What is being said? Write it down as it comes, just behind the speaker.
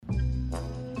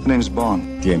The name's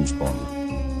Bond. James Bond.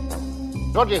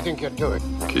 What do you think you're doing?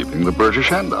 Keeping the British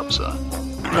hand up, sir.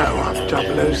 No, I'm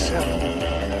 007.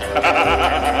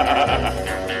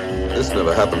 This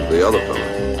never happened to the other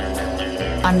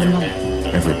fellow. I'm the money.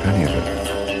 Every penny of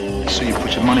it. So you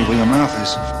put your money where your mouth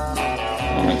is.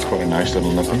 Well, that's quite a nice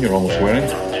little nothing you're almost wearing.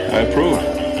 I approve.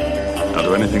 I'll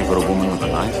do anything for a woman with a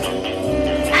knife.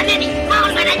 And then he's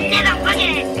small, but I never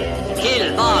forget.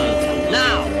 Kill Bond,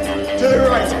 now! To the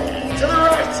right! To the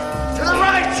right! To the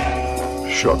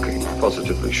right! Shocking.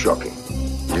 Positively shocking.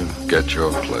 You get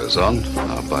your clothes on,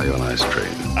 I'll buy you a nice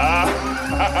train.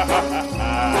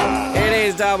 It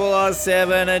is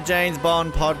 007, a James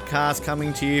Bond podcast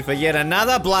coming to you for yet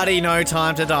another bloody No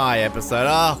Time to Die episode.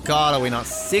 Oh, God, are we not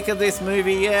sick of this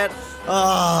movie yet?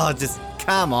 Oh, just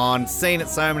come on. Seen it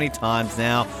so many times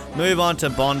now. Move on to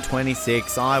Bond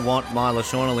 26. I want my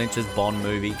Lashana Lynch's Bond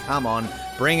movie. Come on.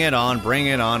 Bring it on, bring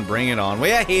it on, bring it on.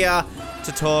 We are here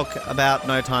to talk about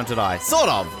No Time to Die. Sort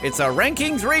of. It's a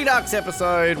Rankings Redux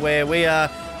episode where we are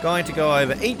going to go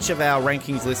over each of our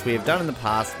rankings lists we have done in the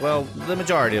past, well, the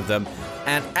majority of them,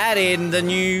 and add in the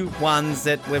new ones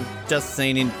that we've just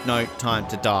seen in No Time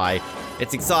to Die.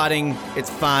 It's exciting, it's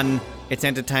fun, it's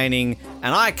entertaining,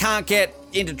 and I can't get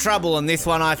into trouble on this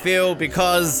one, I feel,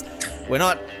 because we're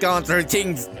not going through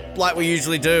things like we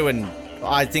usually do, and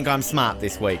I think I'm smart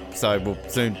this week, so we'll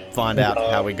soon find out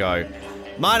how we go.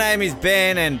 My name is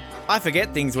Ben, and I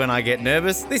forget things when I get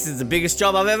nervous. This is the biggest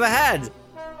job I've ever had.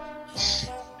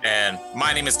 And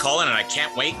my name is Colin, and I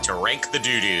can't wait to rank the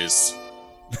doo-doos.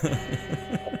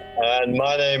 And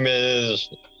my name is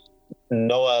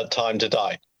No Time to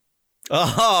Die.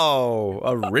 Oh,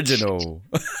 original.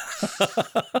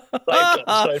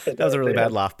 That was a really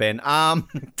bad laugh, Ben.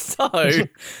 So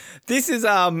this is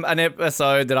an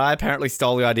episode that I apparently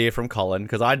stole the idea from Colin,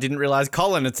 because I didn't realize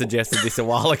Colin had suggested this a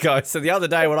while ago. So the other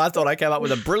day when I thought I came up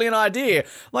with a brilliant idea,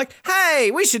 I'm like,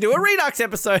 hey, we should do a Redux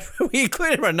episode where we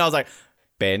include everyone. And I was like,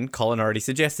 Ben, Colin already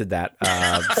suggested that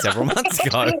several months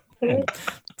ago.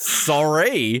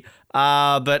 Sorry.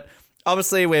 But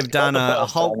obviously we've done a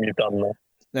whole... You've done that.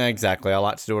 Exactly. I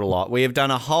like to do it a lot. We have done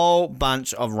a whole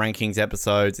bunch of rankings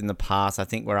episodes in the past. I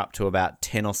think we're up to about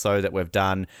 10 or so that we've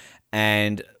done.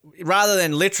 And rather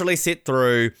than literally sit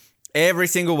through every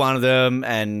single one of them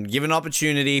and give an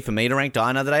opportunity for me to rank Die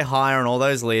Another Day higher on all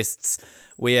those lists,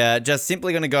 we are just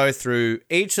simply going to go through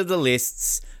each of the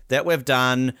lists that we've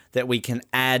done that we can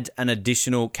add an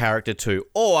additional character to.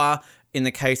 Or, in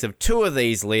the case of two of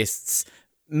these lists,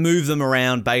 move them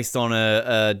around based on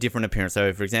a different appearance.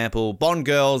 So, for example, Bond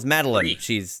Girls, Madeline.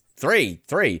 She's three.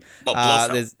 Well,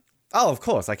 of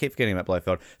course. I keep forgetting about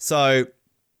Blofeld. So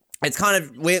it's kind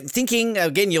of, we're thinking,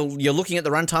 again, you're looking at the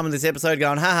runtime of this episode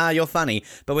going, haha, you're funny.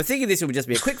 But we're thinking this would just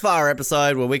be a quick fire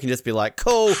episode where we can just be like,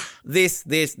 cool, this.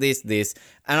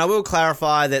 And I will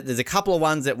clarify that there's a couple of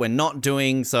ones that we're not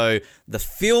doing. So the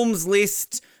films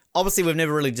list, obviously we've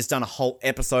never really just done a whole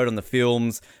episode on the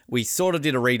films. We sort of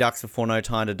did a Redux before No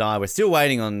Time to Die. We're still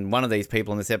waiting on one of these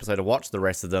people in this episode to watch the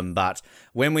rest of them. But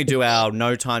when we do our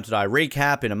No Time to Die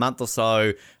recap in a month or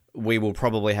so, we will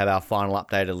probably have our final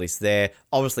updated list there.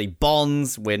 Obviously,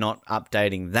 Bonds, we're not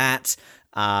updating that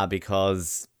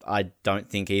because I don't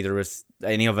think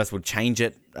any of us would change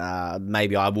it.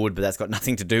 Maybe I would, but that's got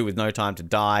nothing to do with No Time to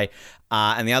Die.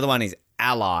 And the other one is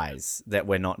Allies that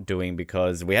we're not doing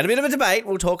because we had a bit of a debate.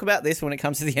 We'll talk about this when it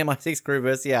comes to the MI6 crew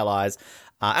versus the Allies.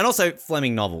 And also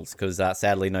Fleming novels, because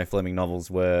sadly no Fleming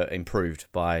novels were improved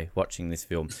by watching this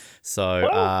film.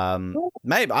 So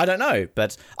maybe, I don't know.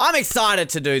 But I'm excited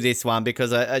to do this one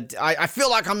because I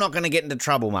feel like I'm not going to get into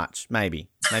trouble much. Maybe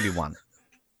one.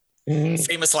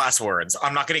 Famous last words.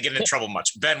 I'm not going to get into trouble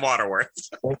much. Ben Waterworth.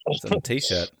 It's on a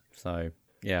t-shirt. So...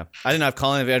 yeah. I don't know if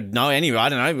Colin know anyway. I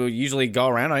don't know. We usually go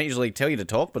around. I don't usually tell you to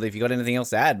talk, but if you got anything else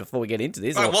to add before we get into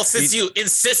this. Well, since you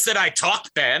insist that I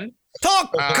talk, Ben.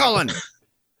 Talk, Colin!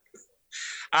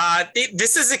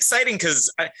 This is exciting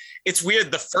because it's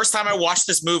weird. The first time I watched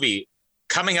this movie,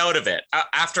 coming out of it,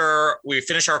 after we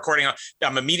finish our recording,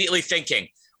 I'm immediately thinking,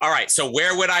 all right, so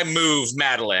where would I move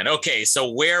Madeline? Okay,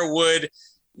 so where would...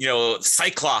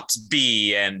 Cyclops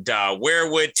be, and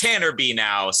where would Tanner be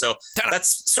now? So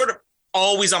that's sort of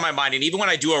always on my mind. And even when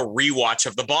I do a rewatch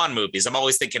of the Bond movies, I'm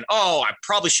always thinking, oh, I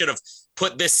probably should have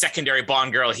put this secondary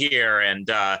Bond girl here,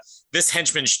 and this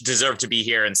henchman deserved to be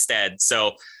here instead.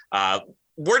 So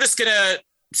we're just going to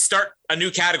start a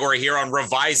new category here on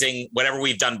revising whatever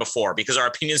we've done before, because our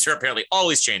opinions are apparently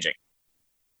always changing.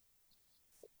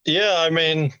 Yeah, I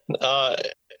mean,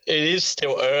 it is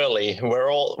still early.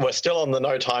 We're still on the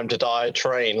No Time to Die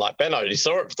train. Like, Ben only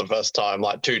saw it for the first time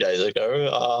like 2 days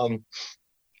ago.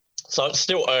 So it's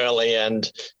still early, and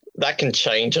that can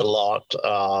change a lot.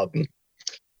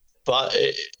 But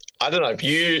I don't know if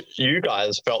you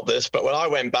guys felt this, but when I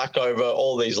went back over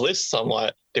all these lists, I'm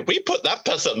like, did we put that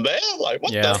person there? Like,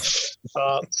 what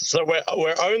the? So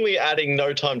we're only adding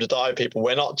No Time to Die people.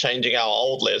 We're not changing our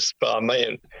old list. But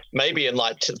maybe in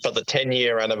for the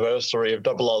 10-year anniversary of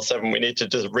 007, we need to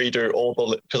just redo all the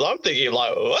list. Because I'm thinking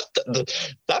like, what?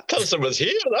 That person was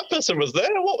here. That person was there.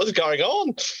 What was going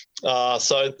on?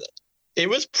 So it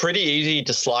was pretty easy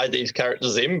to slide these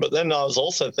characters in. But then I was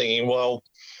also thinking, well,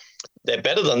 they're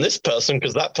better than this person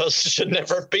because that person should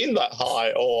never have been that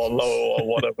high or low or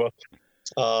whatever.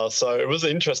 So it was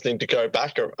interesting to go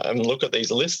back and look at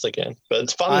these lists again. But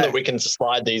it's fun that we can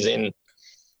slide these in.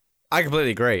 I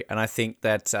completely agree. And I think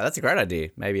that that's a great idea.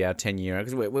 Maybe our 10-year,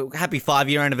 because we're happy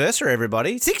 5-year anniversary,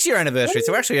 everybody. 6-year anniversary.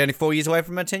 So we're actually only 4 years away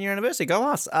from our 10-year anniversary. Go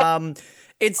us. I'll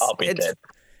be dead.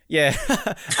 Yeah.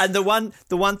 And the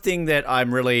one thing that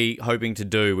I'm really hoping to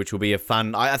do, which will be a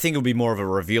fun, I think it'll be more of a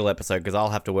reveal episode because I'll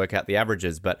have to work out the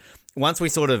averages. But once we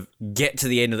sort of get to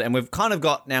the end of it, and we've kind of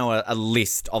got now a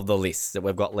list of the lists that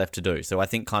we've got left to do. So I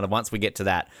think kind of once we get to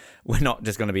that, we're not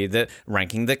just going to be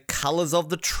ranking the colors of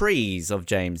the trees of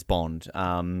James Bond.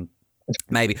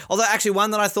 Maybe. Although actually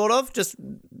one that I thought of, just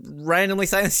randomly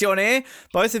saying this on air,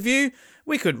 both of you,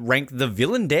 we could rank the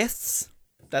villain deaths.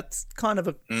 That's kind of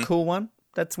a cool one.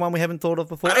 That's one we haven't thought of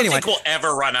before. I don't think we'll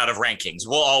ever run out of rankings.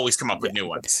 We'll always come up with new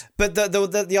ones. But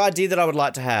the idea that I would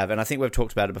like to have, and I think we've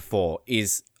talked about it before,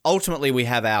 is ultimately we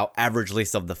have our average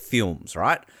list of the films,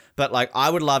 right? But like I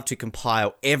would love to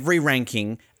compile every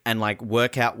ranking and like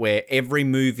work out where every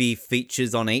movie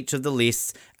features on each of the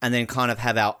lists and then kind of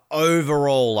have our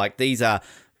overall, like these are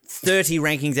 30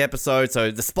 rankings episodes.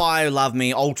 So The Spy Who Loved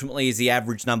Me ultimately is the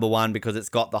average number one because it's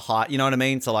got the height, you know what I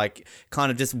mean? So like kind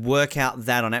of just work out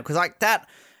that on it. Because like that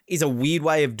is a weird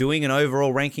way of doing an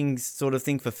overall rankings sort of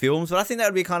thing for films. But I think that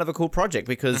would be kind of a cool project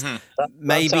because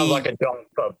maybe... That sounds like a job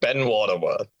for Ben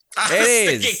Waterworth.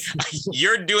 It is.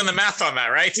 You're doing the math on that,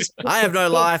 right? I have no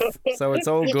life, so it's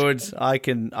all good. I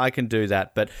can do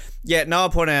that. But yeah, Noah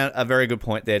pointed out a very good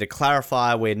point there. To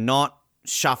clarify, we're not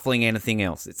shuffling anything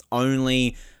else. It's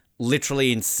only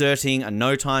literally inserting a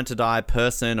No Time to Die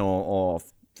person or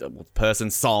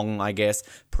person song, I guess,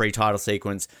 pre-title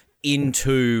sequence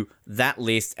into that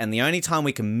list. And the only time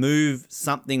we can move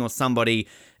something or somebody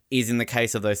is in the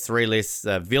case of those three lists,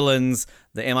 villains,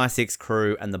 the MI6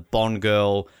 crew, and the Bond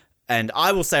girl. And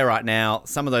I will say right now,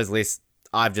 some of those lists,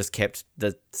 I've just kept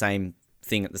the same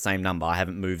thing at the same number. I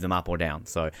haven't moved them up or down.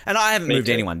 So, and I haven't moved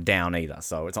anyone down either.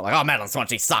 So it's not like, oh, Madeline Swan,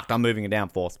 she sucked. I'm moving her down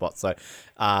 4 spots. So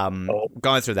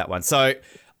going through that one. So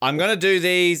I'm going to do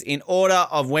these in order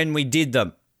of when we did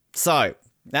them. So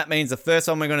that means the first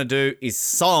one we're going to do is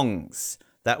songs.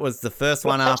 That was the first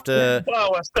one after...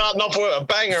 Well, we're starting off with a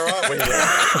banger, aren't we?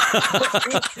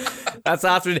 That's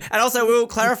after... And also, we'll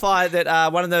clarify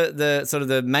that one of the sort of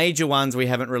the major ones we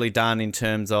haven't really done in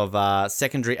terms of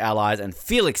secondary allies and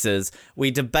Felixes,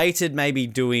 we debated maybe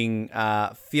doing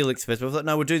Felix first, but we thought,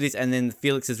 no, we'll do this, and then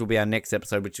Felixes will be our next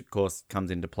episode, which, of course,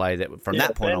 comes into play. That from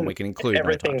that point on, we can include...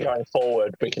 Everything going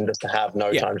forward, we can just have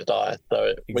No Time to Die.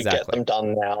 So we get them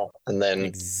done now, and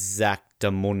then...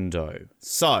 Exactamundo.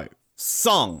 So...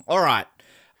 Song. All right.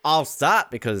 I'll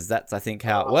start because that's, I think,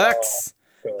 how it works.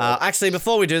 Actually,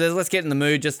 before we do this, let's get in the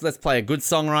mood. Just let's play a good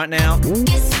song right now.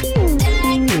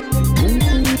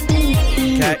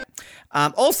 Okay.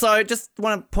 Also, just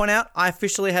want to point out, I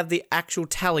officially have the actual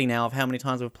tally now of how many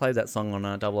times we've played that song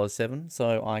on 007,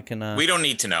 so I can... we don't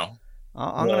need to know.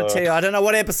 I'm going to tell you, I don't know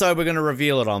what episode we're going to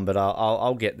reveal it on, but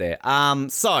I'll get there.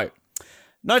 So,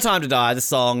 No Time to Die, the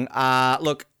song.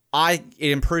 Look, it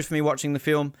improved for me watching the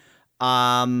film.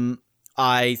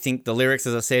 I think the lyrics,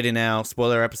 as I said in our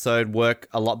spoiler episode, work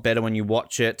a lot better when you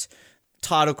watch it.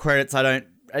 Title credits,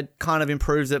 it kind of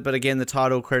improves it, but again, the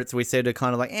title credits we said are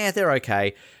kind of like, they're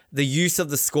okay. The use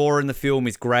of the score in the film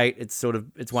is great. It's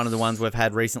one of the ones we've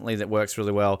had recently that works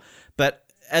really well. But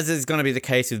as is going to be the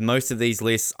case with most of these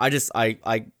lists,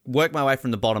 I work my way from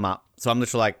the bottom up. So I'm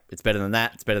literally like, it's better than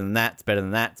that, it's better than that, it's better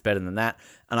than that, it's better than that.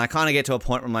 And I kind of get to a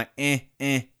point where I'm like,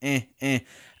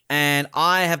 And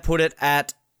I have put it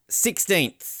at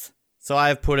 16th. So I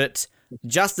have put it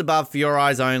just above For Your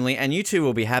Eyes Only, and you two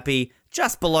will be happy,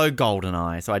 just below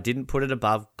GoldenEye. So I didn't put it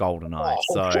above GoldenEye.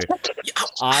 So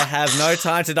I have No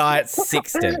Time to Die at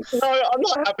 16th. No, I'm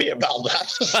not happy about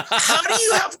that. How do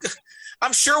you have...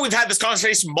 I'm sure we've had this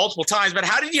conversation multiple times, but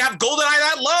how did you have GoldenEye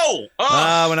that low?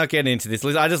 We're not getting into this.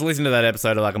 I just listened to that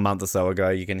episode like a month or so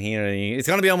ago. You can hear it. It's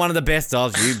going to be on one of the best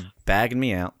ofs. You bagging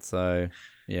me out. So,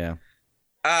 yeah.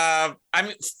 I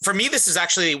mean, for me, this is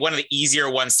actually one of the easier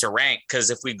ones to rank because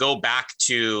if we go back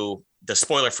to the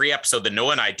spoiler-free episode that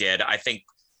Noah and I did, I think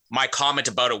my comment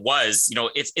about it was,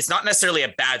 it's not necessarily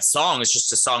a bad song. It's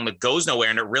just a song that goes nowhere.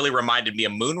 And it really reminded me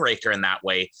of Moonraker in that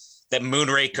way, that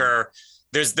Moonraker,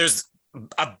 there's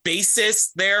a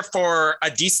basis there for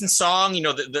a decent song.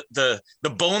 The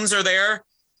bones are there,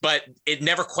 but it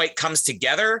never quite comes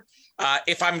together.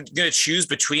 If I'm going to choose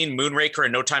between Moonraker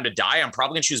and No Time to Die, I'm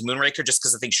probably going to choose Moonraker just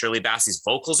because I think Shirley Bassey's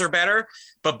vocals are better.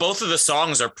 But both of the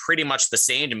songs are pretty much the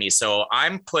same to me. So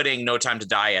I'm putting No Time to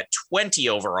Die at 20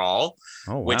 overall,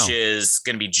 which is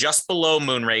going to be just below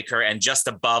Moonraker and just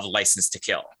above License to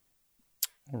Kill.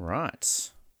 All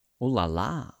right. Ooh la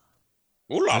la.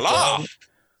 Ooh la la.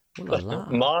 Ooh la la.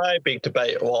 My big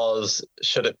debate was,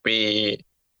 should it be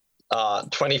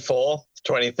 24th,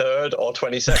 23rd, or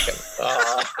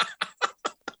 22nd?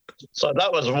 So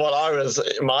that was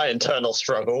my internal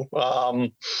struggle.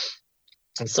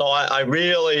 So I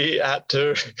really had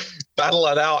to battle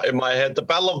it out in my head. The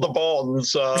battle of the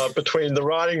bonds between The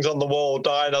Writings on the Wall,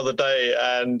 Die Another Day,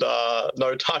 and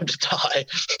No Time to Die.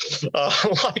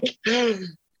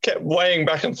 Kept weighing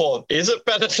back and forth. Is it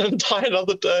better than Die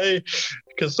Another Day?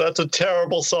 Because that's a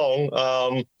terrible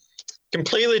song.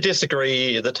 Completely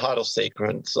disagree. The title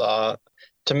sequence. To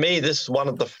me, this is one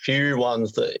of the few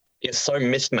ones that is so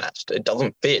mismatched. It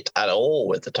doesn't fit at all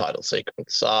with the title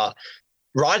sequence.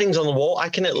 Writings on the Wall,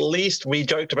 we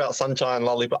joked about Sunshine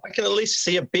Lollipop, I can at least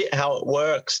see a bit how it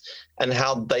works and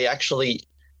how they actually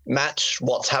match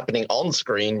what's happening on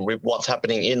screen with what's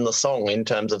happening in the song in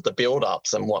terms of the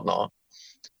build-ups and whatnot.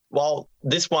 Well,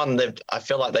 this one, I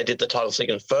feel like they did the title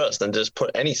sequence first and just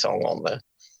put any song on there.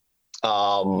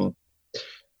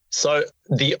 So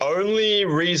the only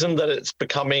reason that it's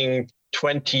becoming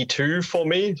 22 for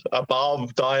me,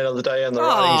 above Die Another Day and The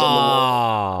Writings on the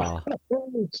Wall.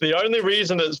 The only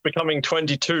reason it's becoming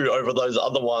 22 over those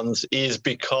other ones is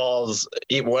because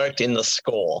it worked in the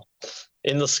score.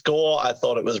 In the score, I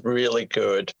thought it was really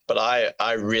good, but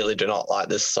I really do not like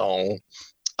this song.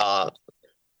 And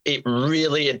it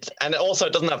also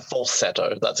doesn't have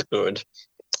falsetto. That's good.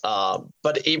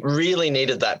 But it really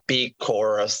needed that big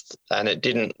chorus, and it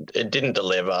didn't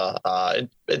deliver.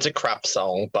 It's a crap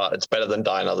song, but it's better than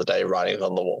Die Another Day, Writings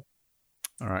on the Wall.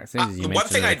 All right. One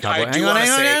thing I do want to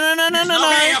say. No.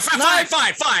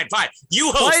 Okay, fine.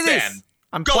 You host Play this. then.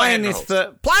 I'm Go playing ahead, this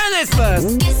first. Playing this first.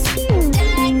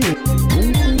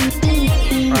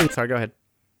 All right. Sorry. Go ahead.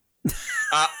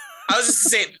 I was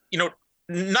just going to say,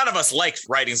 none of us liked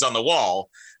Writings on the Wall,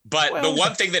 but the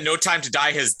one thing that No Time to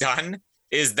Die has done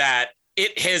is that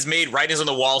it has made Writings on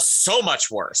the Wall so much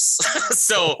worse.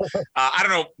 So I don't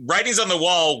know, Writings on the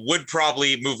Wall would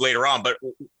probably move later on, but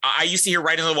I used to hear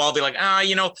Writings on the Wall be like, I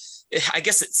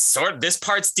guess it's sort of, this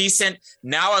part's decent.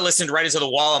 Now I listen to Writings on the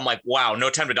Wall, I'm like, wow, No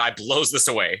Time to Die blows this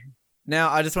away. Now,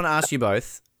 I just want to ask you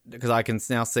both, because I can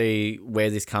now see where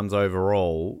this comes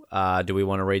overall. Do we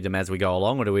want to read them as we go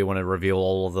along, or do we want to reveal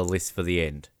all of the lists for the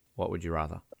end? What would you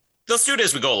rather? Let's do it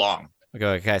as we go along.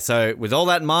 Okay, so with all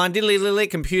that in mind, diddly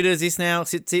computers, this now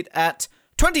sits it at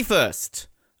 21st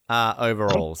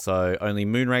overall. So only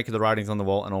Moonraker, The Writings on the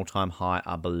Wall, and All Time High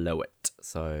are below it.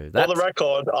 So that's... For the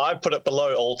record, I put it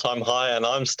below All Time High, and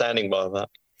I'm standing by that.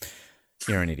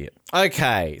 You're an idiot.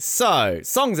 Okay, so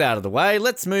songs out of the way.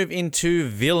 Let's move into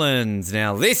villains.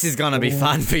 Now, this is going to be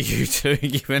fun for you two,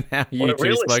 given how you We're two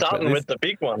really spoke starting about with the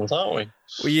big ones, aren't we?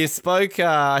 Well, you spoke,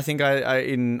 I think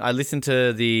I listened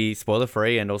to the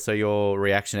spoiler-free and also your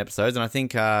reaction episodes, and I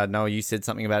think, Noah, you said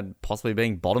something about possibly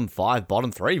being bottom 5,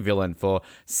 bottom 3 villain for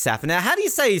Safin. Now, how do you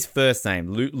say his first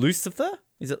name? Lucifer?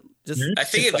 Is it just... I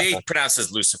think they pronounce it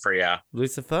as Lucifer, yeah.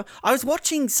 Lucifer? I was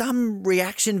watching some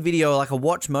reaction video, like a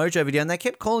Watch Mojo video, and they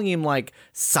kept calling him, like,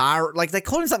 like, they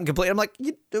called him something completely... I'm like,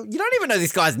 you don't even know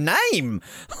this guy's name!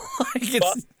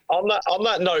 But on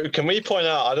that note, can we point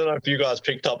out, I don't know if you guys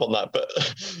picked up on that, but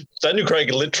Daniel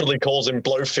Craig literally calls him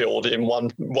Blowfield in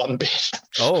one bit.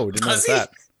 Oh, didn't notice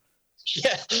that.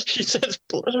 Yeah, he says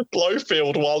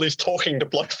Blowfield while he's talking to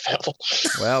Blofeld.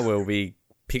 Well, we'll be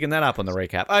picking that up on the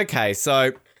recap. Okay,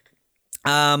 so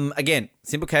again,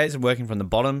 simple case of working from the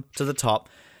bottom to the top.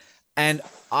 And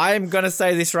I'm going to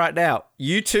say this right now.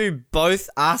 You two both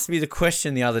asked me the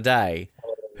question the other day.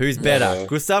 Who's better,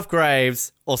 Gustav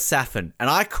Graves or Safin? And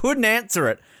I couldn't answer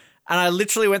it. And I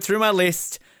literally went through my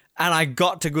list and I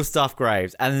got to Gustav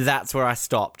Graves. And that's where I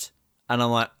stopped. And I'm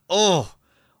like, oh,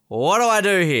 what do I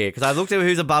do here? Because I looked at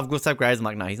who's above Gustav Graves. I'm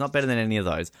like, no, he's not better than any of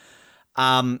those.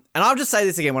 And I'll just say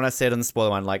this again when I said on the spoiler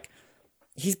one, like,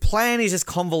 his plan is just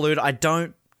convoluted. I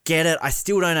don't get it. I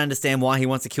still don't understand why he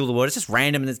wants to kill the world. It's just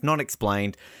random and it's not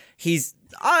explained. He's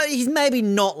maybe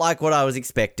not like what I was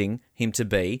expecting him to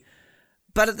be.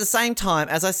 But at the same time,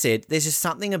 as I said, there's just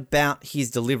something about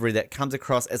his delivery that comes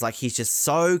across as like he's just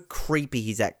so creepy.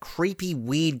 He's that creepy,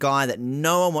 weird guy that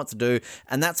no one wants to do.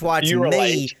 And that's why, to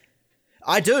me,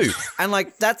 I do. And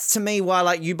like, that's to me why,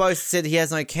 like, you both said he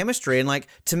has no chemistry. And like,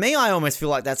 to me, I almost feel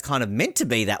like that's kind of meant to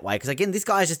be that way. Because again, this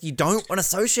guy is just, you don't want to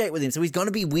associate with him. So he's going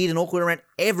to be weird and awkward around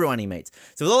everyone he meets.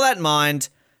 So with all that in mind,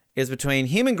 it was between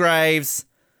him and Graves.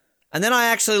 And then I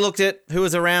actually looked at who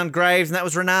was around Graves, and that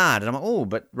was Renard. And I'm like, oh,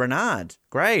 but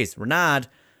Graves, Renard.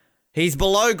 He's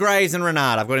below Graves and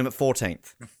Renard. I've got him at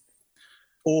 14th.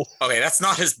 Oh, okay, that's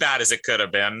not as bad as it could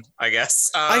have been, I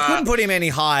guess. I couldn't put him any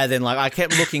higher than, like, I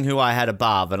kept looking who I had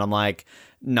above, and I'm like,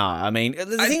 no. I mean, the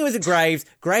thing with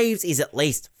Graves is at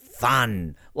least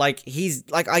fun. Like, he's,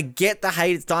 like, I get the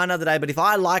hate, it's Die Another Day, but if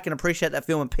I like and appreciate that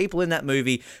film and people in that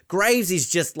movie, Graves is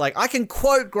just, like, I can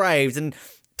quote Graves, and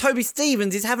Toby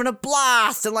Stevens is having a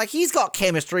blast, and like he's got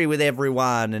chemistry with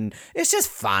everyone, and it's just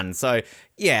fun. So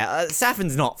yeah,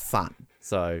 Safin's not fun.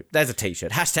 So there's a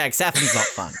t-shirt. Hashtag Safin's not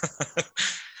fun.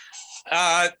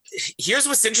 Here's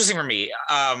what's interesting for me.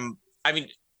 I mean,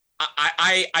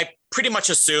 I pretty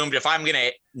much assumed if I'm gonna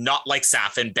not like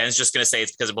Safin, Ben's just gonna say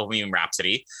it's because of Bohemian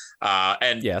Rhapsody.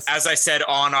 And yes, as I said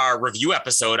on our review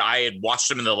episode, I had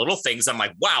watched him in The Little Things. I'm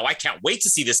like, wow, I can't wait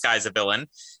to see this guy as a villain.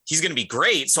 He's going to be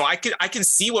great. So I can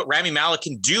see what Rami Malek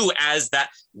can do as that,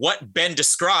 what Ben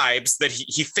describes, that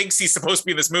he thinks he's supposed to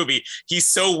be in this movie. He's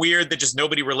so weird that just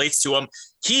nobody relates to him.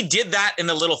 He did that in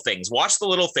The Little Things. Watch The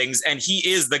Little Things, and he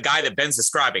is the guy that Ben's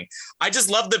describing. I just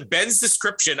love that Ben's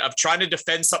description of trying to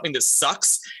defend something that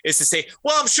sucks is to say,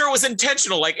 well, I'm sure it was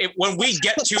intentional. Like when we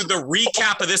get to the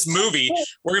recap of this movie,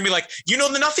 we're going to be like,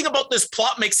 nothing about this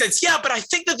plot makes sense. Yeah, but I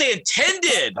think that they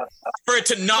intended for it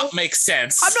to not make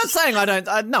sense. I'm not saying I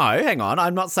don't. No, hang on.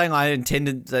 I'm not saying I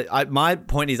intended that. My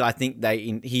point is, I think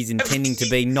he's intending to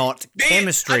be not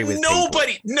chemistry with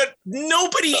nobody. people.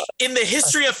 Nobody in the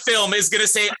history of film is going to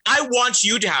say, I want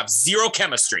you to have zero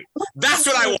chemistry. That's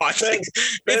what I want.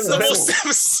 It's the most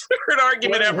absurd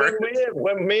argument ever.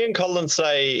 When me and Colin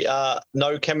say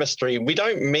no chemistry, we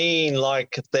don't mean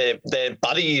like they're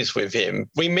buddies with him.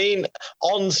 We mean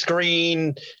on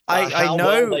screen, how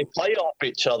well they play off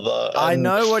each other. I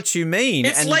know what you mean.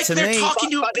 It's and like to they're me,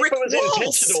 talking to a brick wall. If it was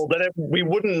intentional, then we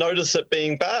wouldn't notice it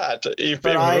being bad. If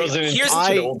it wasn't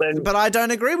intentional, then... But I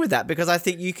don't agree with that, because I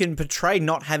think you can portray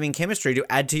not having chemistry to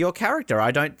add to your character.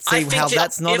 I don't see how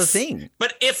that's not a thing.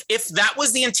 But if that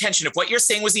was the intention, if what you're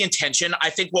saying was the intention, I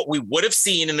think what we would have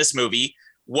seen in this movie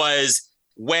was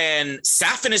when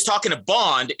Safin is talking to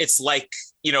Bond, it's like,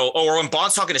 or when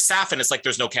Bond's talking to Safin, it's like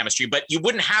there's no chemistry, but you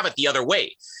wouldn't have it the other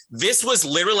way. This was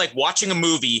literally like watching a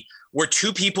movie where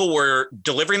two people were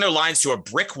delivering their lines to a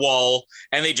brick wall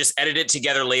and they just edited it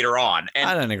together later on. And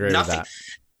I don't agree with that.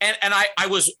 And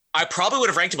I probably would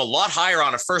have ranked him a lot higher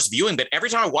on a first viewing, but every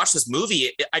time I watch this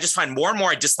movie, I just find more and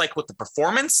more I dislike with the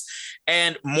performance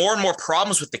and more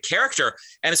problems with the character.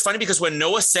 And it's funny because when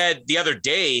Noah said the other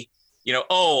day,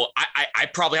 I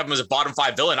probably have him as a bottom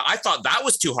 5 villain, I thought that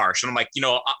was too harsh. And I'm like,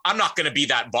 I'm not going to be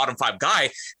that bottom 5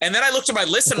 guy. And then I looked at my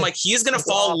list and I'm like, he is going to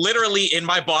fall literally in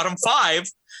my bottom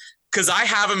 5 because I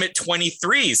have him at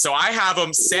 23. So I have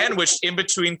him sandwiched in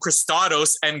between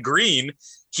Christados and Green.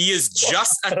 He is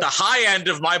just at the high end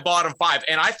of my bottom 5.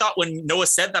 And I thought when Noah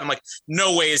said that, I'm like,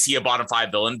 no way is he a bottom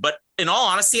 5 villain. But in all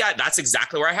honesty, that's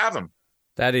exactly where I have him.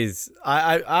 That is,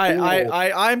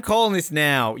 I'm calling this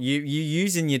now. You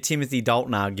using your Timothy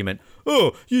Dalton argument.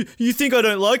 Oh, you think I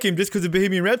don't like him just because of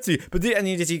Bohemian Rhapsody, but and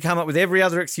you come up with every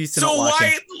other excuse to not like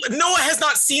him. So why Noah has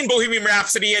not seen Bohemian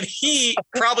Rhapsody and he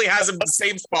probably has him in the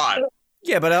same spot?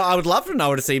 Yeah, but I would love for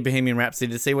Noah to see Bohemian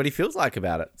Rhapsody to see what he feels like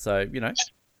about it. So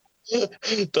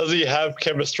Does he have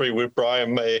chemistry with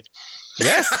Brian May?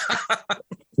 Yes.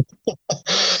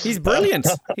 He's brilliant.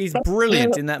 He's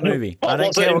brilliant in that movie. I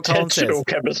don't care what Colin says. Intentional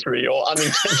chemistry or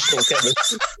unintentional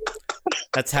chemistry.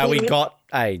 That's how he got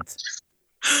AIDS.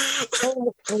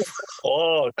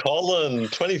 Oh, Colin,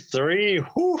 23.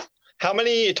 Whew. How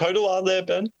many total are there,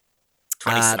 Ben?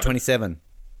 27.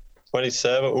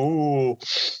 27. Ooh.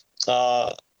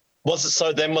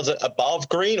 Was it above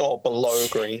Green or below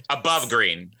Green? Above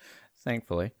Green.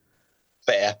 Thankfully.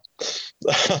 Fair.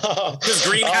 Because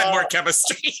Green had more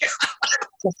chemistry.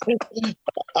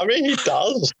 I mean, he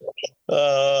does.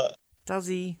 Does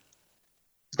he?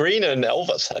 Green and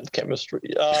Elvis had chemistry.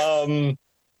 Don't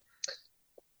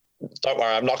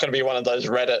worry, I'm not going to be one of those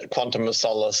Reddit Quantum of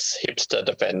Solace hipster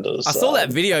defenders. I saw that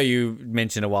video you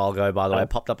mentioned a while ago, by the way. It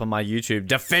popped up on my YouTube.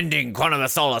 Defending Quantum of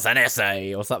Solace, an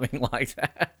essay, or something like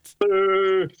that.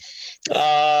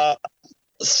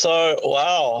 So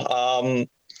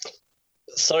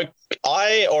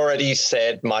I already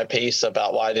said my piece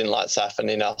about why I didn't like Safin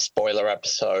in our spoiler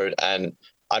episode, and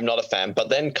I'm not a fan. But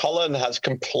then Colin has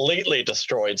completely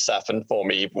destroyed Safin for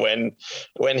me when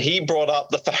he brought up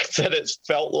the fact that it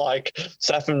felt like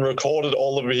Safin recorded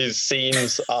all of his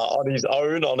scenes on his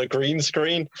own on a green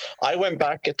screen. I went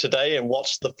back today and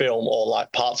watched the film, or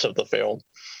like parts of the film,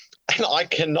 and I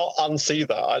cannot unsee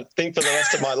that. I think for the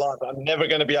rest of my life, I'm never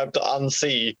going to be able to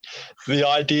unsee the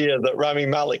idea that Rami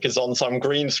Malek is on some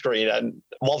green screen and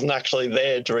wasn't actually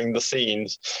there during the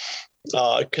scenes,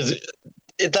 because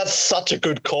that's such a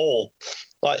good call.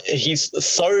 Like, he's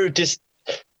so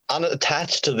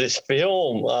unattached to this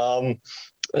film.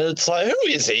 It's like, who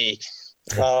is he?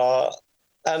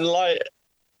 And like,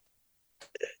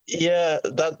 yeah,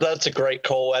 that's a great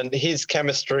call. And his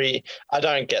chemistry, I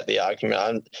don't get the argument.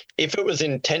 And if it was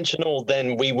intentional,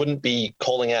 then we wouldn't be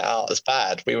calling it out as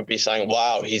bad. We would be saying,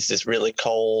 wow, he's this really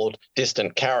cold,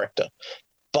 distant character.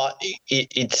 But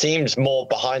it seems more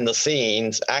behind the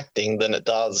scenes acting than it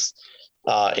does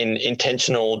in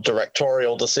intentional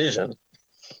directorial decision.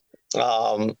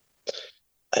 The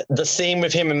scene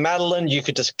with him and Madeline, you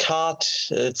could just cut.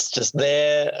 It's just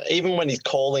there. Even when he's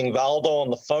calling Valdo on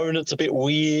the phone, it's a bit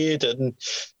weird. And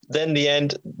then the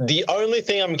end. The only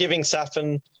thing I'm giving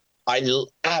Safin, I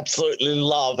absolutely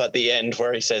love at the end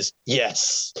where he says,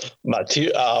 yes, what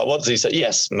does he say?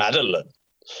 Yes, Madeline.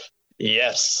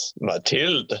 Yes,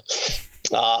 Mathilde.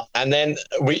 And then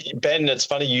Ben, it's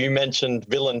funny you mentioned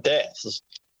villain deaths,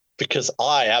 because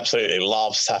I absolutely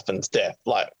love Safin's death.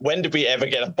 Like, when did we ever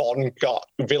get a Bond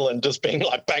villain just being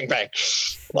like, bang, bang?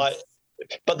 Like,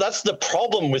 but that's the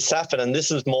problem with Safin, and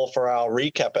this is more for our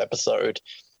recap episode,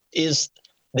 is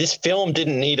this film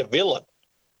didn't need a villain,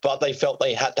 but they felt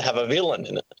they had to have a villain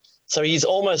in it. So he's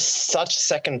almost such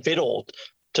second fiddle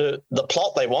to the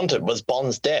plot they wanted was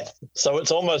Bond's death. So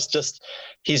it's almost just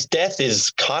his death is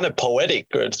kind of poetic.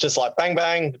 It's just like, bang,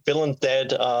 bang, villain's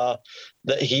dead.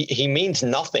 That he means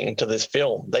nothing to this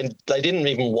film. They didn't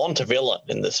even want a villain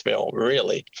in this film,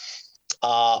 really.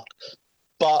 But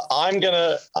I'm going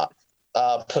to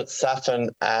put Safin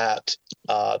at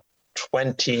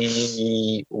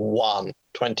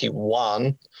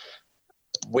 21,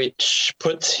 which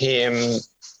puts him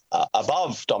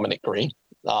above Dominic Green,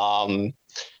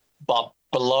 but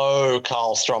below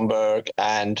Carl Stromberg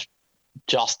and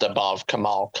just above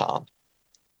Kamal Khan.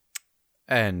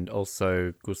 And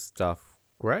also Gustav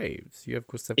Graves. You have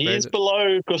Gustav He Graves. is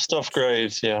below Gustav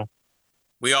Graves, yeah.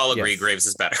 We all agree Yes. Graves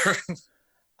is better.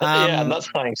 Yeah, that's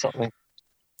saying something.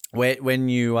 When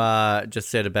you just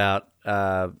said about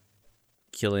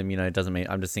kill him, it doesn't mean.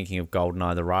 I'm just thinking of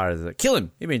GoldenEye the writer. That kill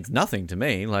him. It means nothing to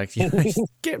me. Like, just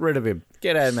get rid of him.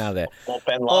 Get him out of there. Or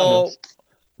Ben Lyman.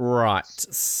 Right.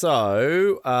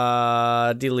 So,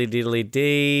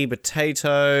 diddly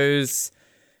potatoes.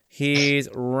 His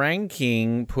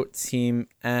ranking puts him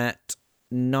at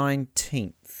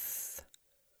 19th.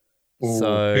 Ooh,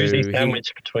 So who's he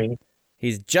sandwiched between?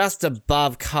 he's just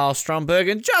above Carl Stromberg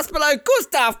and just below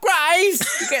Gustav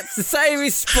Graves. He gets to save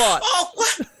his spot. Oh,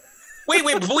 what? Wait,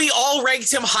 but we all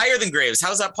ranked him higher than Graves.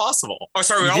 How's that possible? Oh,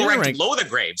 sorry, we You all didn't ranked rank- lower than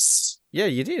Graves. Yeah,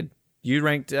 you did. You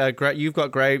ranked you've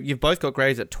got Graves. You've both got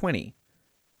Graves at 20.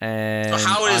 And So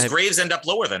how does Graves end up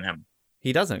lower than him?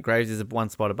 He doesn't. Graves is one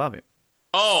spot above him.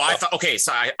 Oh, I thought. Okay,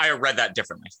 so I read that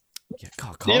differently. Yeah,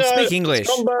 God, Colin, speak English.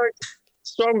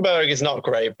 Stromberg is not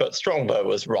great, but Stromberg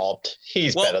was robbed.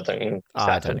 He's better than I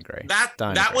Safin. don't agree. That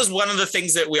Don't agree. was one of the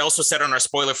things that we also said on our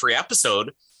spoiler-free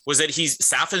episode, was that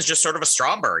Safin's just sort of a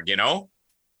Stromberg,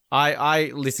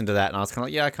 I listened to that and I was kind of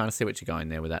like, yeah, I kind of see what you're going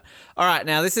there with that. All right,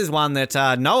 now this is one that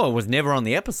Noah was never on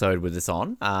the episode with us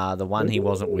on, the one he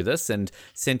wasn't with us, and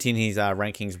sent in his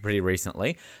rankings pretty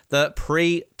recently. The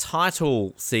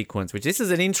pre-title sequence, which this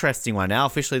is an interesting one now,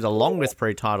 officially the longest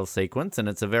pre-title sequence, and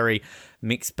it's a very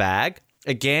mixed bag.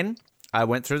 Again, I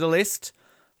went through the list.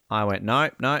 I went, no,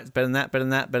 it's better than that, better than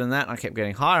that, better than that. And I kept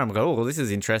getting higher. I'm like, oh, well, this is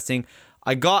interesting.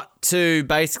 I got to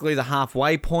basically the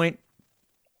halfway point.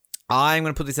 I'm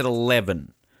going to put this at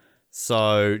 11.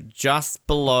 So just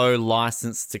below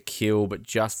License to Kill, but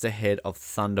just ahead of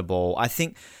Thunderball. I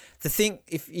think the thing,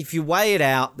 if you weigh it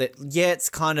out, that, yeah,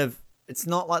 it's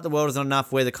not like The World Is Not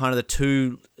Enough where the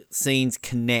two scenes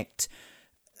connect.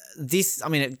 This, I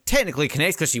mean, it technically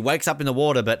connects because she wakes up in the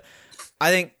water, but I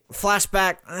think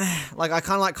flashback, like, I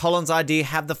kind of like Colin's idea,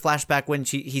 have the flashback when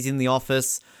he's in the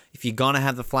office, if you're going to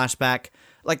have the flashback.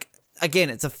 Like, again,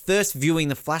 it's a first viewing,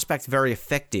 the flashback's very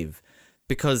effective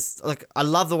because, like, I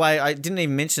love the way, I didn't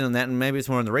even mention on that, and maybe it's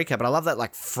more in the recap, but I love that,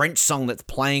 like, French song that's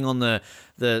playing on the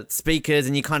speakers,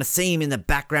 and you kind of see him in the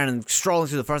background and strolling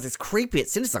through the forest. It's creepy,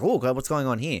 it's sinister, like, oh, God, what's going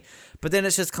on here? But then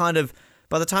it's just kind of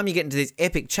by the time you get into this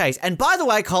epic chase, and by the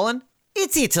way, Colin,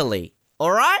 it's Italy,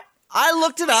 all right? I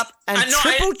looked it up and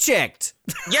triple checked.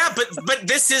 Yeah, but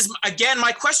this is, again,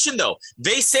 my question, though.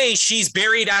 They say she's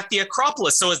buried at the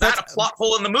Acropolis, so is that a plot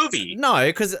hole in the movie? No,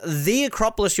 because the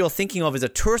Acropolis you're thinking of is a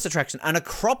tourist attraction. An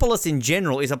Acropolis in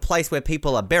general is a place where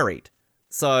people are buried.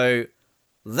 So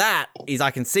that is,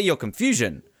 I can see your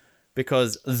confusion,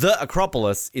 because the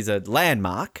Acropolis is a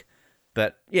landmark.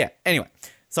 But yeah, anyway.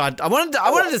 So I wanted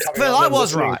to feel I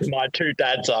was right. My two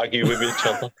dads argue with each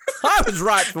other. I was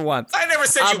right for once. I never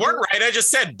said you weren't right. I just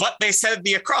said, but they said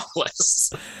the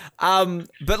Acropolis.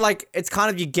 But like, it's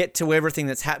kind of, you get to everything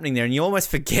that's happening there and you almost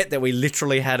forget that we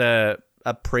literally had a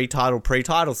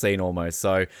pre-title scene almost.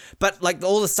 So, but like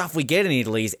all the stuff we get in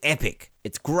Italy is epic.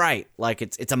 It's great. Like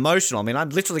it's emotional. I mean, I'm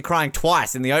literally crying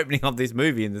twice in the opening of this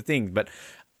movie and the things, but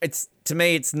to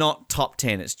me, it's not top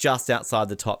 10. It's just outside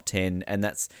the top 10. And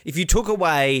that's, if you took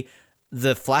away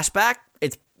the flashback,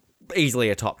 it's easily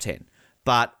a top 10.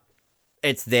 But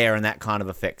it's there and that kind of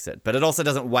affects it. But it also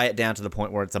doesn't weigh it down to the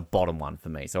point where it's a bottom one for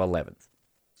me. So 11th.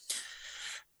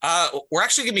 We're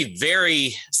actually going to be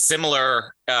very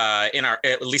similar in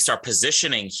at least our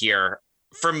positioning here.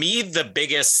 For me, the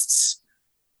biggest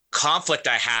conflict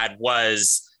I had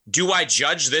was, do I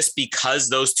judge this because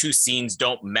those two scenes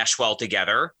don't mesh well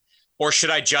together? Or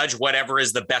should I judge whatever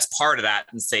is the best part of that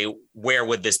and say, where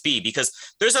would this be? Because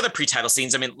there's other pre-title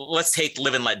scenes. I mean, let's take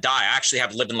Live and Let Die. I actually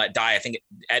have Live and Let Die, I think,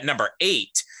 at number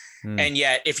 8. And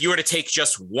yet, if you were to take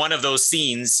just one of those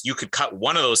scenes, you could cut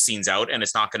one of those scenes out and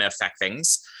it's not going to affect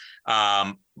things.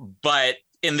 But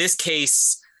in this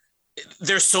case,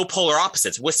 they're so polar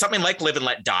opposites. With something like Live and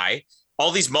Let Die,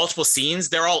 all these multiple scenes,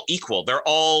 they're all equal. They're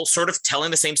all sort of telling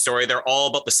the same story. They're all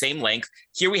about the same length.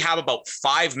 Here we have about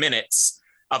 5 minutes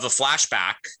of a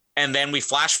flashback, and then we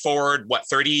flash forward,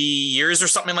 30 years or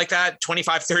something like that,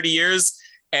 25, 30 years,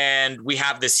 and we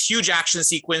have this huge action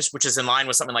sequence, which is in line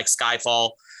with something like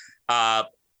Skyfall.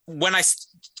 When I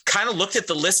kind of looked at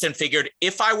the list and figured,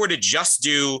 if I were to just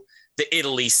do the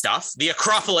Italy stuff, the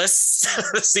Acropolis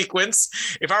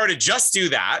sequence, if I were to just do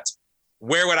that,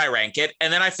 where would I rank it?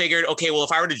 And then I figured, okay, well,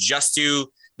 if I were to just do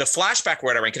the flashback,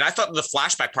 where would I rank it? I thought the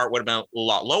flashback part would have been a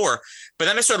lot lower, but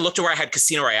then I sort of looked to where I had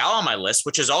Casino Royale on my list,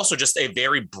 which is also just a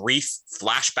very brief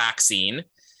flashback scene.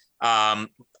 And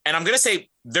I'm going to say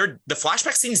the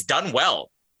flashback scene's done well.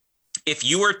 If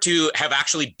you were to have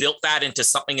actually built that into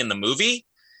something in the movie,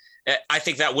 I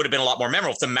think that would have been a lot more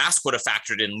memorable. If the mask would have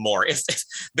factored in more, if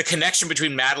the connection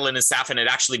between Madeline and Safin had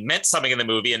actually meant something in the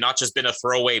movie and not just been a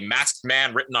throwaway masked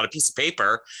man written on a piece of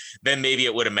paper, then maybe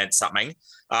it would have meant something.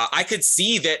 I could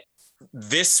see that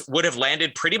this would have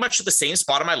landed pretty much at the same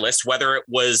spot on my list, whether it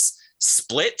was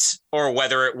split or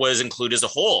whether it was included as a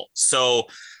whole. So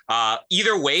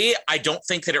either way, I don't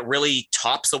think that it really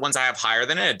tops the ones I have higher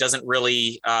than it. It doesn't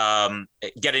really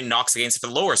get any knocks against it for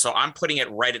the lower. So I'm putting it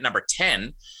right at number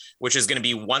 10. Which is going to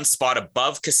be one spot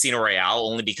above Casino Royale,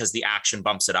 only because the action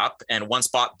bumps it up, and one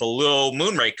spot below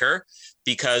Moonraker,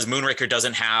 because Moonraker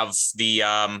doesn't have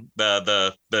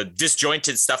the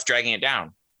disjointed stuff dragging it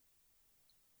down.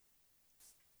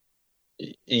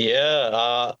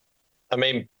 Yeah, I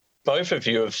mean, both of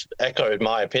you have echoed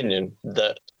my opinion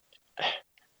that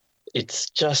it's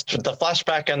just the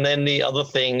flashback, and then the other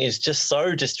thing is just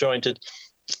so disjointed.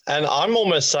 And I'm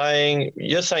almost saying,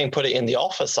 you're saying put it in The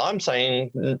Office. I'm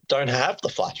saying don't have the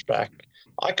flashback.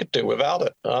 I could do without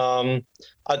it.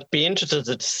 I'd be interested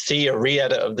to see a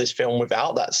re-edit of this film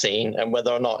without that scene and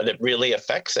whether or not it really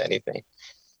affects anything.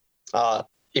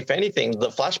 If anything, the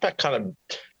flashback kind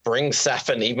of brings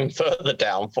Safin even further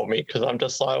down for me, because I'm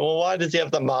just like, well, why does he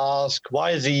have the mask?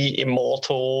 Why is he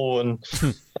immortal? And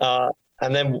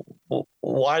then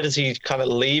why does he kind of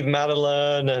leave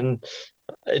Madeline? And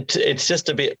it's just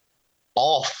a bit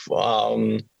off.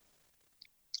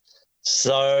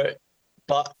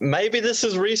 But maybe this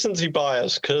is recency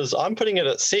bias, because I'm putting it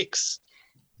at 6.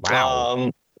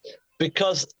 Wow.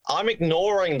 Because I'm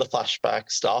ignoring the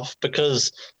flashback stuff,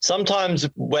 because sometimes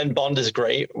when Bond is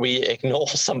great, we ignore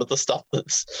some of the stuff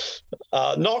that's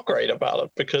not great about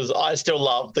it, because I still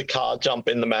love the car jump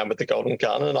in The Man with the Golden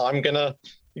Gun, and I'm going to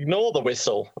ignore the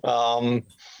whistle.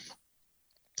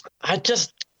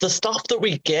 The stuff that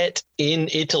we get in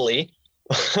Italy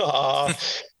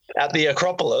at the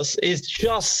Acropolis is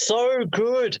just so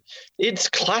good. It's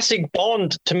classic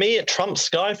Bond. To me, it trumps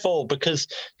Skyfall, because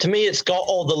to me, it's got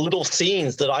all the little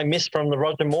scenes that I miss from the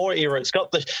Roger Moore era. It's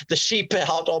got the sheep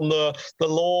out on the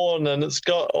lawn, and it's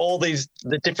got all the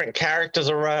different characters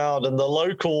around and the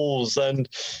locals, and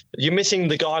you're missing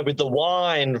the guy with the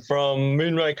wine from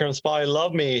Moonraker and Spy Who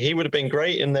Loved Me. He would have been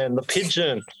great in there, and the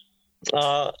pigeon.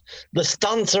 The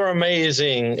stunts are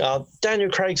amazing. Daniel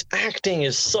Craig's acting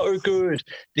is so good.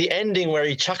 The ending where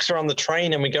he chucks her on the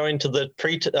train and we go into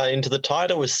the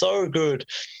title is so good.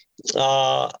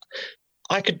 To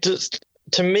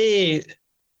me,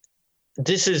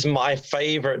 this is my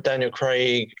favorite Daniel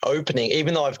Craig opening,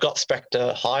 even though I've got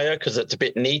Spectre higher because it's a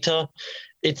bit neater.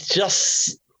 It's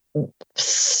just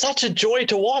such a joy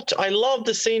to watch. I love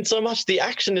the scene so much. The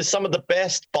action is some of the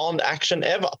best Bond action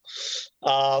ever.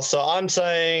 So I'm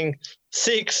saying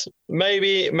 6.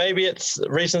 Maybe it's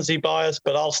recency bias,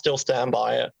 but I'll still stand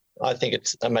by it. I think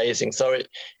it's amazing. So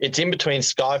it's in between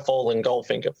Skyfall and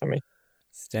Goldfinger for me.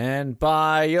 Stand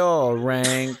by your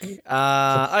rank.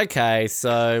 Okay,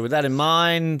 so with that in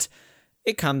mind,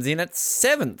 it comes in at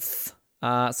 7th.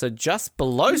 So just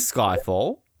below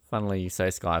Skyfall. Funnily you say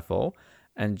Skyfall.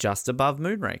 And just above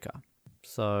Moonraker.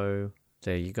 So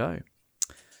there you go.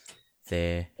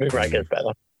 Moonraker's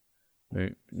better.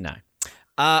 No.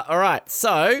 All right.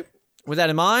 So with that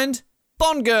in mind,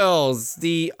 Bond Girls,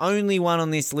 the only one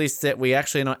on this list that we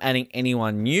actually are not adding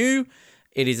anyone new.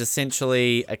 It is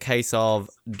essentially a case of,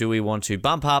 do we want to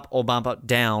bump up or bump up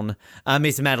down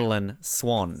Miss Madeline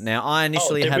Swan? Now, I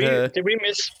initially had her... Did we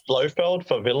miss Blofeld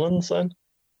for villains then?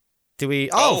 Did we?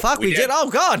 Oh, fuck, we did. Oh,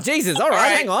 God, Jesus. All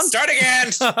right, hang on. Start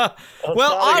again.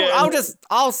 Well,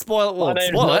 I'll spoil it. Well,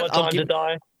 spoil it. Time to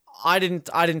Die. I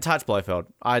didn't touch Blofeld.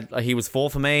 He was 4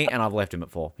 for me, and I've left him at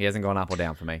 4. He hasn't gone up or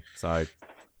down for me. So,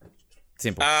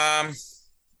 simple.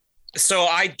 So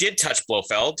I did touch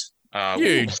Blofeld.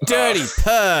 You dirty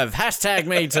perv. Hashtag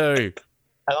me too.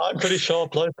 And I'm pretty sure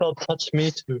Blofeld touched me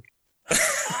too.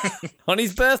 On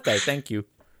his birthday, thank you.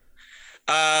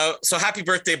 So happy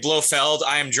birthday, Blofeld.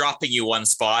 I am dropping you 1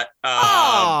 spot. Boo!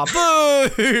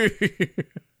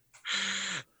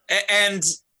 And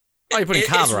you're putting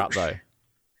Carver up though.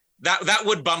 That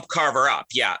would bump Carver up,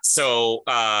 yeah. So,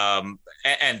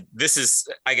 and this is,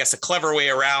 I guess, a clever way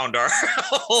around our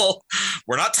whole,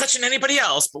 we're not touching anybody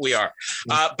else, but we are.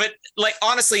 But like,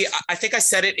 honestly, I think I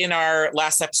said it in our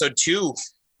last episode too.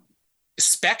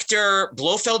 Spectre,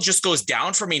 Blofeld just goes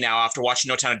down for me now after watching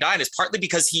No Time to Die. And it's partly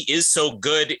because he is so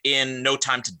good in No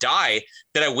Time to Die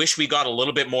that I wish we got a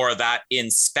little bit more of that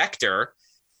in Spectre.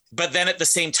 But then at the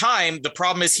same time, the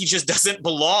problem is he just doesn't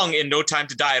belong in No Time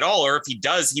to Die at all. Or if he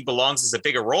does, he belongs as a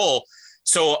bigger role.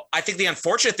 So I think the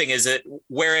unfortunate thing is that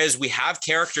whereas we have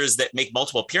characters that make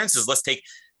multiple appearances, let's take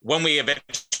when we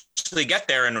eventually get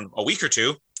there in a week or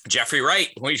two, Jeffrey Wright,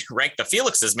 we rank the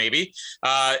Felixes maybe,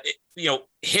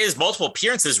 his multiple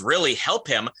appearances really help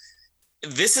him.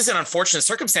 This is an unfortunate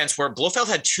circumstance where Blofeld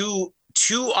had two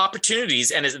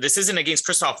opportunities, and this isn't against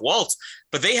Christoph Waltz,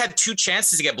 but they had 2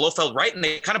 chances to get Blofeld right, and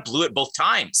they kind of blew it both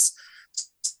times.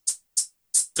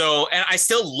 So, and I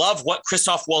still love what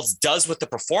Christoph Waltz does with the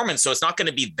performance, so it's not going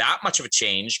to be that much of a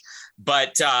change,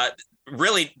 but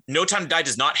really, No Time to Die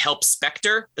does not help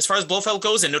Spectre as far as Blofeld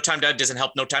goes, and No Time to Die doesn't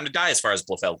help No Time to Die as far as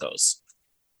Blofeld goes.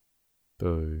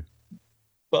 Boo.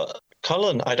 But,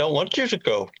 Colin, I don't want you to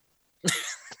go.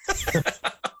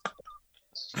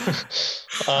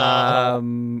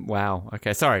 Wow.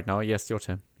 Okay. Sorry. No. Yes, your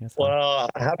turn. Yes. Well,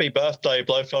 happy birthday,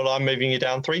 Blofeld. I'm moving you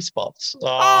down 3 spots.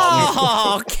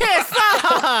 Get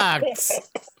fucked!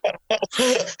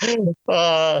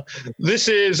 This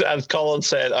is, as Colin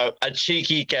said, a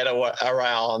cheeky getaway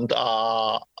around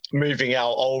moving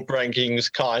our old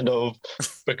rankings, kind of,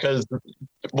 because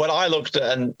when I looked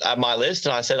at my list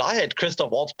and I said I had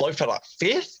Christoph Waltz Blofeld at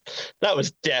 5th, that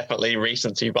was definitely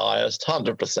recency biased,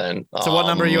 100%. So what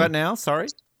number are you at now? Sorry.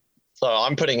 So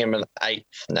I'm putting him in 8th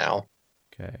now.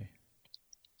 Okay.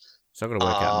 So I've got to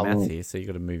work out math here. So you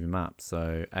got to move him up.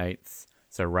 So 8th.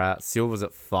 So Silver's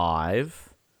at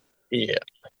 5. Yeah.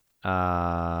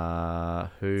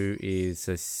 Who is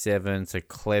 7? So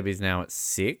Kleb is now at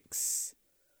 6.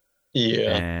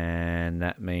 Yeah. And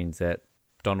that means that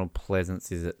Donald Pleasance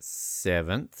is at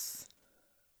 7th.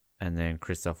 And then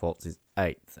Christoph Waltz is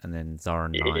 8th. And then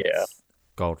Zoran 9th. Yeah.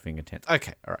 Goldfinger 10th.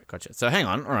 Okay. All right. Gotcha. So hang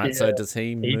on. All right. Yeah. So does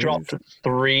he move? He dropped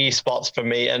 3 spots for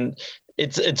me. And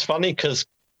it's funny because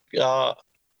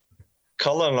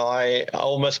Colin and I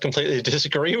almost completely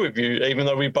disagree with you, even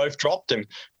though we both dropped him.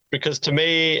 Because to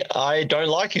me, I don't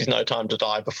like his No Time to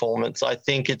Die performance. I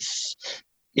think it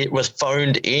was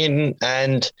phoned in,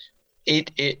 and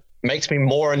it makes me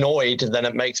more annoyed than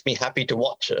it makes me happy to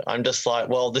watch it. I'm just like,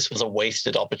 well, this was a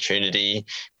wasted opportunity.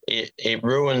 It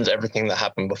ruins everything that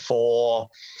happened before.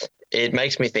 It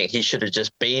makes me think he should have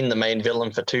just been the main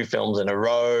villain for 2 films in a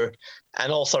row.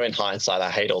 And also in hindsight, I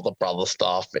hate all the brother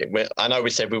stuff. I know we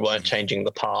said we weren't changing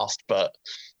the past, but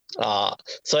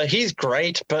so he's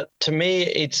great. But to me,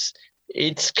 it's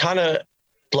kind of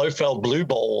Blofeld blue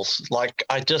balls. Like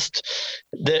I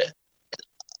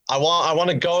want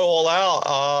to go all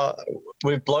out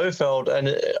with Blofeld, and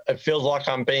it feels like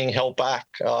I'm being held back.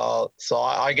 So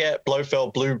I get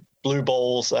Blofeld blue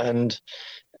balls, and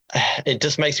it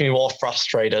just makes me more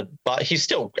frustrated. But he's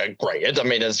still great. I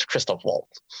mean, it's Christoph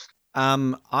Waltz.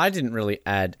 I didn't really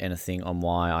add anything on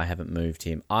why I haven't moved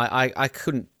him. I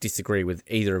couldn't disagree with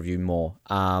either of you more.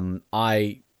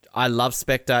 I love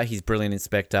Spectre. He's brilliant in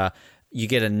Spectre. You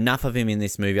get enough of him in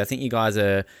this movie. I think you guys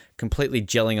are completely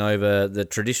gelling over the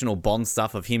traditional Bond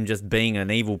stuff of him just being an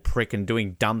evil prick and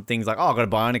doing dumb things like, oh, I've got a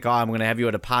bionic eye, I'm going to have you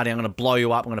at a party, I'm going to blow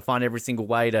you up, I'm going to find every single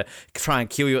way to try and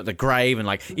kill you at the grave, and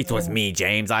like, it was me,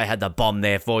 James, I had the bomb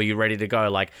there for you, ready to go.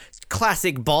 Like,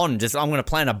 classic Bond, just I'm going to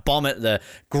plant a bomb at the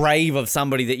grave of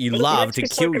somebody that you love to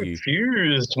kill you.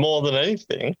 Confused more than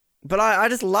anything. But I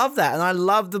just love that, and I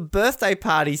love the birthday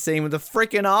party scene with the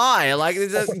freaking eye. Like,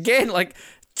 again, like...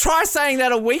 Try saying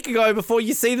that a week ago before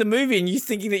you see the movie and you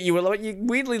thinking that you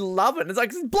weirdly love it. And it's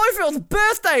like, it's Blofeld's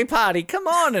birthday party. Come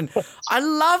on. And I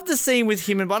love the scene with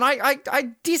him and Bond.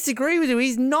 I disagree with you.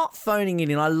 He's not phoning it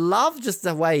in. I love just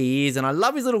the way he is. And I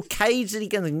love his little cage that he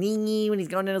goes when he's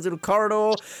going down his little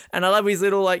corridor. And I love his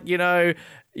little, like, it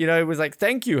was like,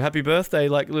 thank you, happy birthday,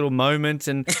 like little moment.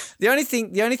 And the only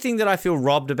thing that I feel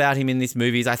robbed about him in this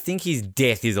movie is I think his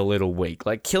death is a little weak.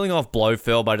 Like killing off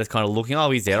Blofeld by just kind of looking,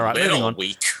 oh, he's there, all right, moving on.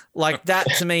 Weak. Like that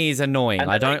to me is annoying.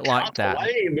 I don't like that.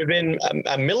 Within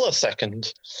a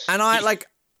millisecond. And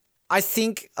I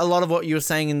think a lot of what you were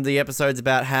saying in the episodes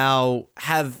about how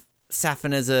have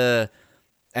Safin as a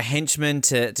henchman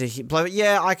to Blofeld.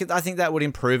 Yeah, I think that would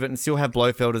improve it and still have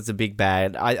Blofeld as a big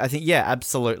bad. I think, yeah,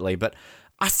 absolutely. But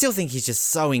I still think he's just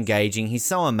so engaging. He's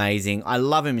so amazing. I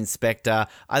love him in Spectre.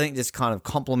 I think just kind of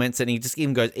complements it. And he just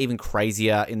even goes even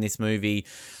crazier in this movie.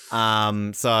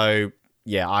 So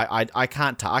yeah, I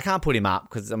can't put him up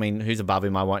because I mean, who's above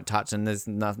him? I won't touch, and there's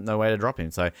no way to drop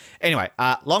him. So anyway,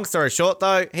 long story short,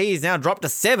 though, he's now dropped to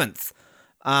 7th.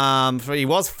 He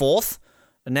was 4th.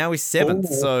 And now he's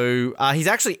 7th. Ooh. So he's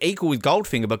actually equal with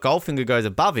Goldfinger, but Goldfinger goes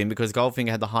above him because Goldfinger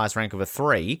had the highest rank of a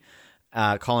 3.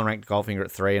 Colin ranked Goldfinger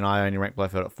at 3, and I only ranked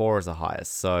Blofeld at 4 as the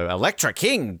highest. So Electra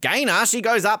King, Gainer, she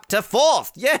goes up to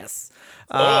 4th. Yes.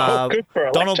 Good for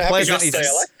Donald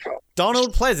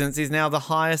Pleasance is now the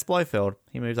highest Blofeld.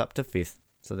 He moves up to 5th.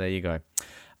 So there you go.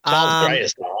 Charles Gray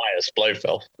is the highest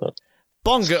Blofeld.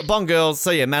 Bond girls.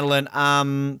 So yeah, Madeline.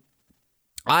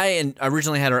 I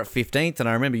originally had her at 15th, and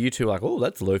I remember you two were like, oh,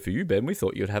 that's low for you, Ben. We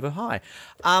thought you'd have her high.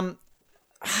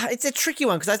 It's a tricky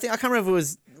one because I can't remember if it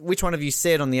was which one of you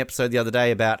said on the episode the other day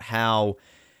about how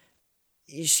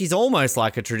she's almost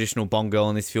like a traditional Bond girl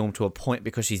in this film to a point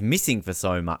because she's missing for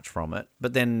so much from it.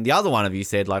 But then the other one of you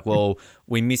said like, well,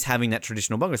 we miss having that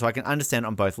traditional Bond girl. So I can understand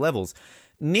on both levels.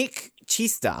 Nick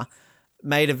Chista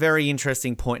made a very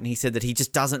interesting point, and he said that he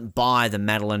just doesn't buy the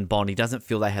Madeline Bond. He doesn't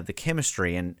feel they have the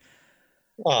chemistry, and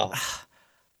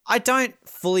I don't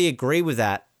fully agree with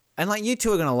that. And like you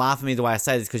two are going to laugh at me the way I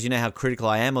say this because you know how critical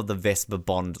I am of the Vesper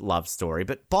Bond love story.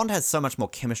 But Bond has so much more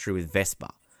chemistry with Vesper.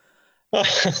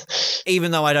 Even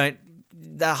though I don't,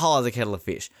 that whole other kettle of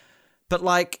fish. But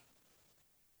like,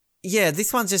 yeah,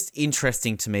 this one's just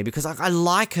interesting to me because I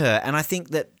like her. And I think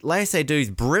that Léa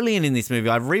Seydoux brilliant in this movie.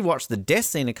 I've rewatched the death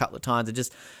scene a couple of times and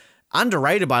just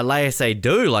underrated by Léa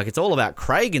Seydoux. Like it's all about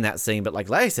Craig in that scene, but like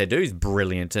Léa Seydoux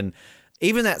brilliant. And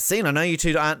even that scene, I know you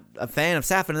two aren't a fan of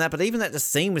Safin and that, but even that just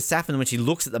scene with Safin when she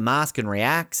looks at the mask and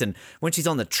reacts, and when she's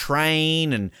on the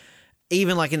train, and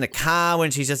even like in the car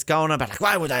when she's just going about like,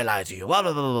 why would I lie to you? Blah,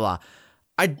 blah, blah, blah, blah.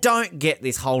 I don't get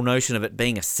this whole notion of it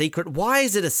being a secret. Why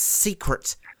is it a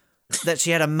secret that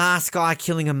she had a masked guy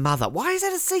killing her mother? Why is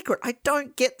that a secret? I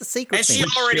don't get the secret and thing.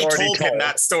 She already told him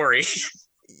that story.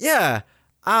 Yeah.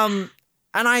 And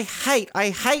I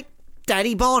hate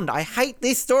Daddy Bond. I hate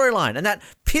this storyline. And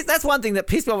that's one thing that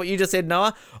pissed me off what you just said,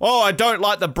 Noah. Oh, I don't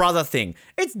like the brother thing.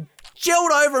 It's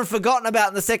gelled over and forgotten about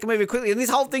in the second movie quickly. And this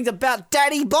whole thing's about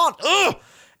Daddy Bond. Ugh!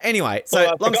 Anyway,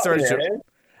 so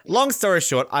long story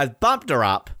short, I've bumped her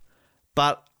up,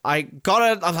 but I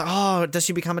got it. I was like, oh, does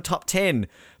she become a top 10?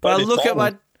 But I look at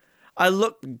my... I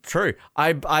looked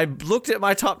at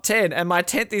my top 10, and my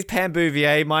 10th is Pam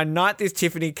Bouvier, my 9th is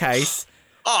Tiffany Case.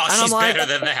 Oh, she's better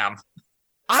than them.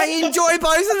 I enjoy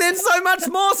both of them so much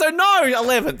more. So no,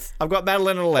 11th. I've got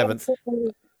Madeline at 11th.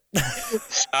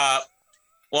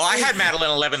 Well, I had Madeline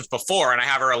 11th before, and I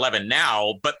have her 11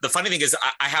 now. But the funny thing is,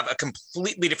 I have a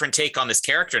completely different take on this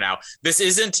character now. This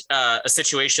isn't a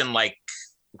situation like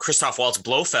Christoph Waltz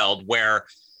Blofeld, where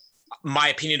my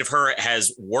opinion of her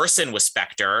has worsened with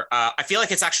Spectre. I feel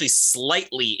like it's actually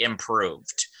slightly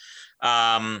improved.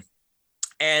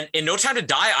 And in No Time to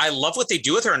Die, I love what they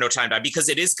do with her in No Time to Die because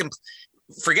it is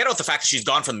forget about the fact that she's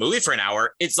gone from the movie for an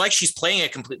hour. It's like she's playing a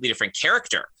completely different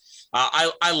character.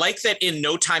 I like that in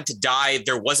No Time to Die,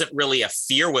 there wasn't really a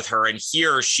fear with her, and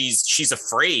here she's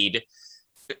afraid.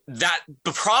 That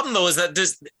the problem though is that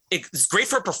it's great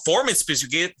for a performance because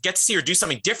you get to see her do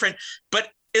something different, but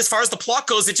as far as the plot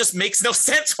goes, it just makes no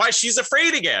sense why she's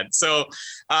afraid again. So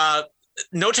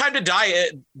No Time to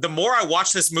Die, the more I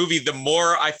watch this movie, the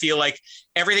more I feel like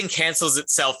everything cancels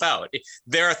itself out.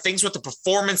 There are things with the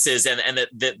performances and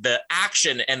the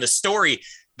action and the story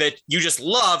that you just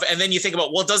love. And then you think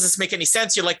about, well, does this make any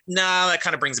sense? You're like, nah, that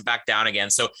kind of brings it back down again.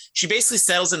 So she basically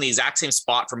settles in the exact same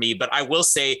spot for me. But I will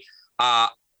say, I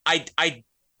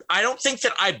don't think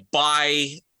that I buy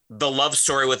the love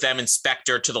story with them and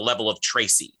Spectre to the level of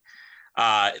Tracy.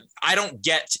 I don't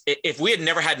get, if we had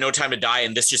never had No Time to Die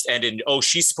and this just ended, oh,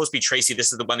 she's supposed to be Tracy,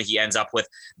 this is the one that he ends up with,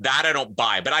 that I don't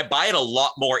buy. But I buy it a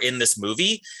lot more in this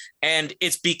movie. And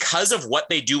it's because of what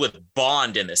they do with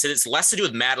Bond in this. And it's less to do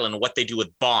with Madeline and what they do with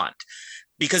Bond.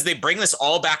 Because they bring this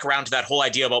all back around to that whole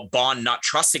idea about Bond not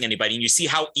trusting anybody. And you see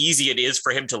how easy it is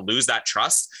for him to lose that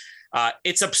trust.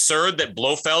 It's absurd that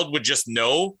Blofeld would just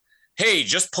know, hey,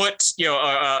 just put,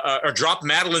 or drop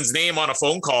Madeline's name on a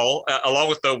phone call along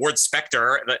with the word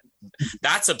Spectre.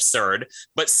 That's absurd.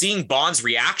 But seeing Bond's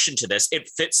reaction to this, it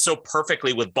fits so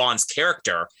perfectly with Bond's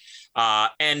character.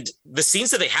 And the scenes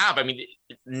that they have, I mean,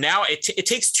 now it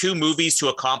takes 2 movies to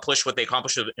accomplish what they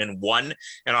accomplished in one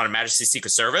and on Her Majesty's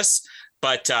Secret Service.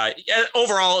 But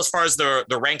overall, as far as the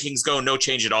rankings go, no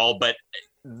change at all. But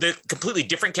the completely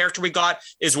different character we got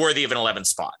is worthy of an 11th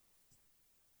spot.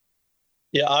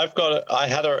 Yeah, I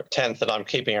had her at 10th and I'm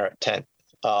keeping her at 10th.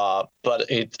 But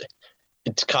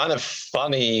it's kind of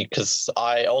funny because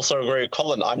I also agree with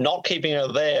Colin. I'm not keeping her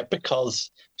there because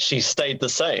she stayed the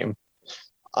same.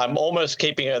 I'm almost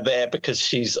keeping her there because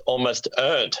she's almost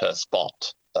earned her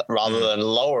spot rather than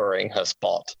lowering her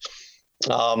spot.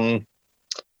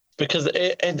 Because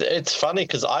it's funny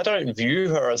because I don't view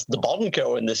her as the Bond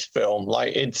girl in this film.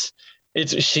 Like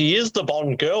she is the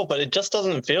Bond girl, but it just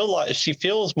doesn't feel like, she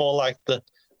feels more like the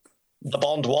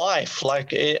Bond wife.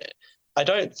 Like I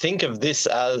don't think of this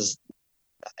as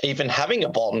even having a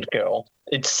Bond girl.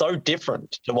 It's so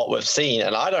different to what we've seen,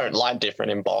 and I don't like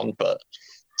different in Bond, but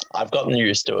I've gotten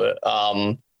used to it.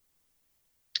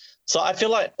 So I feel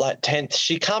like 10th,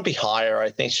 she can't be higher. I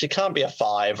think she can't be a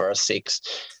 5 or a 6.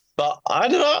 But I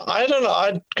don't know.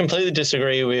 I completely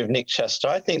disagree with Nick Chester.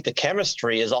 I think the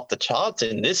chemistry is off the charts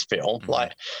in this film.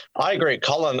 Like, I agree,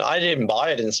 Colin. I didn't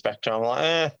buy it in Spectre. I'm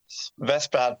like,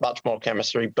 Vespa had much more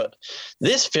chemistry. But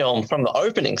this film, from the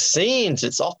opening scenes,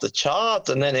 it's off the charts.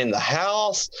 And then in the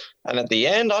house, and at the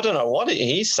end, I don't know what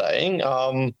he's saying.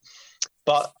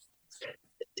 But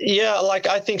yeah, like,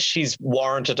 I think she's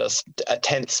warranted a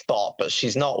 10th spot, but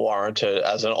she's not warranted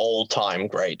as an all-time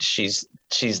great. She's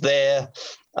there.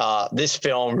 This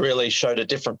film really showed a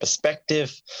different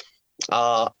perspective.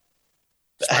 And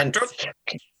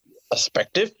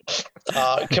perspective.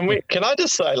 Can I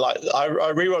just say, like, I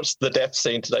rewatched the death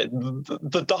scene today.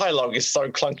 The dialogue is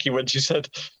so clunky when she said,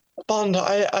 "Bond,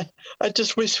 I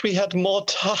just wish we had more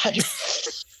time."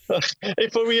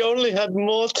 If we only had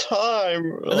more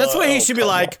time. And that's where he should be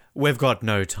like, "We've got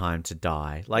no time to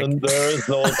die." Like, and there is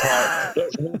no time.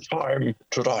 There's no time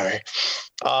to die.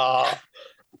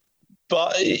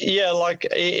 But yeah, like,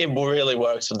 it really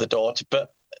works with the daughter.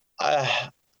 But I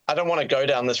don't want to go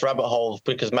down this rabbit hole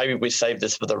because maybe we save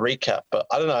this for the recap. But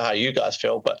I don't know how you guys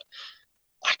feel, but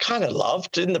I kind of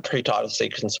loved in the pre-title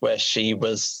sequence where she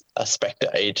was a Spectre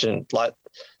agent. Like,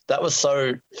 that was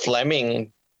so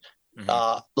Fleming.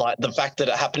 Like the fact that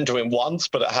it happened to him once,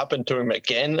 but it happened to him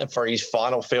again for his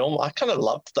final film. I kind of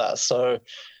loved that. So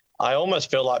I almost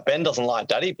feel like Ben doesn't like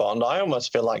Daddy Bond. I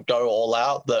almost feel like go all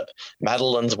out that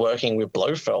Madeline's working with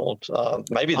Blofeld.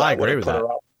 Maybe that would have put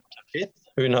her up to 5th.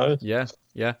 Who knows?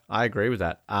 Yeah, I agree with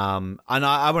that. And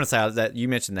I want to say that you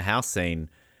mentioned the house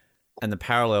scene and the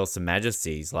parallels to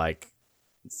Majesty's, like,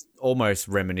 it's almost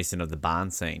reminiscent of the barn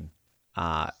scene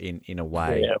in a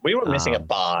way. Yeah, we were missing a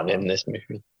barn in this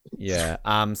movie. Yeah.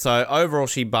 So overall,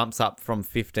 she bumps up from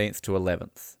 15th to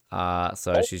 11th.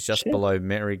 So she's just below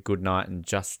Mary Goodnight and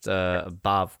just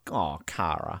above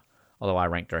Kara. Although I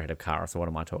ranked her ahead of Kara, so what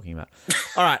am I talking about?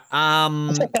 All right.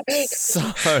 So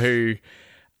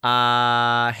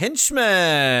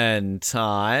henchman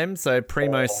time. So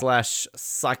Primo /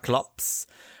 Cyclops.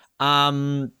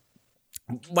 One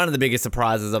of the biggest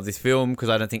surprises of this film, because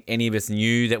I don't think any of us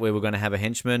knew that we were going to have a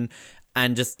henchman.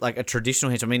 And just like a traditional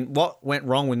henchman. I mean, what went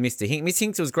wrong with Mr. Hinks? Miss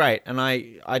Hinks was great, and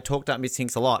I talked up Miss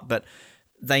Hinks a lot, but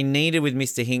they needed with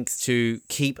Mr. Hinks to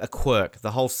keep a quirk,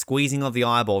 the whole squeezing of the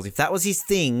eyeballs. If that was his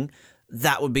thing,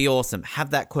 that would be awesome. Have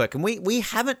that quirk. And we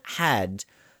haven't had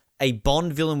a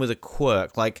Bond villain with a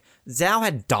quirk. Like, Zhao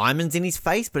had diamonds in his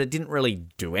face, but it didn't really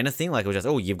do anything. Like, it was just,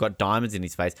 oh, you've got diamonds in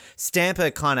his face.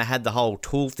 Stamper kind of had the whole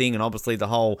tool thing and obviously the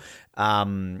whole,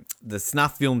 the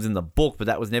snuff films in the book, but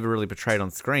that was never really portrayed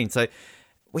on screen. So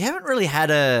we haven't really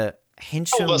had a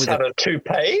henchman almost with had a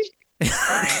toupee.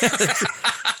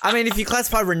 I mean, if you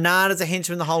classify Renard as a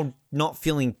henchman, the whole not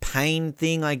feeling pain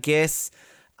thing, I guess.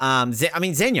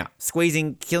 Xenia,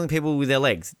 killing people with their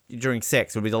legs during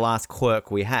sex would be the last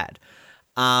quirk we had.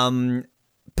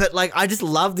 But, like, I just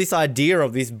love this idea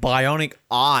of this bionic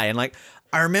eye. And, like,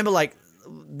 I remember, like,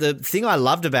 the thing I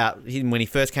loved about him when he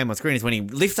first came on screen is when he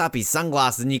lifts up his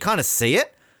sunglasses and you kind of see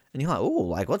it. And you're like, oh,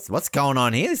 like, what's going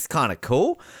on here? This is kind of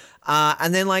cool.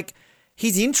 And then, like,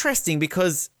 he's interesting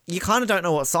because you kind of don't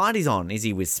know what side he's on. Is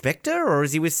he with Spectre or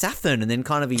is he with Safin? And then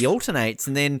kind of he alternates.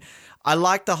 And then I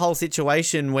like the whole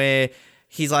situation where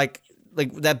he's like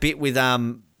that bit with I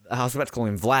was about to call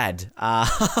him Vlad,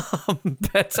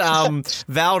 but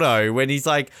Valdo, when he's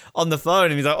like on the phone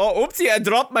and he's like, oh, oopsie, I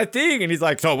dropped my thing, and he's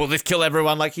like, so will this kill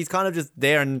everyone? Like, he's kind of just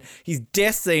there, and his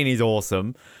death scene is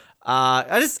awesome.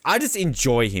 I just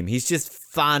enjoy him. He's just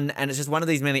fun, and it's just one of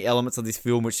these many elements of this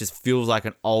film which just feels like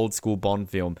an old school Bond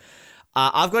film.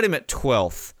 I've got him at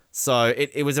 12th. So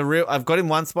it was I've got him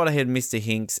one spot ahead of Mr.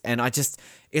 Hinks, and it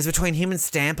was between him and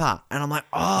Stamper. And I'm like,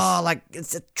 oh, like,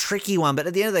 it's a tricky one. But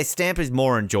at the end of the day, Stamper's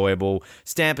more enjoyable.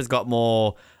 Stamper's got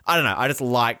more, I don't know, I just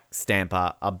like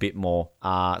Stamper a bit more.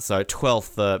 So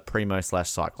 12th for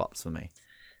Primo/Cyclops for me.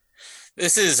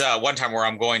 This is one time where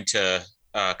I'm going to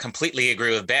completely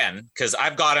agree with Ben, because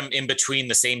I've got him in between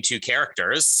the same two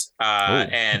characters,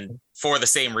 and for the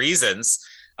same reasons.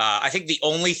 I think the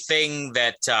only thing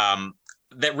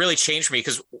that really changed for me,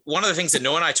 because one of the things that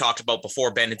Noah and I talked about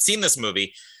before Ben had seen this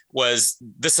movie was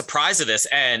the surprise of this.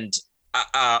 And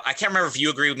I can't remember if you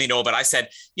agree with me, Noah, but I said,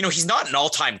 he's not an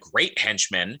all-time great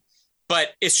henchman, but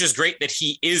it's just great that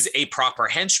he is a proper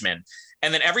henchman.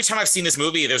 And then every time I've seen this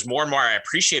movie, there's more and more I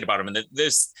appreciate about him. And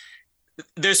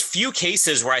there's few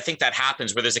cases where I think that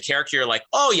happens, where there's a character you're like,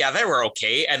 oh yeah, they were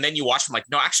okay. And then you watch them like,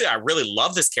 no, actually, I really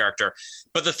love this character.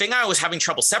 But the thing I was having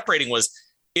trouble separating was,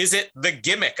 is it the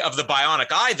gimmick of the bionic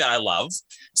eye that I love?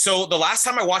 So the last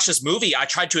time I watched this movie, I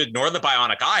tried to ignore the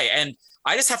bionic eye. And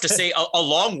I just have to say,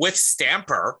 along with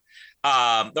Stamper,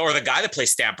 or the guy that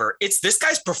plays Stamper, it's this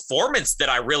guy's performance that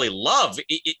I really love.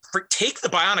 Take the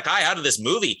bionic eye out of this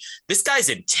movie. This guy's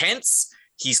intense.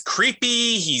 He's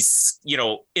creepy. He's,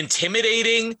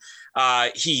 intimidating.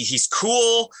 He's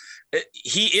cool.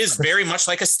 He is very much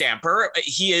like a Stamper.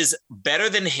 He is better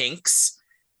than Hinks.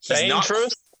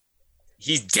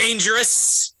 He's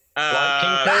dangerous. Like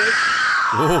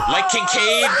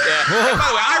Kincaid. And by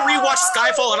the way, I rewatched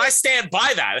Skyfall and I stand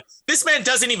by that. This man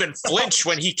doesn't even flinch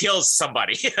when he kills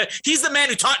somebody. He's the man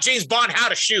who taught James Bond how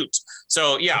to shoot.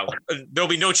 So yeah, there'll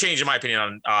be no change in my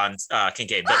opinion on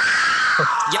Kincaid. But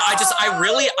yeah,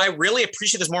 I really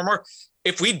appreciate this more and more.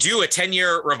 If we do a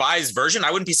 10-year revised version, I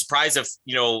wouldn't be surprised if,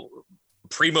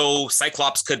 Primo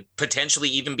Cyclops could potentially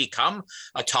even become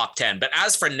a top 10. But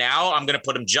as for now, I'm going to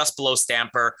put him just below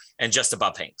Stamper and just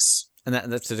above Hinks. And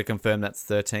that's to confirm that's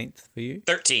 13th for you?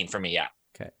 13 for me, yeah.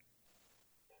 Okay.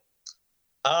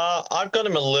 I've got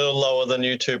him a little lower than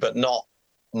you two, but not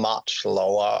much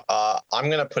lower. I'm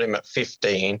going to put him at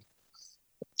 15.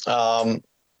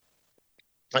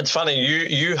 It's funny,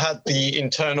 you had the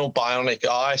internal bionic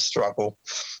eye struggle.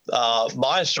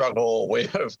 My struggle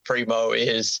with Primo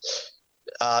is,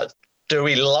 do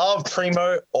we love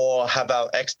Primo, or have our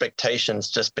expectations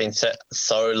just been set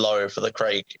so low for the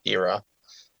Craig era?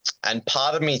 And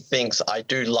part of me thinks I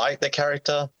do like the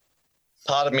character.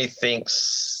 Part of me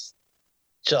thinks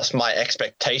just my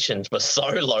expectations were so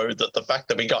low that the fact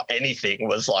that we got anything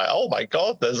was like, oh my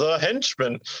God, there's a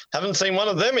henchman. Haven't seen one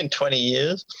of them in 20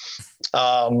 years.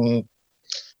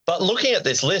 But looking at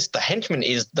this list, the henchman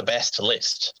is the best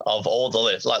list of all the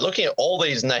lists. Like, looking at all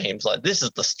these names, like, this is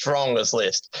the strongest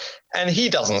list. And he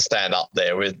doesn't stand up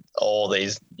there with all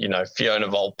these, Fiona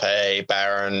Volpe,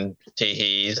 Baron,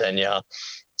 Tihi, Xenia.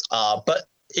 But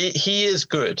he is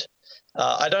good.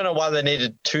 I don't know why they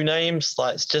needed two names.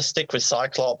 Like, just stick with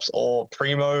Cyclops or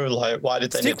Primo. Like, why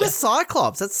did they stick with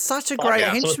Cyclops? That's such a great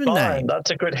henchman name.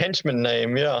 That's a good henchman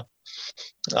name, yeah.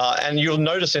 And you'll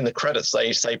notice in the credits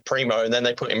they say Primo and then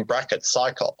they put in brackets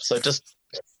Cyclops. So just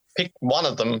pick one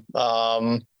of them.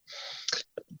 But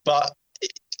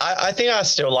I think I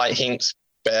still like Hinks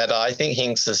better. I think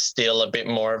Hinks is still a bit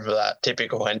more of that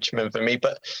typical henchman for me,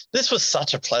 but this was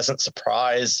such a pleasant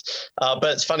surprise. But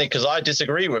it's funny because I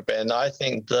disagree with Ben. I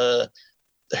think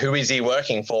who is he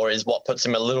working for is what puts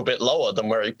him a little bit lower than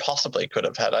where he possibly could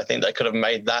have had. I think they could have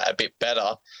made that a bit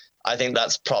better. I think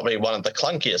that's probably one of the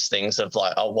clunkiest things of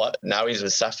like, oh, what? Now he's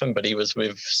with Safin, but he was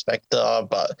with Spectre,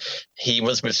 but he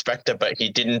was with Spectre, but he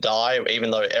didn't die, even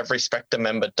though every Spectre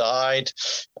member died.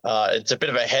 It's a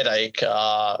bit of a headache.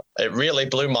 It really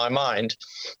blew my mind.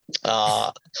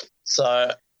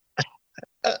 So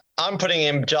I'm putting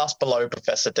him just below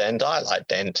Professor Dent. I like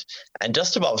Dent. And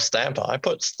just above Stamper. I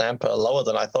put Stamper lower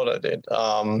than I thought I did.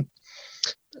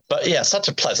 But yeah, such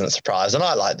a pleasant surprise. And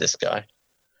I like this guy.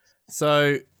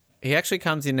 So he actually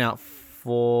comes in now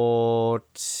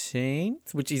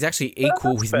 14th, which is actually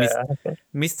equal with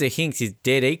Mr. Hinks is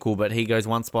dead equal, but he goes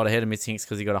one spot ahead of Mr. Hinks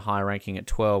because he got a high ranking at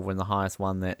 12 when the highest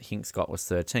one that Hinks got was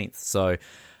 13th. So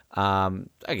I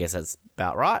guess that's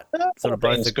about right. Sort of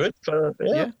both are good.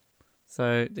 Yeah.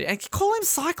 So call him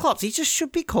Cyclops. He just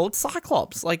should be called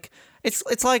Cyclops. Like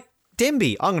it's like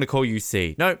Demby. I'm going to call you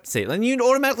C. No, C. Then you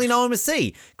automatically know him as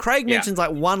C. Craig mentions like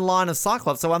one line of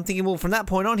Cyclops, so I'm thinking, well, from that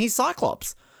point on, he's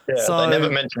Cyclops. Yeah, so, they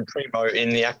never mentioned Primo in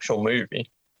the actual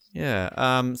movie.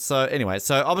 Yeah. So anyway,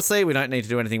 so obviously we don't need to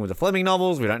do anything with the Fleming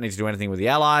novels. We don't need to do anything with the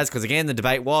Allies because again, the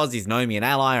debate was: is Nomi an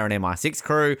ally or an MI6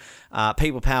 crew?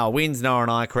 People Power wins. Noah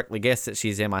and I correctly guessed that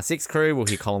she's MI6 crew. We'll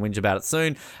hear Colin whinge about it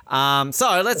soon.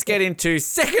 So let's get into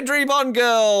secondary Bond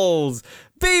girls.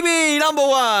 BB number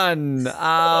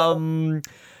 1.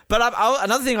 But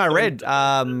another thing I read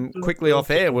quickly off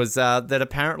air was that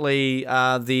apparently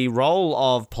the role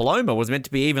of Paloma was meant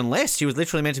to be even less. She was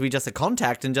literally meant to be just a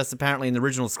contact, and just apparently in the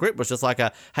original script was just like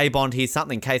a, hey, Bond, here's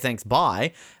something, K, thanks,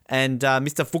 bye. And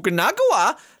Mr.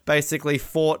 Fukunaga basically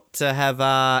fought to have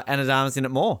Ana de Armas in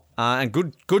it more. And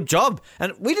good job.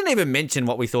 And we didn't even mention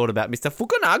what we thought about Mr.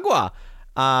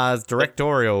 Fukunaga's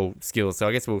directorial skills, so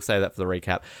I guess we'll say that for the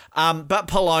recap. But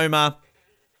Paloma...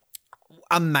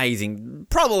 amazing.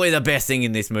 Probably the best thing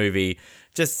in this movie.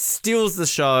 Just steals the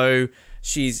show.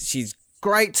 She's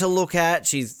great to look at.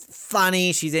 She's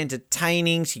funny. She's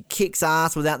entertaining. She kicks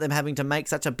ass without them having to make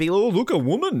such a big, oh, look, a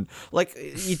woman. Like,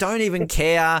 you don't even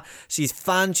care. She's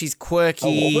fun. She's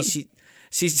quirky.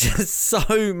 She's just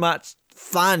so much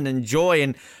fun and joy,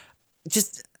 and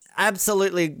just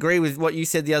absolutely agree with what you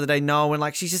said the other day, Noah, when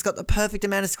like she's just got the perfect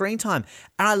amount of screen time.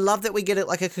 And I love that we get it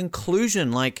like a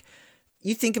conclusion. Like,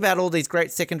 you think about all these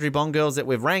great secondary Bond girls that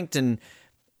we've ranked, and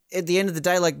at the end of the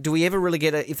day, like, do we ever really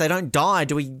get if they don't die,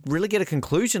 do we really get a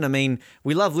conclusion? I mean,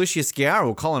 we love Lucia Sciarra,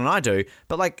 well, Colin and I do,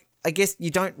 but like, I guess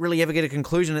you don't really ever get a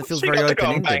conclusion. It feels very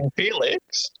open-ended.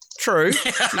 Felix. True.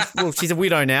 She's a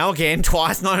widow now, again,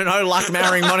 twice. No luck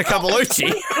marrying Monica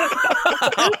Bellucci.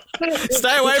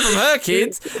 Stay away from her,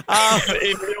 kids.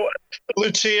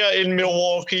 Lucia in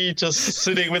Milwaukee, just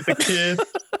sitting with the kids.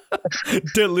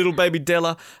 Little baby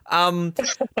Della.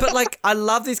 But like, I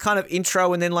love this kind of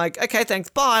intro and then like, okay, thanks,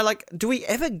 bye. Like, do we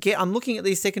ever get, I'm looking at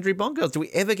these secondary Bond girls, do we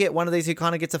ever get one of these who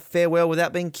kind of gets a farewell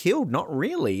without being killed? Not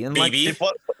really. And BB? Like,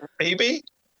 what, BB?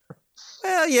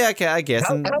 Well, yeah, okay, I guess.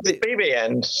 How does BB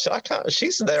end?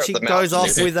 She's there she at the goes mountain.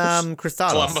 off with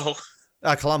Kristalos.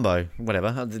 Columbo.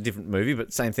 Whatever. A different movie,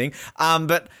 but same thing.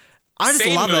 But I just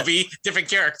Same love movie, it. different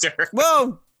character.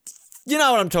 Well, you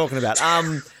know what I'm talking about.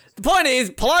 The point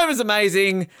is, Paloma's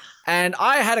amazing, and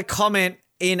I had a comment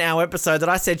in our episode that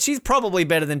I said she's probably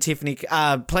better than Tiffany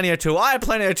Plenty O'Toole. I had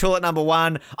Plenty O'Toole at number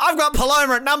 1. I've got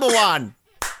Paloma at number 1.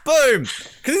 Boom.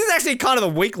 Because this is actually kind of a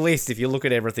weak list if you look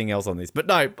at everything else on this. But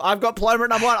no, I've got Paloma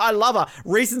at number 1. I love her.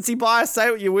 Recency bias,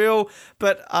 say what you will,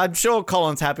 but I'm sure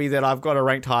Colin's happy that I've got her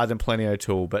ranked higher than Plenty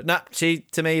O'Toole. But no, she,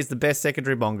 to me, is the best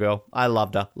secondary Bond girl. I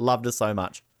loved her. Loved her so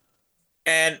much.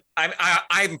 And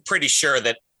I'm pretty sure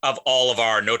that of all of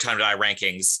our No Time to Die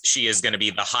rankings, she is going to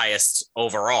be the highest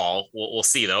overall. We'll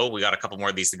see, though. We got a couple more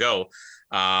of these to go.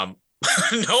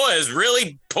 Noah is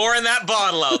really pouring that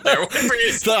bottle out there.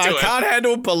 So I can't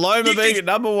handle Paloma being at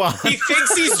number 1. He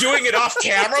thinks he's doing it off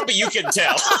camera, but you can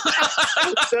tell.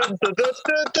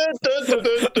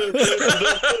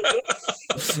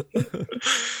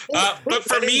 But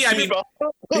for me, I mean,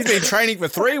 he's been training for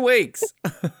 3 weeks.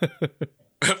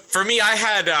 For me, I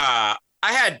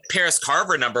had Paris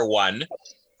Carver number 1.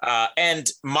 And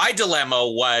my dilemma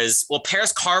was, well,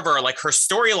 Paris Carver, like, her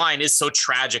storyline is so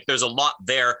tragic. There's a lot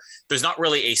there. There's not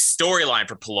really a storyline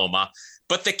for Paloma,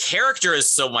 but the character is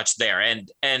so much there.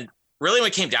 And really, when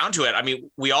it came down to it, I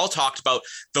mean, we all talked about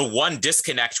the one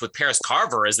disconnect with Paris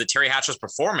Carver is that Terry Hatcher's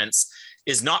performance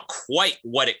is not quite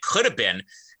what it could have been.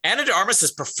 Ana de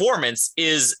Armas's performance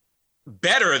is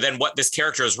better than what this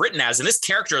character is written as. And this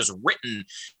character is written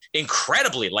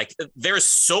incredibly. Like there's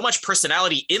so much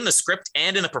personality in the script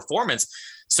and in the performance.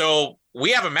 So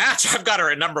we have a match. I've got her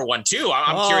at number 1 too.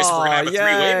 I'm curious if we're gonna have a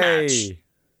three-way match.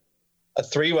 A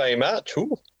three-way match.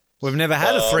 Ooh. We've never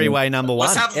had a three-way number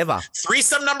one ever.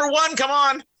 Threesome number 1. Come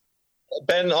on,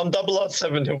 Ben. On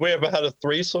 007, have we ever had a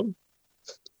threesome?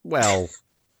 Well,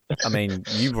 I mean,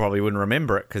 you probably wouldn't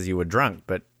remember it because you were drunk,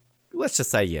 but let's just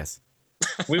say yes.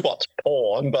 We watched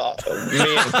porn, but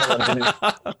me and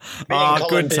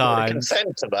Colin didn't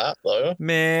consent to that, though.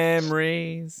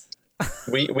 Memories.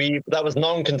 We that was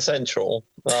non-consensual.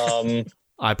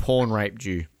 I porn raped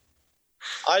you.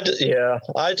 I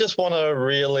just want to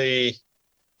really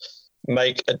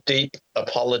make a deep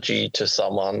apology to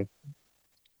someone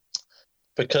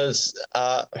because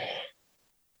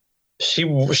she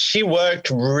worked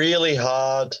really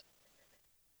hard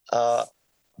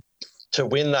to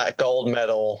win that gold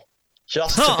medal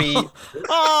just to be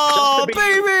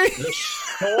baby,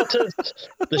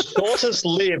 the shortest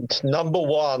lived number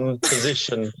 1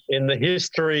 position in the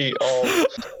history of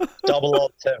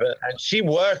 007, and she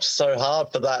worked so hard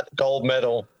for that gold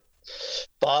medal.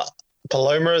 But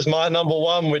Paloma is my number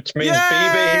 1, which means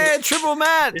BB triple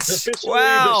match is officially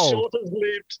the shortest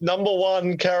lived number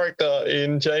 1 character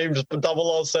in James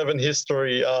 007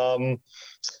 history.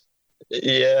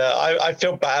 Yeah, I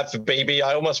feel bad for BB.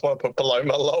 I almost want to put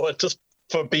Paloma lower just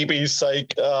for BB's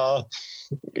sake.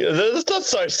 It's not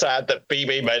so sad that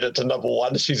BB made it to number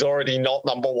 1. She's already not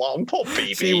number 1. Poor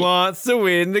BB. She wants to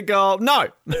win the gold. No.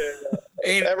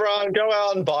 Everyone, go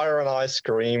out and buy her an ice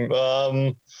cream.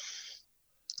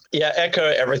 Yeah, echo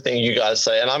everything you guys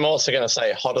say. And I'm also going to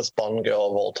say hottest Bond girl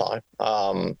of all time.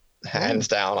 Hands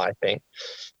down, I think.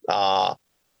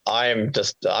 I'm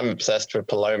obsessed with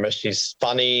Paloma. She's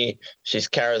funny, she's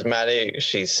charismatic,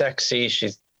 she's sexy, she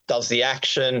does the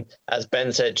action. As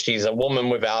Ben said, she's a woman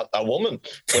without a woman.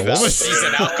 She's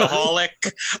an alcoholic.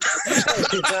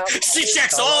 She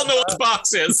checks all those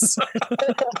boxes.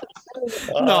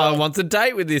 No one wants a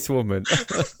date with this woman.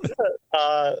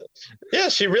 Yeah,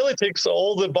 she really ticks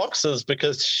all the boxes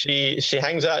because she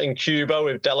hangs out in Cuba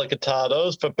with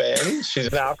delicatados for Ben. She's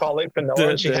an alcoholic for Noah,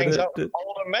 and she hangs out with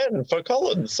older men for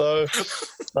Colin. So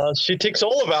she ticks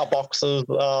all of our boxes.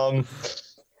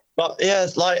 But yeah,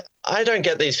 it's like I don't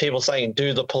get these people saying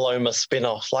do the Paloma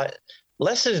spin-off. Like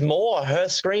less is more. Her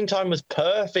screen time was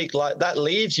perfect. Like that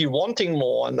leaves you wanting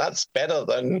more, and that's better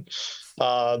than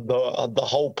the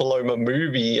whole Paloma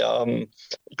movie.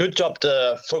 Good job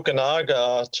to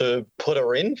Fukunaga to put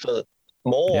her in for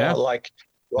more, like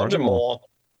Roger Moore,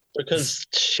 because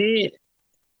she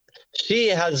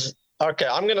has. Okay,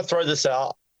 I'm going to throw this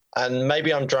out, and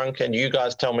maybe I'm drunk, and you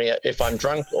guys tell me if I'm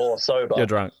drunk or sober. You're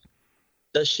drunk.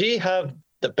 Does she have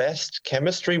the best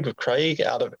chemistry with Craig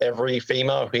out of every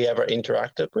female he ever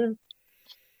interacted with?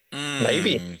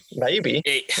 Maybe. I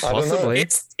don't know.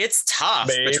 It's tough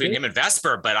between him and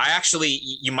Vesper, but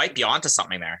you might be onto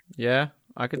something there. Yeah,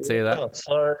 I could see that.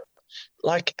 So,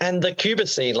 and the Cuba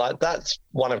scene, that's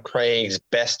one of Craig's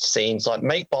best scenes. Like,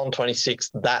 make Bond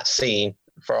 26 that scene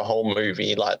for a whole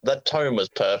movie. Like, the tone was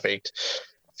perfect.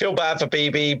 Feel bad for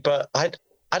BB, but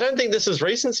I don't think this is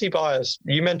recency bias.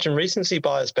 You mentioned recency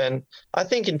bias, Ben. I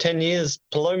think in 10 years,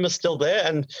 Paloma's still there.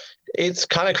 And it's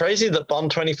kind of crazy that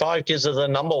Bond 25 gives her the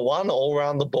number 1 all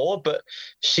around the board. But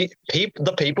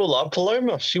the people love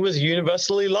Paloma. She was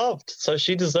universally loved. So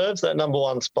she deserves that number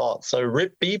 1 spot. So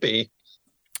rip BB.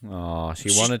 Oh, she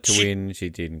wanted to win. She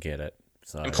didn't get it.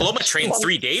 So. And Paloma trained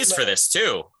 3 days for this,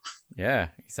 too. Yeah,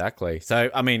 exactly. So,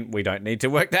 I mean, we don't need to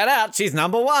work that out. She's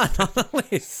number 1 on the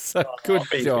list. So good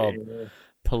job.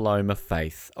 Paloma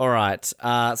Faith. All right.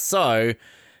 So,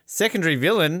 secondary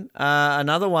villain,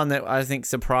 another one that I think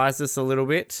surprised us a little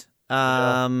bit.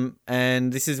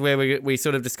 And this is where we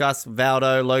sort of discuss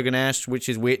Valdo, Logan Ash, which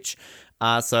is which.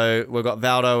 So, we've got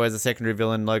Valdo as a secondary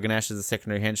villain, Logan Ash as a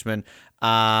secondary henchman.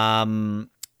 Again,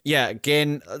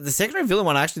 the secondary villain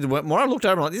one, actually, the more I looked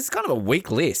over, I'm like, this is kind of a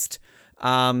weak list.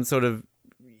 This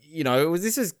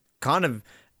is kind of...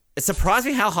 It surprised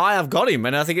me how high I've got him,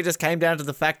 and I think it just came down to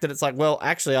the fact that it's like, well,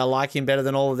 actually, I like him better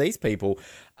than all of these people.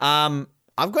 I've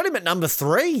got him at number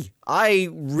 3. I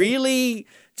really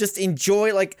just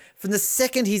enjoy, from the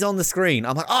second he's on the screen,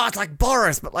 I'm like, oh, it's like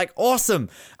Boris, but awesome.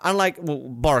 I'm like, well,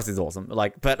 Boris is awesome,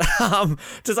 but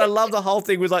just I love the whole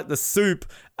thing with the soup,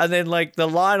 and then the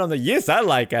line on the yes, I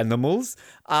like animals,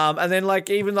 and then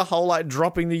even the whole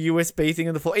dropping the USB thing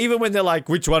in the floor, even when they're like,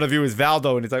 which one of you is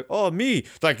Valdo, and he's like, oh, me.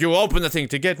 It's like, you open the thing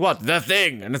to get what? The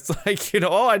thing. And it's like,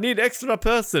 oh, I need extra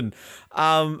person.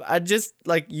 And just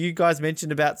you guys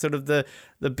mentioned about sort of the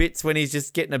bits when he's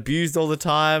just getting abused all the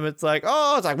time. It's like,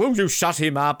 will you shut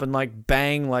him up, and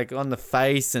bang on the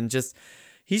face, and just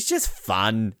he's just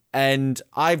fun. And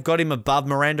I've got him above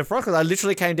Miranda Frost because I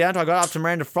literally came down to, I got up to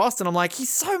Miranda Frost and I'm like, he's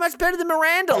so much better than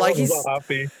Miranda. Like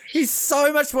he's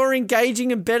so much more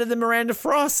engaging and better than Miranda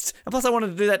Frost. And plus I wanted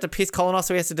to do that to piss Colin off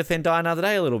so he has to defend Die Another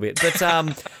Day a little bit. But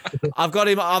I've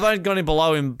only got him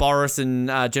below him, Boris and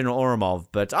General Oromov,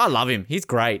 but I love him. He's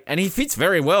great. And he fits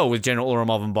very well with General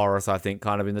Oromov and Boris, I think,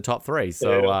 kind of in the top three.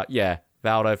 So yeah,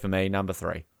 Valdo for me, number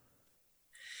 3.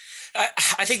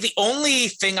 I think the only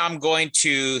thing I'm going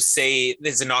to say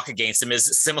is a knock against him is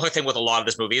a similar thing with a lot of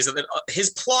this movie is that his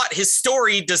plot, his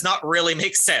story does not really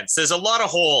make sense. There's a lot of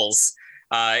holes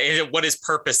in what his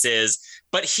purpose is,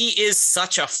 but he is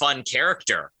such a fun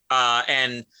character.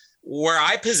 And where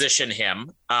I position him,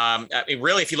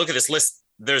 really, if you look at this list,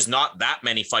 there's not that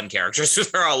many fun characters.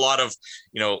 There are a lot of,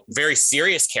 very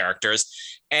serious characters.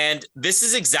 And this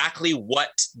is exactly what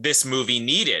this movie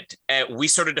needed. We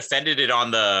sort of defended it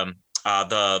on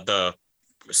the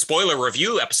spoiler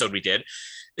review episode we did,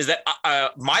 is that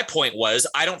my point was,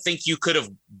 I don't think you could have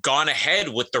gone ahead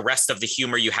with the rest of the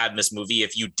humor you had in this movie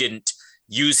if you didn't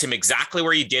use him exactly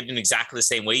where you did in exactly the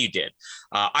same way you did.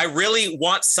 I really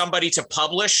want somebody to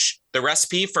publish the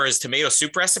recipe for his tomato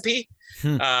soup recipe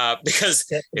because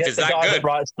if it's that good, that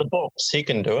writes the books, he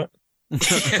can do it.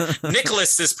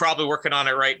 Nicholas is probably working on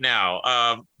it right now.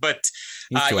 But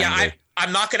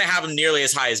I'm not going to have him nearly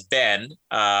as high as Ben.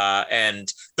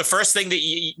 And the first thing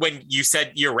that when you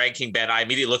said you're ranking Ben, I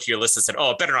immediately looked at your list and said,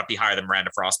 oh, it better not be higher than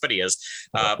Miranda Frost, but he is.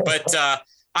 But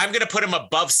I'm going to put him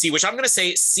above C, which I'm going to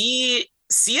say C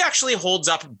actually holds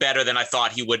up better than I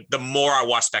thought he would the more I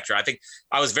watched Spectre. I think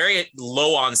I was very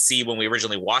low on C when we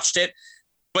originally watched it,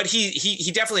 but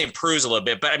he definitely improves a little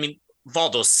bit. But I mean,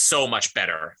 Valdo's so much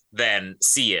better than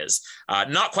C is.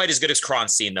 Not quite as good as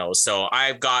Kronstein though. So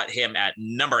I've got him at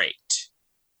number 8.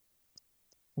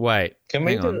 Wait, can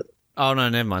we do? Oh no,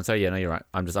 never mind. So yeah, no, you're right.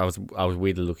 I was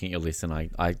weirdly looking at your list and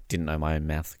I didn't know my own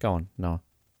math. Go on, no.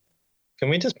 Can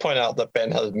we just point out that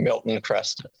Ben has Milton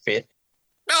Crest 5th?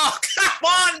 Oh, come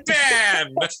on,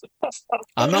 Ben!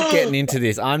 I'm not getting into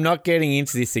this. I'm not getting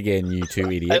into this again, you two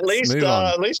idiots. At least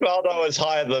Valdo is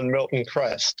higher than Milton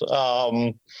Crest.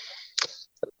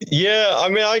 Yeah, I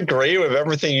mean, I agree with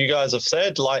everything you guys have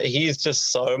said. Like, he's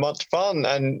just so much fun.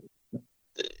 And,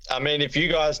 I mean, if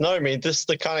you guys know me, this is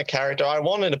the kind of character I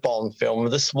want in a Bond film.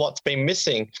 This is what's been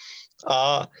missing.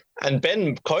 And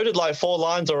Ben quoted like 4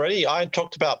 lines already. I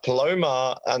talked about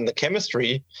Paloma and the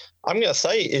chemistry. I'm going to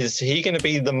say, is he going to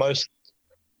be the most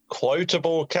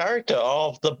quotable character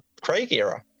of the Craig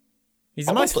era? He's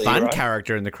the most fun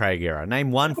character in the Craig era.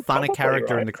 Name one funner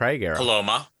character in the Craig era.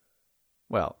 Paloma.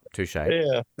 Well, touche.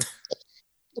 Yeah.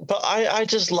 But I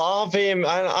just love him,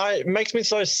 and it makes me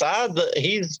so sad that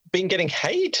he's been getting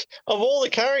hate of all the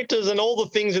characters and all the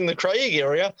things in the Craig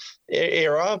era.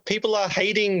 People are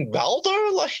hating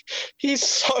Valdo. Like, he's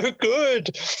so good.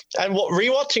 And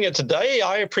rewatching it today,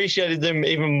 I appreciated him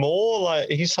even more. Like,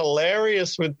 he's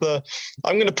hilarious with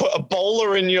I'm going to put a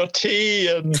bowler in your tea,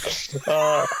 and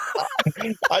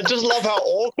I just love how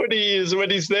awkward he is when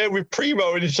he's there with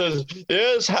Primo, and he says,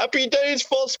 "Yes, happy days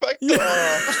for Spectre."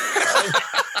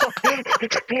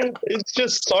 It's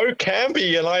just so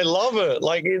campy, and I love it.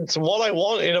 Like, it's what I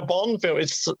want in a Bond film.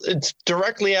 It's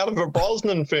directly out of a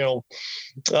Brosnan film.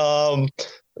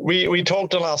 We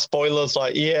talked on our spoilers,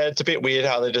 like, yeah, it's a bit weird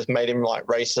how they just made him like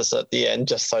racist at the end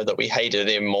just so that we hated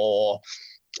him more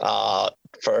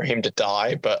for him to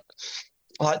die. But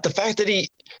like, the fact that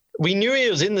we knew he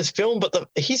was in this film, but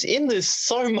he's in this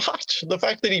so much. The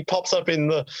fact that he pops up in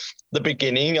the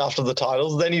beginning after the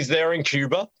titles, then he's there in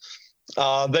Cuba.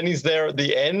 Then he's there at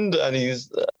the end, and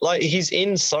he's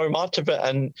in so much of it,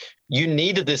 and you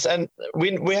needed this. And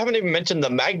we haven't even mentioned the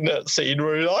magnet scene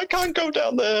where I can't go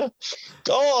down there.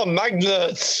 Oh,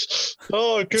 magnets!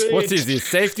 Oh, good. What is this,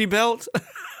 safety belt?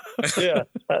 Yeah.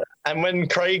 And when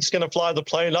Craig's going to fly the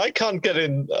plane, I can't get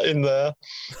in there.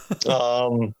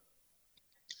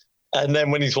 And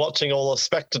then when he's watching all the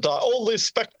Spectre die, all this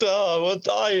Spectre will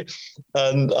die.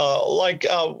 And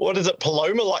what is it,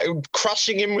 Paloma, like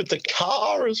crushing him with the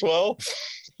car as well.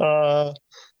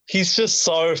 He's just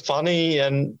so funny.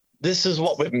 And this is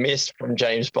what we've missed from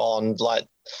James Bond. Like,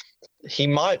 he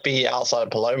might be, outside of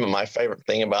Paloma, my favorite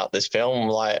thing about this film.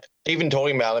 Like, even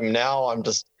talking about him now, I'm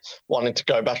just wanting to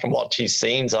go back and watch his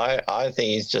scenes. I think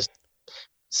he's just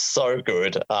so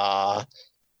good.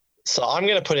 So I'm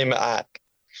going to put him at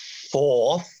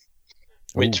 4th,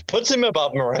 which puts him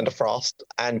above Miranda Frost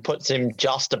and puts him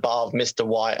just above Mr.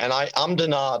 White. And I'm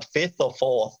denied 5th or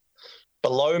 4th,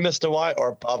 below Mr. White or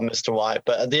above Mr. White.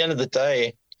 But at the end of the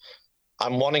day,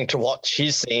 I'm wanting to watch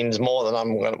his scenes more than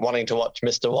I'm wanting to watch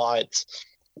Mr. White's.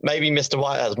 maybe Mr.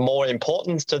 White has more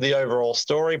importance to the overall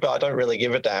story, but I don't really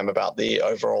give a damn about the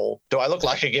overall. Do I look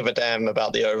like I give a damn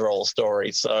about the overall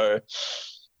story? So,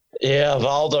 yeah,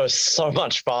 Valdo's so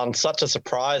much fun. Such a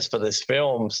surprise for this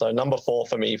film. So number 4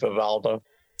 for me for Valdo.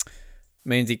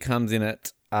 Means he comes in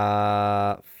at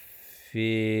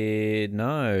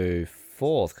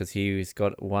fourth, because he's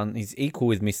got one. He's equal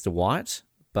with Mr. White,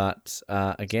 but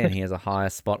again, he has a higher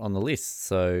spot on the list.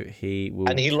 So he will.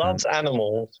 And he loves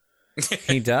animals.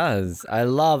 He does. I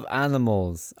love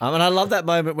animals. And I love that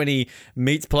moment when he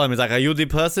meets Paloma. He's like, "Are you the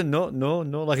person?" No.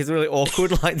 Like, it's really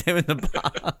awkward, like them in the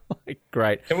bar. Like,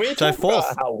 great. Can we talk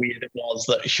about how weird it was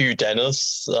that Hugh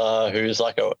Dennis, who's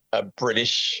like a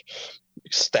British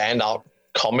stand-up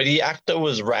comedy actor,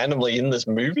 was randomly in this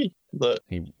movie? Who's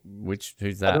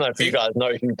that? I don't know if you guys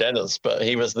know Hugh Dennis, but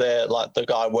he was there, like the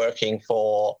guy working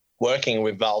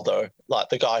with Valdo, like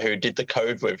the guy who did the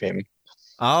code with him.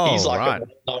 Oh, he's like right.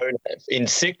 known in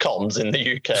sitcoms in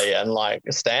the UK and like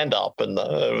stand up, and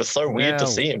it was so weird to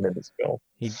see him in this film.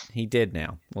 He dead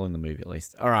now, well, in the movie at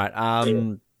least. All right,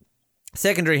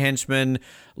 secondary henchman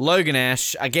Logan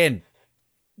Ash, again,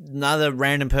 another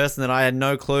random person that I had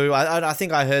no clue. I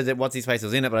think I heard that what's his face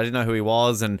was in it, but I didn't know who he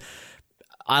was, and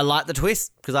I liked the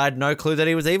twist because I had no clue that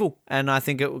he was evil, and I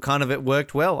think it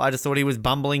worked well. I just thought he was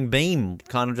bumbling Beam,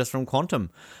 kind of just from Quantum.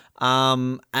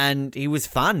 And he was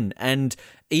fun. And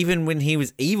even when he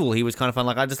was evil, he was kind of fun.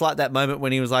 Like, I just liked that moment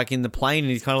when he was like in the plane and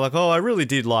he's kind of like, oh, I really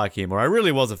did like him, or I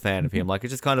really was a fan of him. Like,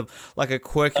 it's just kind of like a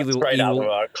quirky little straight evil. out of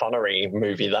a Connery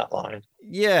movie, that line.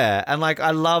 Yeah. And like,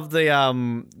 I love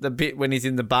the bit when he's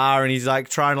in the bar and he's like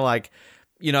trying to like,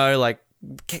 you know, like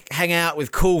hang out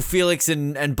with cool Felix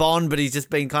and Bond, but he's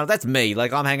just being kind of, that's me.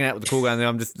 Like, I'm hanging out with the cool guy and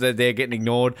I'm just they're getting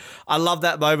ignored. I love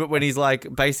that moment when he's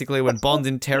like, basically when Bond's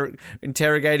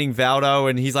interrogating Valdo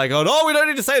and he's like, oh no, we don't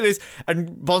need to say this.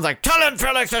 And Bond's like, tell him,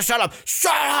 Felix, to shut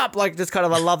up. Like, just kind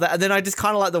of, I love that. And then I just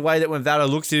kind of like the way that when Valdo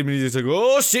looks at him and he's just like,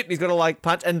 oh shit, and he's got to like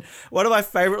punch. And one of my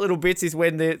favorite little bits is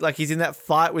when he's in that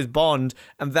fight with Bond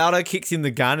and Valdo kicks him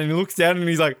the gun and he looks down and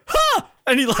he's like, ha!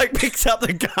 And he like picks up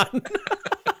the gun.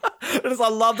 I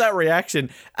love that reaction.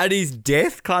 And his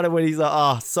death, kind of when he's like,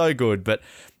 oh, so good. But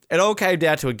it all came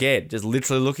down to, again, just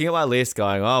literally looking at my list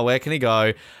going, oh, where can he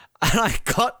go? And I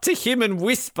got to him and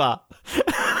Whisper.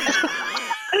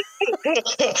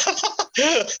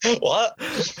 What?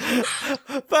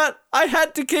 But I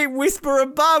had to keep Whisper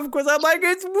above because I'm like,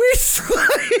 it's Whisper.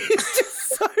 He's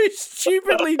just so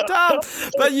stupidly dumb.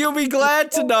 But you'll be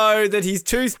glad to know that he's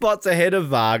 2 spots ahead of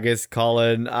Vargas,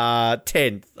 Colin.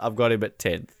 10th. I've got him at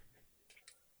 10th.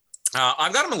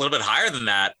 I've got him a little bit higher than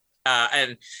that.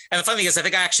 And the funny thing is, I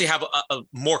think I actually have a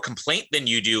more complaint than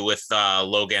you do with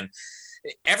Logan.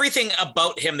 Everything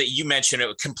about him that you mentioned,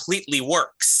 it completely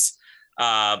works.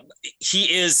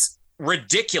 He is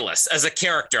ridiculous as a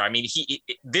character. I mean,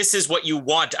 this is what you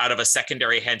want out of a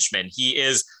secondary henchman. He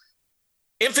is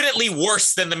infinitely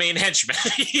worse than the main henchman.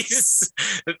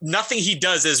 Nothing he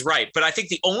does is right. But I think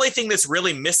the only thing that's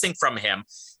really missing from him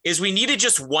is we needed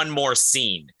just one more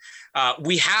scene.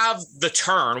 We have the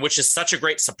turn, which is such a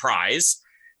great surprise.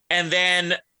 And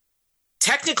then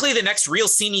technically the next real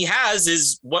scene he has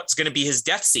is what's going to be his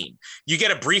death scene. You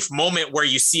get a brief moment where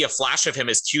you see a flash of him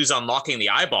as Q's unlocking the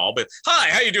eyeball, but hi,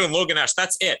 how you doing, Logan Ash?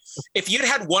 That's it. If you'd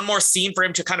had one more scene for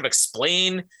him to kind of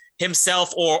explain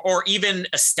himself or even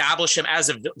establish him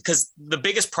as because the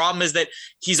biggest problem is that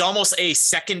he's almost a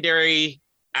secondary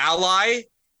ally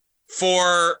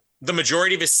for the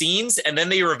majority of his scenes, and then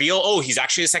they reveal, oh, he's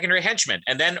actually a secondary henchman,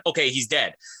 and then, okay, he's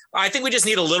dead. I think we just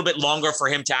need a little bit longer for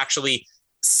him to actually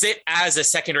sit as a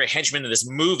secondary henchman in this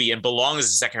movie and belong as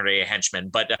a secondary henchman.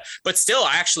 But still,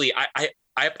 I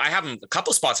have him a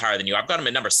couple spots higher than you. I've got him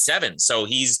at number 7, so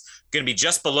he's going to be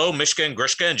just below Mishka and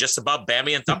Grishka and just above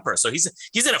Bambi and Thumper. So he's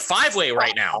in a 5-way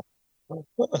right now.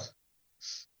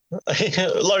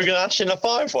 Logan Ash in a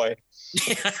 5-way.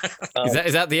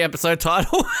 Is that the episode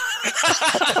title?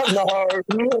 No.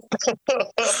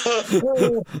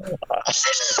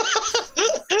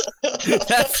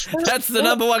 that's the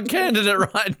number 1 candidate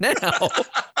right now.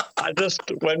 I just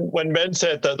when Ben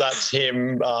said that's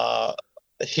him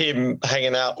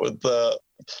hanging out with the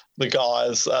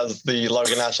guys as the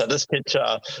Logan Ash, I just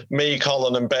picture me,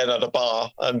 Colin, and Ben at a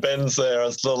bar, and Ben's there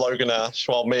as the Logan Ash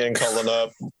while me and Colin are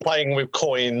playing with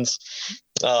coins.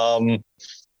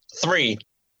 3,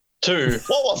 2.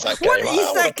 What was that game? What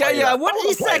is that game? Yeah, what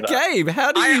is that game?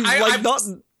 How do you not?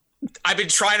 I've been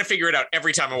trying to figure it out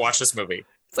every time I watch this movie.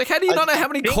 It's like, how do you not know how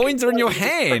many coins are in your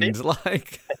hand?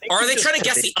 Like, or are they trying to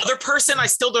guess the other person? I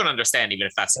still don't understand, even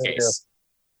if that's the case.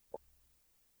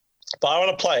 But I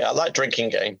want to play. I like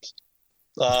drinking games.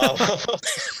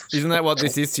 Isn't that what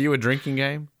this is to you, a drinking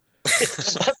game?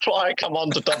 That's why I come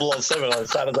on to 007 on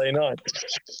Saturday night.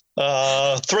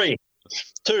 3,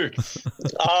 2.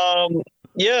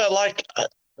 Yeah, like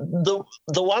the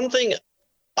one thing,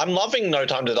 I'm loving No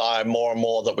Time to Die more and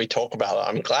more that we talk about it.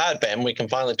 I'm glad, Ben, we can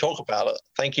finally talk about it.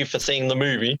 Thank you for seeing the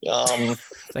movie.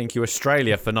 Thank you,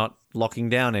 Australia, for not locking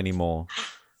down anymore.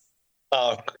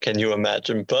 Can you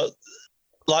imagine? But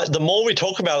like, the more we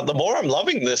talk about it, the more I'm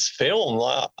loving this film.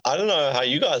 Like, I don't know how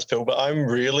you guys feel, but I'm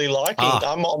really liking it.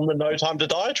 I'm on the No Time to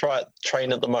Die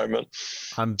train at the moment.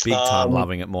 I'm big time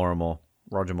loving it more and more.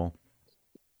 Roger Moore.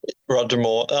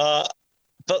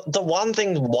 But the one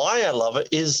thing why I love it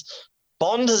is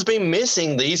Bond has been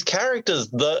missing these characters.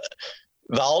 The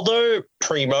Valdo,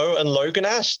 Primo, and Logan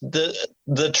Ash,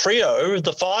 the trio,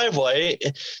 the five-way,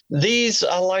 these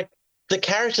are like the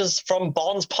characters from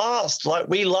Bond's past. Like,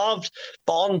 we loved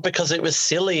Bond because it was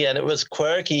silly and it was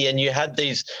quirky, and you had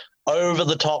these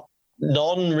over-the-top,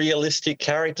 non-realistic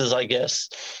characters, I guess.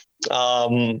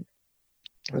 I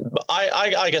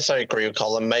guess I agree with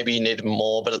Colin. Maybe you need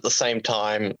more, but at the same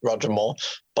time, Roger Moore.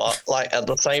 But like, at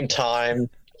the same time,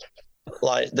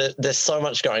 like, there's so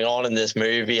much going on in this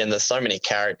movie, and there's so many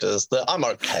characters that I'm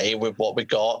okay with what we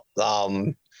got.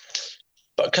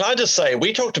 But can I just say,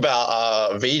 we talked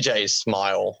about VJ's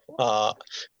smile.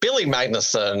 Billy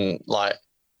Magnuson, like,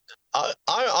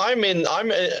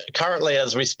 I'm currently,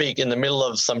 as we speak, in the middle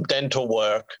of some dental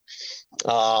work,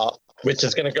 which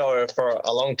is going to go for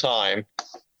a long time.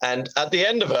 And at the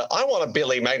end of it, I want a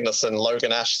Billy Magnuson,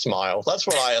 Logan Ash smile. That's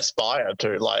what I aspire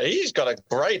to. Like, he's got a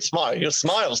great smile. He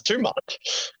smiles too much.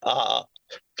 But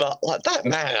like, that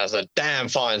man has a damn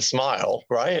fine smile,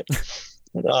 right?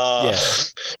 Yeah.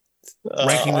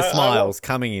 Ranking the smiles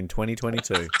coming in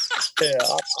 2022. Yeah,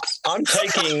 I'm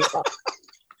taking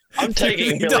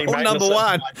Billy Magnuson. Number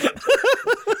one.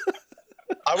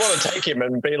 I want to take him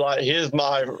and be like, here's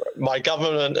my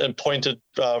government appointed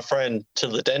friend to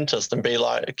the dentist, and be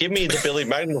like, give me the Billy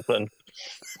Magnuson.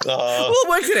 Well, it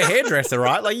works at a hairdresser,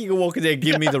 right? Like, you can walk in there and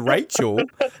give me the Rachel.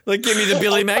 Like, give me the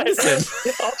Billy Magnuson.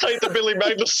 I'll take the Billy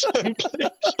Magnuson, please.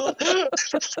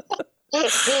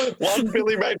 One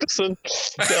Billy Magnuson.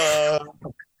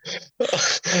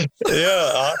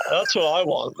 Yeah, that's what I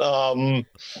want.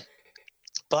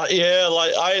 But yeah,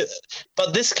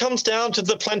 but this comes down to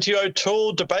the Plenty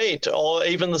O'Toole debate, or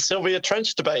even the Sylvia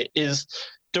Trench debate, is,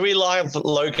 do we love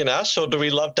Logan Ash, or do we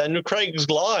love Daniel Craig's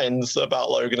lines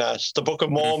about Logan Ash, the Book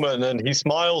of Mormon, and he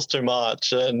smiles too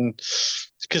much, and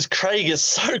because Craig is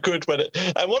so good with it.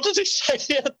 And what does he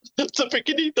say at the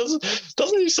beginning?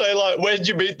 Doesn't he say, like, where'd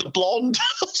you meet the blonde?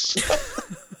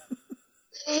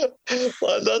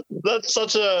 Like, that's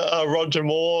such a Roger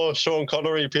Moore, Sean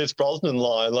Connery, Pierce Brosnan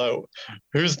line. Like,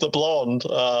 who's the blonde?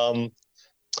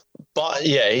 But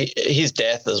yeah, his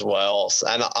death as well.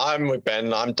 And I'm with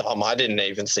Ben. I'm dumb. I didn't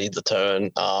even see the turn.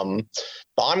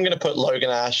 But I'm going to put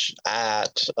Logan Ash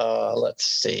at, let's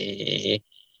see.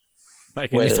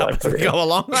 Making this up as we go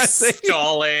along, I see.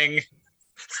 Stalling.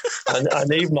 I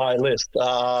need my list.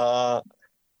 I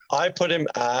put him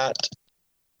at.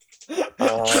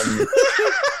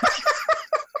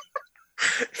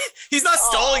 He's not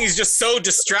stalling. He's just so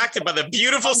distracted by the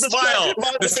beautiful smile.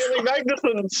 By the Billy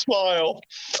Magnuson smile.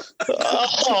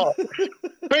 Oh.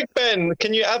 Quick, Ben,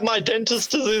 can you add my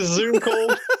dentist to this Zoom call?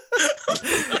 Look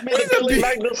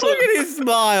at his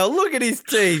smile. Look at his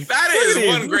teeth. That is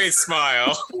one great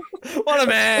smile. What a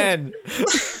man.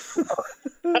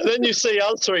 And then you see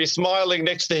us three smiling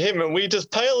next to him, and we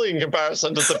just pale in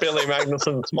comparison to the Billy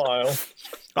Magnuson smile.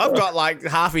 I've got like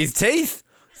half his teeth.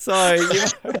 So, you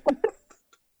know.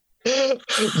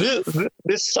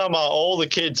 This summer, all the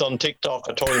kids on TikTok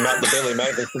are talking about the Billy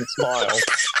Magnuson smile.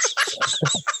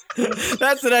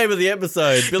 That's the name of the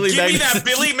episode. Give me that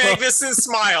Billy Magnuson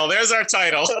smile. There's our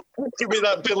title. Give me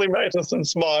that Billy Magnuson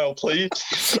smile, please.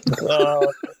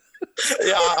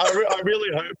 Yeah, I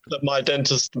really hope that my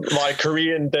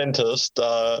Korean dentist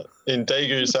in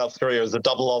Daegu, South Korea, is a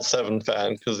 007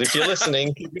 fan. Because if you're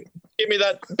listening, give me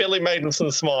that Billy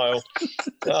Magnuson smile.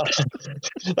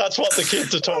 That's what the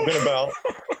kids are talking about.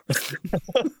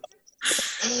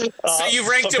 So you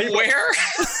ranked him where?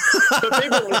 For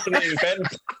people listening, Ben,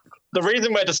 the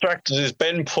reason we're distracted is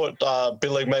Ben put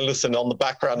Billy Magnuson on the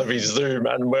background of his Zoom,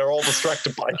 and we're all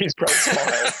distracted by his great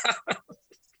smile.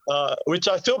 Which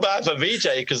I feel bad for VJ,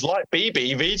 because like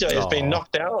BB, VJ has been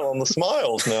knocked down on the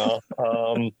smiles now.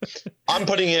 I'm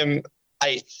putting him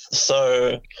 8th,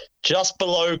 so just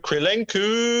below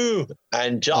Krylenko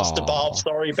and just above,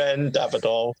 sorry Ben,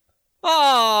 Davidoff.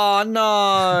 Oh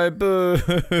no, boo.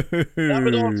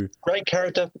 Davidoff, great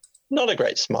character, not a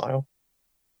great smile.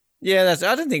 Yeah,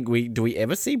 I don't think we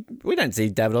don't see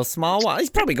Davidoff smile. Well,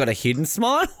 he's probably got a hidden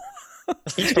smile.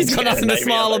 He's got nothing to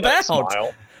smile about.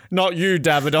 Not you,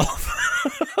 Davidoff.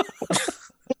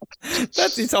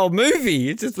 That's his whole movie.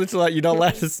 It's just literally like, you're not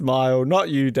allowed to smile. Not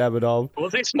you, Davidoff.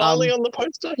 Was he smiling on the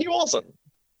poster? He wasn't.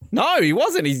 No, he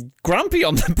wasn't. He's grumpy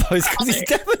on the post because he's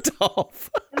Davidoff.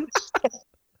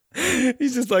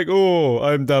 He's just like, oh,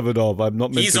 I'm Davidoff. I'm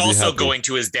not meant He's to be also happy. going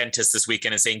to his dentist this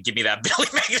weekend and saying, give me that Billy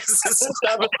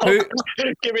Magnuson.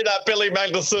 Give me that Billy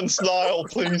Magnuson smile,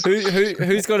 please.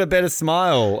 Who's got a better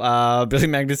smile, Billy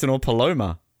Magnuson or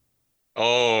Paloma?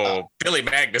 Oh, Billy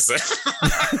Magnuson.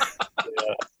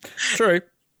 True.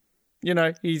 You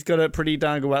know, he's got a pretty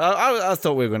darn good one. I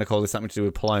thought we were going to call this something to do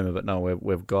with Paloma, but no,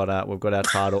 we've got our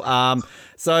title.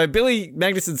 So Billy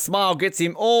Magnuson's smile gets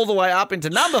him all the way up into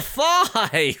number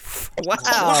 5. Wow.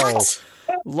 What?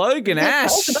 Logan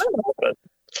Ash.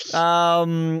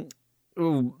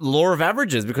 Law of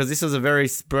averages, because this was a very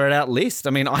spread out list. I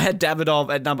mean, I had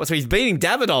Davidoff at number, so he's beating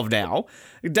Davidoff now.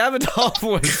 Davidoff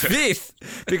was 5th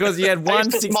because he had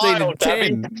 1, 16, and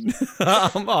 10.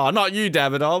 Oh, not you,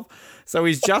 Davidoff. So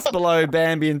he's just below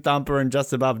Bambi and Thumper and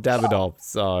just above Davidoff.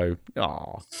 So,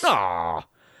 all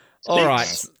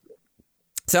right.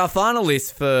 So our final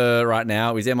list for right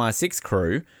now is MI6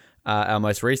 Crew, our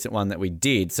most recent one that we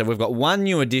did. So we've got 1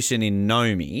 new addition in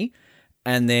Nomi,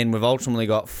 and then we've ultimately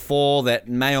got 4 that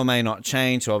may or may not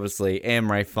change. So obviously,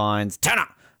 Ray Fiennes, Tanner,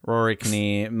 Rory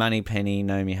Kinnear, Moneypenny,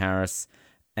 Naomi Harris,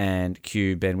 and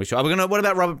Q, Ben Whishaw. What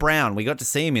about Robert Brown? We got to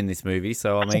see him in this movie,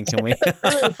 so I mean, can we?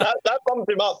 that bumped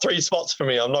him up 3 spots for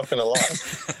me. I'm not going to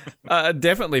lie.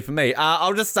 Definitely for me.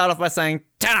 I'll just start off by saying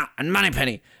Tanner and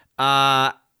Moneypenny.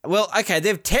 Well, okay,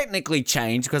 they've technically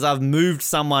changed because I've moved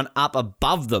someone up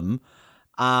above them.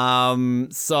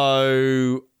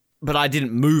 But I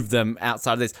didn't move them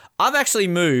outside of this. I've actually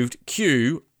moved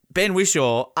Q, Ben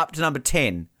Whishaw, up to number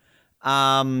 10.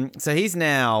 So he's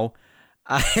now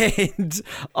ahead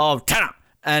of Tanner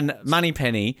and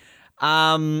Moneypenny.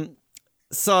 So,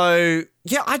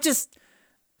 yeah,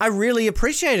 I really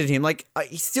appreciated him. Like,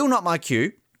 he's still not my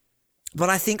Q, but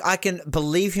I think I can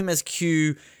believe him as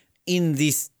Q in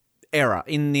this era,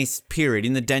 in this period,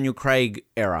 in the Daniel Craig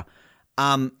era.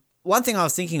 One thing I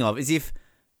was thinking of is if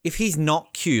he's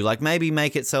not Q, like maybe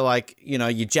make it so like, you know,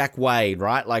 you're Jack Wade,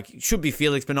 right? Like, it should be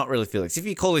Felix, but not really Felix. If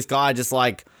you call this guy just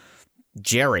like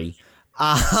Jerry,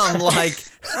 like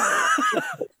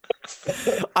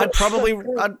I'd probably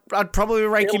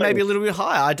rank him maybe a little bit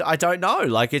higher. I don't know.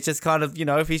 Like, it's just kind of, you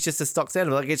know, if he's just a stock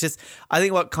standard, like it's just, I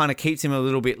think what kind of keeps him a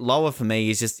little bit lower for me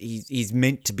is just he's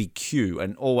meant to be Q,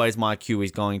 and always my Q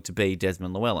is going to be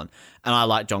Desmond Llewellyn. And I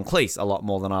like John Cleese a lot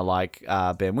more than I like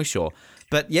Ben Whishaw.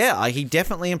 But yeah, he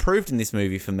definitely improved in this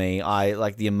movie for me. I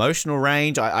like the emotional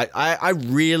range. I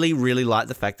really, really like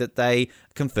the fact that they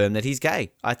confirmed that he's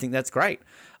gay. I think that's great.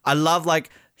 I love,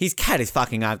 like, his cat is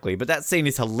fucking ugly, but that scene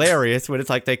is hilarious when it's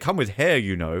like they come with hair,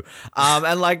 you know.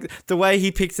 And like the way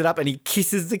he picks it up and he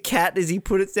kisses the cat as he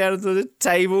puts it down onto the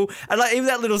table. And like even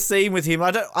that little scene with him, I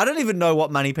don't even know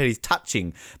what Moneypenny's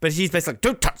touching, but he's basically like,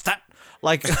 don't touch that.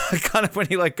 Like, kind of when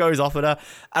he like goes off at her.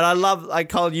 And I love, like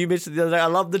Colin, you mentioned the other day, I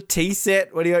love the tea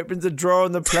set when he opens the drawer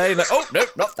on the plane, like, oh no,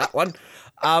 not that one.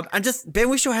 And just Ben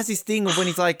Whishaw has this thing of when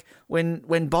he's like,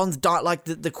 when Bond's died, like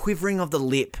the quivering of the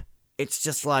lip. It's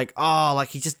just like, oh, like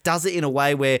he just does it in a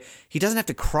way where he doesn't have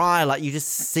to cry. Like you just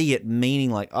see it meaning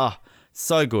like, oh,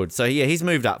 so good. So yeah, he's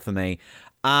moved up for me.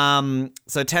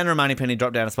 So Tanner and Moneypenny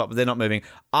dropped down a spot, but they're not moving.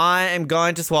 I am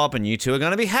going to swap, and you two are going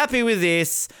to be happy with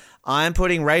this. I'm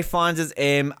putting Ray Fiennes as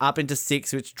M up into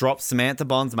 6, which drops Samantha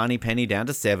Bond's Moneypenny down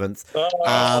to 7th.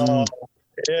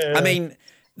 Yeah. I mean,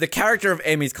 the character of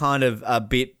M is kind of a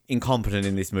bit incompetent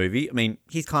in this movie. I mean,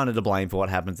 he's kind of to blame for what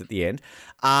happens at the end.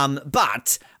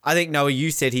 But I think, Noah,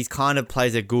 you said he's kind of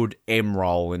plays a good M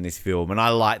role in this film, and I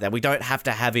like that. We don't have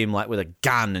to have him like with a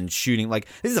gun and shooting. Like,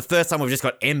 this is the first time we've just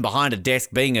got M behind a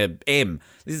desk being a M.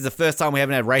 This is the first time we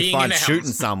haven't had Ray Fiennes shooting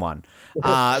someone.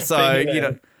 So, you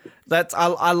know,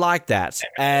 I like that.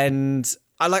 And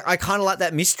I kind of like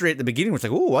that mystery at the beginning. It's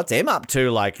like, oh, what's M up to?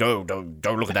 Like, no,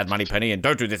 don't look at that Moneypenny and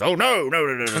don't do this. Oh, no.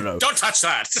 Don't touch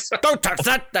that. Don't touch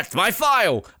that. That's my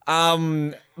file.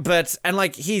 But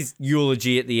like his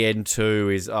eulogy at the end too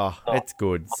is, it's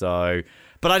good. So,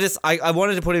 but I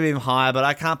wanted to put him even higher, but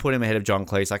I can't put him ahead of John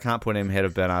Cleese. I can't put him ahead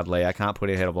of Bernard Lee. I can't put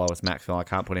him ahead of Lois Maxwell. I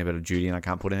can't put him ahead of Judy, and I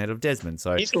can't put him ahead of Desmond.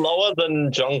 So he's lower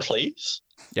than John Cleese.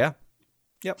 Yeah.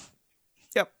 Yep.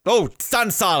 Oh,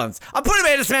 stunned silence. I put him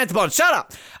ahead of Samantha Bond. Shut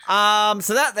up.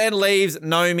 So that then leaves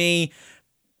Nomi,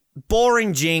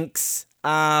 boring Jinx,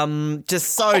 Just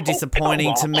so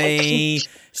disappointing to me.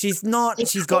 She's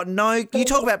got no, you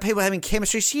talk about people having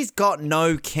chemistry. She's got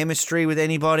no chemistry with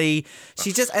anybody.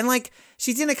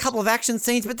 She's in a couple of action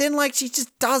scenes, but then she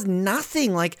just does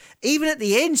nothing. Even at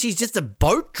the end, she's just a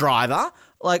boat driver.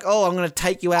 Oh, I'm going to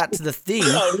take you out to the thing.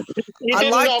 You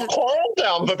did not Quarrel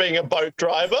down for being a boat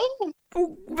driver.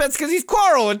 Well, that's because he's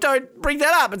Quarrel, and don't bring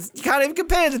that up. You can't even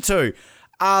compare the two.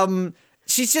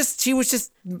 She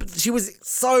was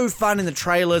so fun in the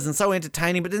trailers and so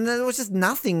entertaining, but then there was just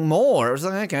nothing more. It was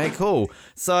okay, cool.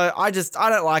 So I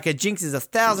don't like her. Jinx is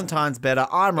 1,000 times better.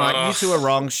 I'm right. You two are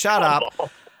wrong. Shut up.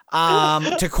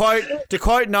 To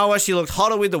quote Noah, she looked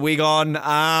hotter with the wig on.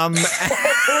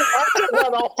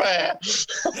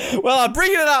 Well, I'm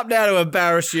bringing it up now to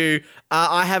embarrass you.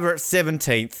 I have her at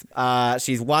 17th.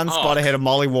 She's one spot ahead of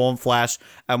Molly Warmflash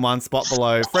and one spot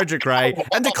below Frederick Gray.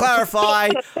 And to clarify,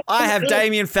 I have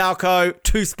Damien Falco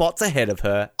 2 spots ahead of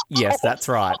her. Yes, that's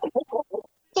right.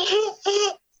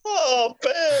 Oh,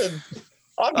 Ben.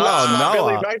 I'm glad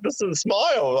Billy Magnuson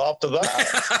smiled after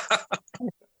that.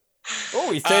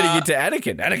 Oh, he's turning into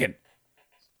Anakin.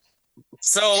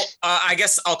 So I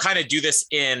guess I'll kind of do this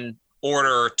in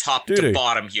order top to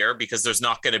bottom here because there's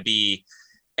not going to be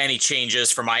any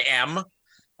changes for my M.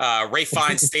 Ralph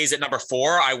Fiennes stays at number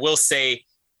 4. I will say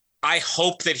I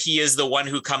hope that he is the one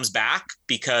who comes back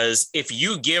because if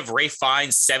you give Ralph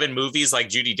Fiennes 7 movies like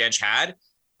Judi Dench had,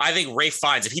 I think Ralph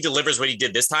Fiennes, if he delivers what he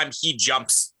did this time, he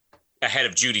jumps ahead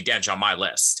of Judi Dench on my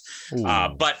list.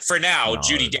 But for now,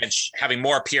 Judi Dench having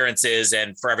more appearances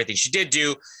and for everything she did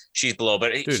do, she's below.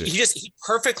 But he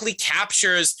perfectly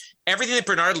captures everything that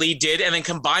Bernard Lee did and then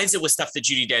combines it with stuff that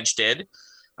Judi Dench did.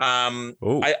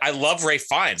 I love Ralph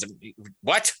Fiennes.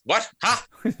 What? Huh?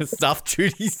 Stuff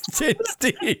Judi Dench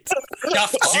did.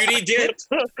 Stuff Judi did.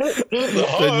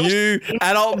 The new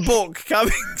adult book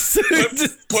coming soon.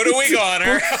 Put a wig on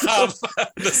her.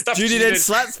 The stuff Judi Dench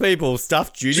slaps people.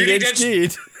 Stuff Judi Dench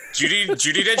did.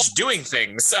 Judi Dench doing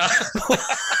things.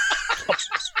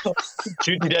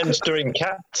 Judi Dench doing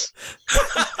cats.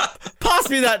 Pass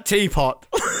me that teapot.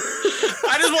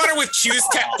 I just want her with Q's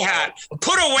cat.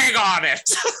 Put a wig on it.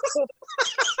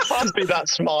 Pass me that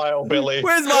smile, Billy.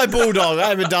 Where's my bulldog? I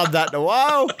haven't done that in a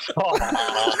while.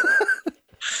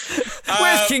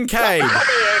 Where's Kincaid?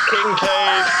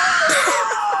 Kincaid.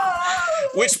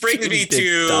 Which brings me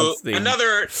to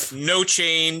another no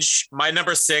change. My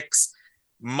number 6,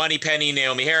 Moneypenny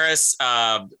Naomi Harris.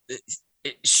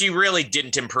 She really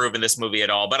didn't improve in this movie at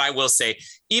all. But I will say,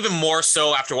 even more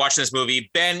so after watching this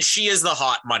movie, Ben, she is the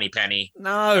hot Moneypenny.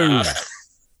 No,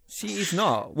 she is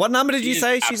not. What number did you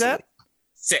say she's at?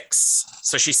 6.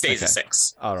 So she stays at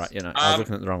 6. All right. I was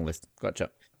looking at the wrong list.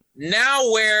 Gotcha. Now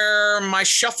where my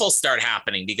shuffles start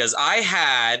happening, because I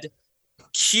had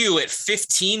Q at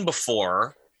 15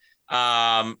 before,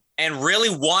 and really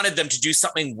wanted them to do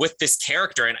something with this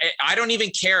character. And I don't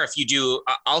even care if you do.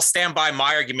 I'll stand by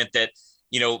my argument that,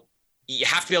 you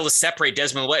have to be able to separate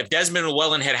Desmond Llewellyn. If Desmond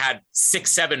Llewellyn had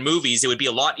 6-7 movies, it would be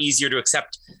a lot easier to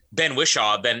accept Ben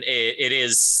Whishaw than it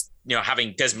is,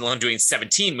 having Desmond Llewellyn doing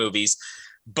 17 movies.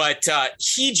 But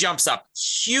he jumps up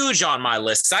huge on my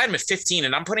list because I had him at 15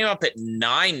 and I'm putting him up at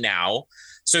 9 now.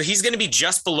 So he's going to be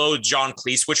just below John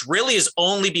Cleese, which really is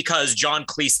only because John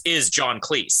Cleese is John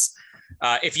Cleese.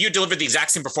 If you delivered the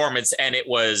exact same performance and it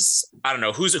was, I don't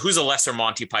know, who's a lesser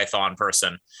Monty Python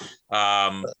person?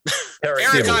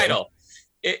 Eric Idle.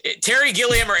 Terry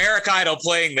Gilliam or Eric Idle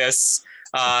playing this.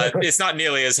 It's not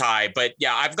nearly as high, but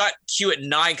yeah, I've got Q at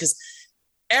 9 because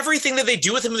everything that they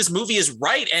do with him in this movie is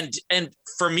right. And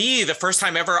for me, the first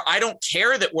time ever, I don't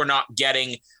care that we're not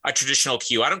getting a traditional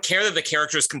Q. I don't care that the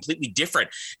character is completely different.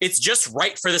 It's just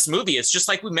right for this movie. It's just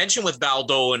like we mentioned with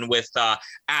Valdo and with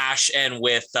Ash and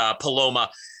with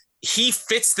Paloma. He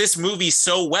fits this movie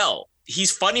so well.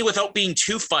 He's funny without being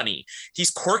too funny. He's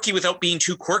quirky without being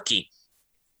too quirky.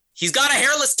 He's got a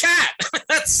hairless cat.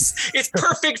 It's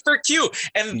perfect for Q.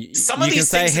 And some of these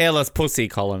things. You can say hairless pussy,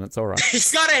 Colin. It's all right.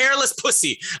 He's got a hairless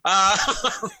pussy.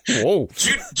 Whoa.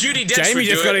 Judi Dench. Jamie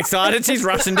just got excited. She's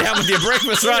rushing down with your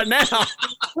breakfast right now.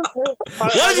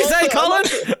 What did you say, Colin?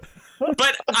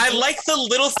 But I like the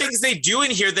little things they do in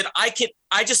here that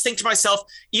I just think to myself,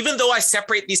 even though I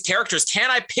separate these characters, can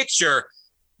I picture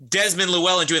Desmond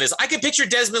Llewellyn doing this? I could picture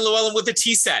Desmond Llewellyn with a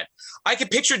tea set. I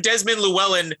could picture Desmond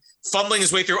Llewellyn fumbling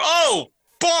his way through. Oh,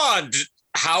 Bond,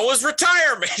 How was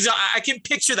retirement? I can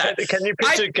picture that. Can you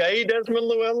picture gay Desmond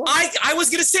Llewellyn? I was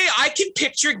going to say, I can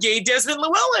picture gay Desmond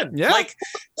Llewellyn. Yeah. Like,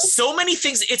 so many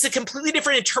things. It's a completely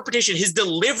different interpretation. His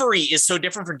delivery is so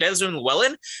different from Desmond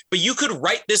Llewellyn, but you could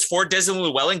write this for Desmond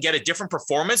Llewellyn, get a different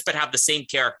performance, but have the same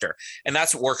character. And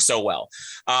that's what works so well.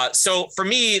 So for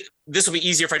me, this will be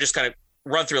easier if I just kind of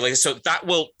run through it like this. So that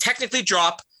will technically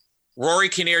drop Rory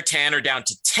Kinnear Tanner down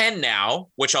to 10 now,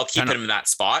 which I'll keep him in that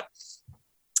spot.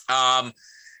 And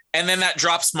then that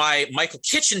drops my Michael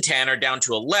Kitchen Tanner down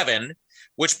to 11,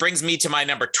 which brings me to my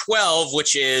number 12,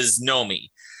 which is Nomi.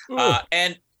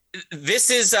 And this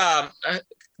is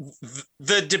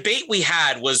the debate we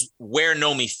had was where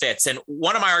Nomi fits. And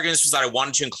one of my arguments was that I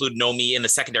wanted to include Nomi in the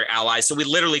secondary allies. So we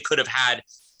literally could have had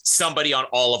somebody on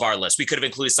all of our lists. We could have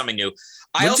included something new.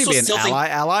 Wouldn't she be an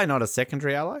ally, not a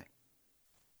secondary ally?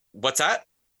 What's that?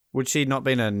 Would she not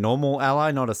be a normal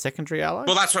ally, not a secondary ally?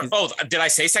 Well, that's what. Did I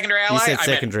say secondary ally? You said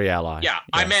secondary ally. Yeah,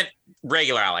 I meant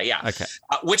regular ally. Yeah. Okay.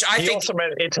 Which I think. He also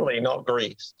meant Italy, not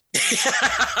Greece.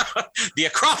 The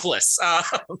Acropolis.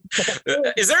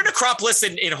 Is there an Acropolis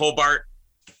in Hobart?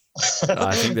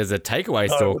 I think there's a takeaway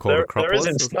store called Acropolis.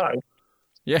 There is in Snug.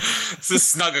 Yeah. It's a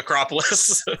Snug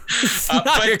Acropolis. Snug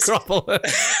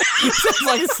Acropolis. Sounds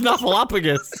like a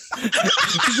Snuffleupagus.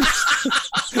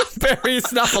 Very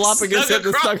Snuffleupagus at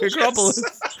the Snug Acropolis.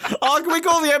 Oh, can we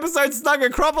call the episode Snug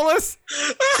Acropolis?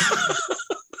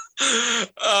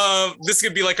 This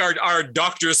could be like our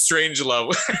Doctor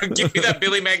Strangelove. Give me that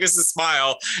Billy Magnuson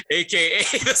smile, aka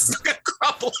the Snug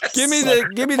Acropolis. Give me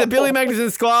the Billy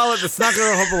Magnuson smile at the Snug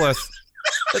Acropolis.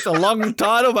 It's a long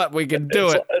title, but we can do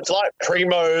it. It's like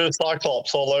Primo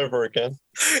Cyclops all over again.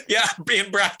 Yeah, in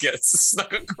brackets,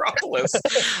 Snug Acropolis.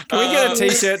 Can we get a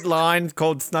t-shirt line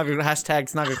called Snug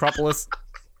Acropolis?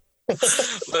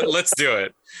 Let's do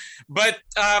it. But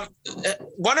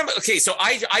so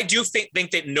I do think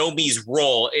that Nomi's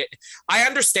role. I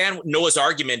understand Noah's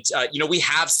argument. We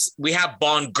have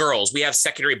Bond girls, we have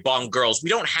secondary Bond girls. We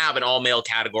don't have an all male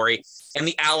category, and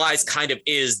the allies kind of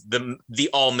is the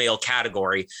all male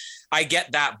category. I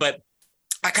get that, but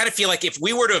I kind of feel like if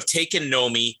we were to have taken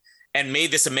Nomi and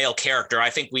made this a male character, I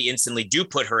think we instantly do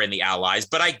put her in the allies,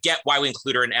 but I get why we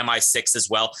include her in MI6 as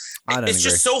well.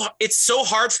 It's so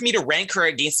hard for me to rank her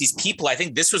against these people. I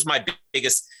think this was my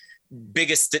biggest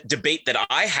debate that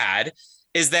I had,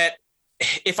 is that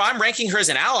if I'm ranking her as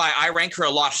an ally, I rank her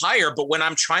a lot higher. But when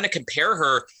I'm trying to compare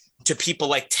her to people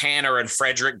like Tanner and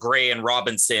Frederick Gray and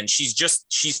Robinson,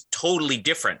 she's totally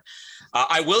different.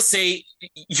 I will say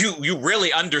you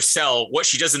really undersell what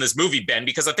she does in this movie, Ben,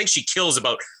 because I think she kills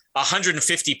about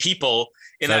 150 people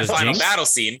in that final battle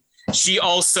scene. She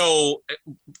also,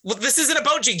 this isn't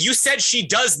about Jinx. You said she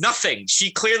does nothing.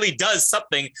 She clearly does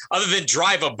something other than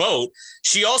drive a boat.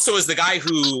 She also is the guy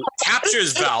who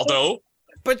captures Valdo.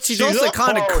 But she's also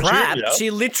kind of crap.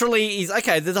 She literally is,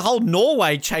 okay, there's a whole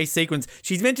Norway chase sequence.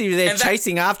 She's meant to be there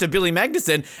chasing after Billy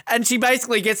Magnuson, and she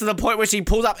basically gets to the point where she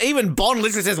pulls up. Even Bond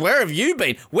literally says, "Where have you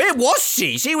been?" Where was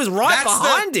she? She was right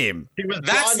behind him. She was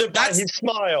blinded by his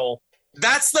smile.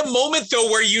 That's the moment, though,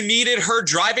 where you needed her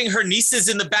driving her nieces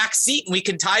in the back seat, and we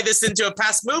can tie this into a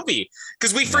past movie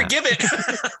because we forgive it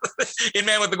in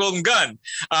Man with the Golden Gun.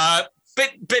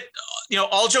 But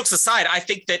all jokes aside, I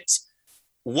think that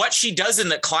what she does in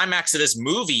the climax of this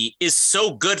movie is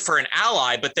so good for an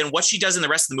ally, but then what she does in the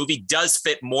rest of the movie does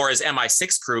fit more as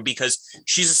MI6 crew because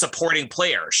she's a supporting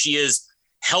player. She is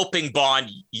helping Bond.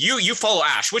 You follow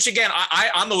Ash, which again,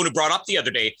 I'm the one who brought up the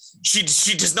other day. She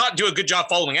does not do a good job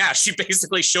following Ash. She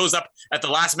basically shows up at the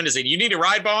last minute saying, "You need to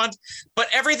ride, Bond." But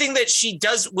everything that she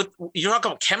does with, you talk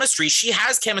about chemistry, she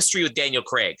has chemistry with Daniel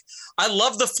Craig. I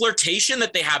love the flirtation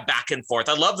that they have back and forth.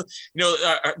 I love,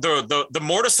 the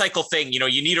motorcycle thing,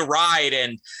 you need a ride.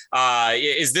 And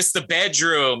is this the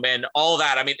bedroom and all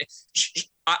that? I mean,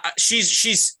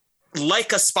 she's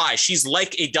like a spy. She's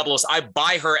like a 00. I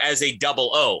buy her as a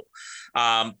 00.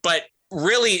 But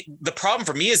really the problem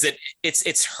for me is that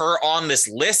it's her on this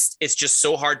list. It's just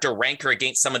so hard to rank her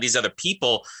against some of these other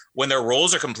people when their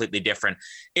roles are completely different.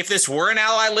 If this were an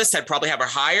ally list, I'd probably have her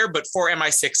higher, but for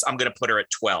MI6, I'm going to put her at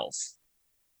 12.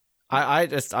 I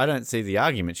don't see the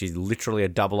argument. She's literally a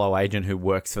 00 agent who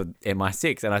works for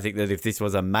MI6. And I think that if this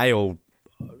was a male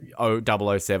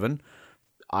 007,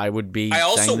 I would be I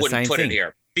also saying the wouldn't same put thing. it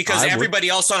here because everybody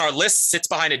else on our list sits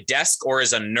behind a desk or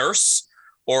is a nurse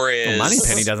or is... Well,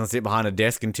 Moneypenny doesn't sit behind a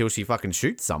desk until she fucking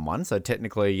shoots someone. So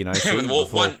technically,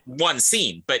 well, one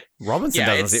scene, but Robinson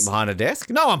doesn't sit behind a desk.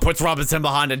 No one puts Robinson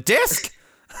behind a desk.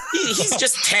 He's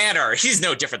just Tanner. He's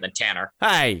no different than Tanner.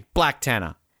 Hey, Black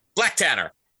Tanner. Black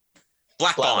Tanner.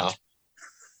 Black Bond.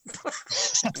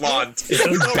 Blonde.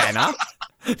 Banner.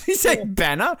 Did you say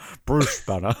Banner? Bruce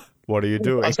Banner. What are you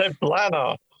doing? I said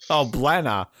Blanner. Oh,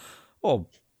 Blanner. Oh,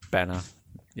 Banner.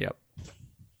 Yep.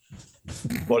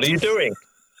 What are you doing?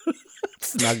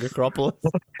 Snug Acropolis.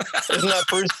 Isn't that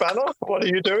Bruce Banner? What are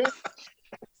you doing?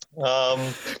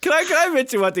 Can I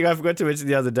mention one thing I forgot to mention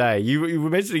the other day? You were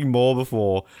mentioning Moore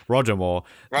before, Roger Moore.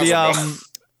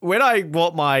 When I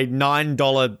bought my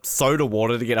 $9 soda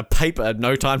water to get a paper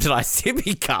No Time to Die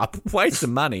sippy cup, waste of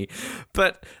money.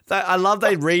 But I love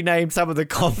they renamed some of the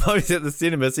combos at the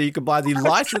cinema so you could buy the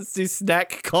License to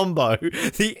Snack combo,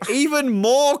 the Even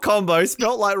More combo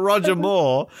spelt like Roger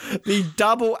Moore, the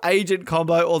Double Agent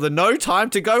combo, or the No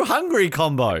Time to Go Hungry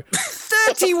combo.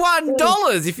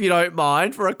 $31 if you don't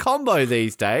mind for a combo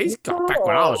these days. God, back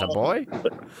when I was a boy.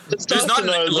 There's not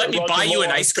let me buy you an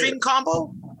ice cream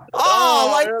combo?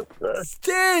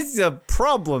 There's a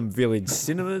problem, Village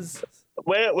Cinemas.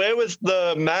 Where was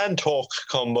the Man Talk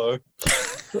combo?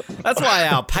 That's why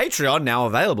our Patreon, now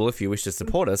available if you wish to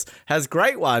support us, has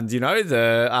great ones. You know,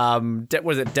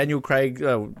 was it Daniel Craig?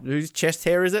 Whose chest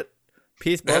hair is it?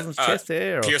 Pierce Brosnan's chest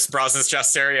hair? Or Pierce Brosnan's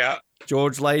chest hair, yeah.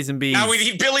 George Lazenby. Now we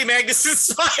need Billy Magnuson's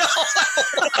smile.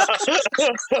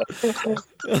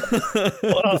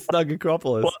 The Snug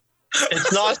Acropolis. Well,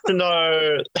 it's nice to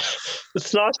know.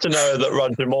 It's nice to know that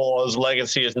Roger Moore's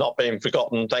legacy has not been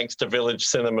forgotten, thanks to Village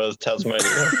Cinemas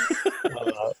Tasmania.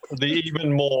 The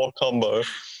Even More combo.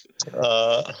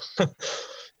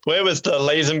 Where was the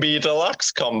Lazenby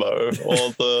Deluxe combo,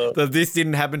 or the This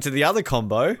Didn't Happen to the Other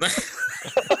combo?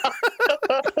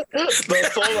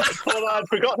 thought I'd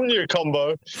forgotten you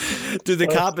combo? Do the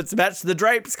carpets match the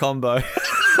drapes combo?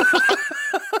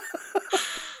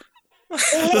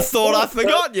 The Thought I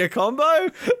Forgot You combo?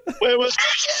 Where was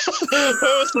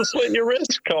the Slit Your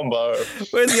Wrist combo?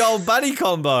 Where's the Old Buddy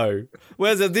combo?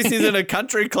 Where's the This Isn't a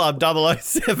Country Club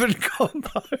 007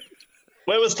 combo?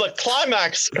 Where was the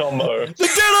Climax combo?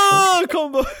 The Dinner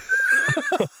combo!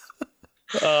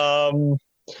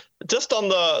 Just on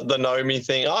the Nomi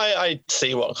thing, I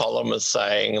see what Colin was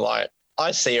saying. Like,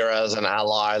 I see her as an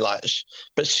ally,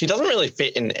 but she doesn't really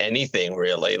fit in anything,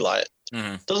 really. Like,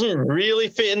 doesn't really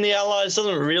fit in the Allies,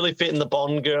 doesn't really fit in the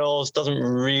Bond girls, doesn't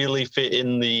really fit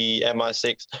in the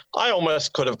MI6. I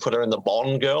almost could have put her in the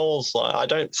Bond girls. Like, I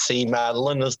don't see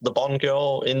Madeline as the Bond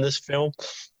girl in this film.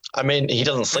 I mean, he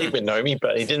doesn't sleep with Nomi,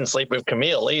 but he didn't sleep with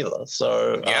Camille either.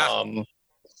 So, yeah.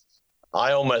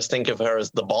 I almost think of her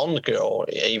as the Bond girl,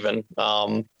 even.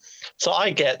 So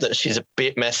I get that she's a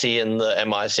bit messy in the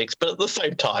MI6, but at the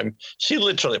same time, she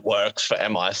literally works for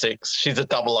MI6. She's a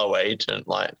 00 agent.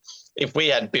 Like, if we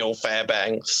had Bill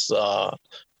Fairbanks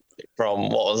from,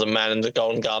 what was it, Man in the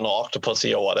Golden Gun or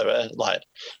Octopussy or whatever, like,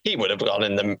 he would have gone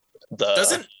in the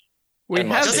Doesn't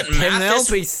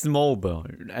Penelope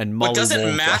Smallbone and Molly doesn't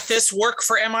Walker. Mathis work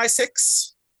for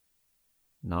MI6?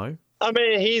 No. I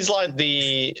mean, he's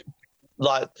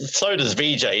so does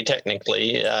VJ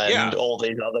technically, and all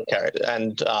these other characters,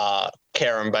 and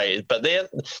Karen Bays, but they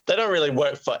don't really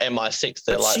work for MI6.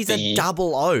 They're she's a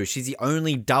 00. She's the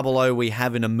only 00 we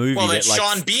have in a movie. Well, then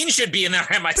Sean Bean should be in their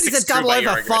MI6. But he's a 00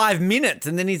 for 5 minutes,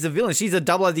 and then he's a villain. She's a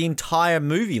 00 the entire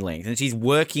movie length, and she's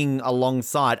working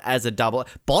alongside as a 00.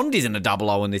 Bond isn't a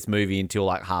 00 in this movie until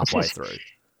like halfway through.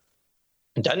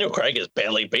 Daniel Craig has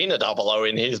barely been a 00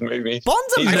 in his movie.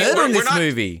 Bond's a murderer in this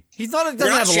movie. He's not. Doesn't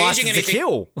have a license to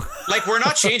kill. Like, we're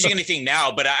not changing anything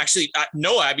now, but actually,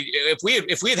 no. I mean,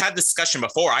 if we had had this discussion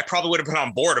before, I probably would have been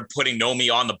on board of putting Nomi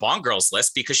on the Bond girls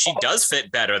list because she does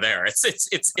fit better there. It's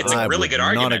a really good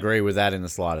argument. I not agree with that in the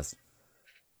slightest.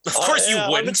 Of course you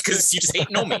wouldn't, because you just hate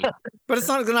Nomi. But it's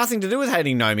got nothing to do with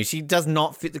hating Nomi. She does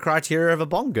not fit the criteria of a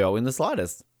Bond girl in the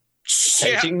slightest.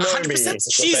 Yeah,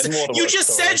 100%. You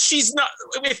just said she's not.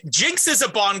 If Jinx is a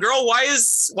Bond girl, why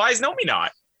is Nomi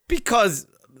not? Because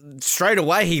straight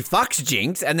away he fucks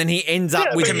Jinx, and then he ends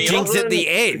up with Camille. Jinx at the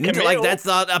end. Camille. Like, that's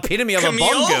the epitome of a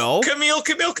Bond girl.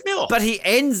 Camille. But he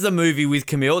ends the movie with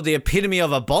Camille, the epitome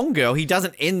of a Bond girl. He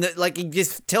doesn't end it like he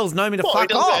just tells Nomi to fuck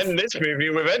he off. doesn't end this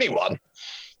movie with anyone.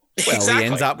 Well, exactly. He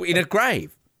ends up in a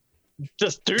grave.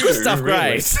 Just do Gustav really.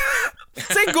 Graves.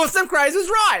 See, Gustav Graves was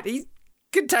right. He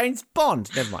contains Bond.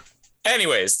 Never mind.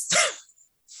 Anyways.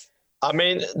 I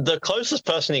mean, the closest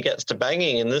person he gets to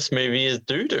banging in this movie is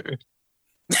Doodoo.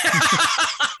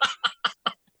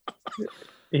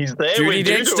 He's there Judi with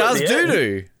Dench Doodoo does at the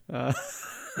Doodoo.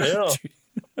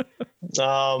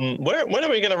 Yeah. When are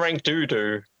we going to rank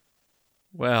Doodoo?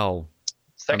 Well,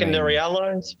 secondary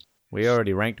allies? We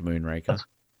already ranked Moonraker.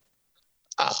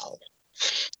 Oh.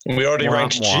 We already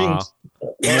ranked Jinx.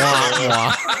 Mwah,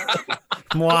 mwah.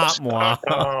 Mwah, mwah.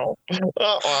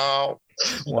 Oh.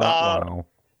 Wow.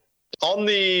 on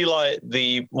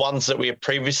the ones that we have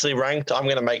previously ranked, I'm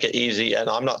going to make it easy, and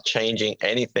I'm not changing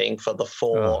anything for the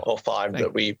 4 or 5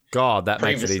 that we. God, that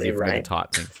makes it easy for me to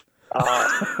type things.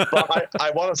 But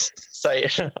I want to say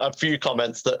a few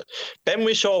comments that Ben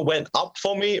Whishaw went up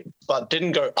for me, but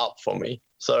didn't go up for me.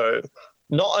 So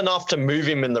not enough to move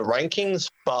him in the rankings,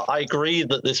 but I agree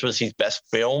that this was his best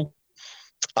film.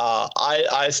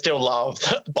 I still love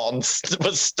that Bond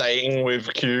was staying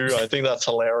with Q. I think that's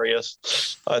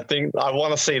hilarious. I think I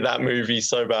want to see that movie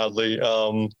so badly.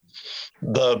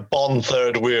 The Bond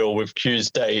third wheel with Q's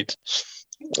date.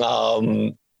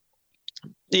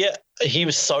 Yeah, he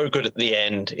was so good at the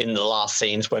end in the last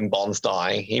scenes when Bond's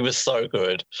dying. He was so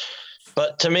good.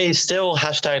 But to me, still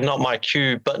hashtag not my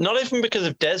Q, but not even because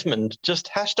of Desmond, just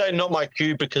hashtag not my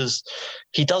Q because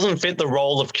he doesn't fit the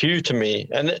role of Q to me.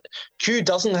 And Q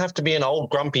doesn't have to be an old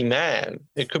grumpy man.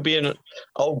 It could be an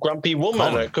old grumpy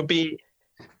woman. It could be...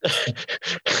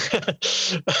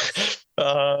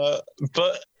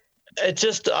 but it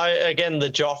just, again, the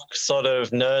jock sort of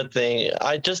nerd thing,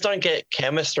 I just don't get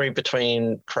chemistry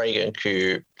between Craig and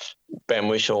Q, Ben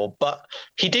Whishaw, but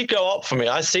he did go up for me.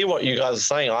 I see what you guys are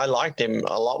saying. I liked him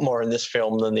a lot more in this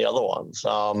film than the other ones.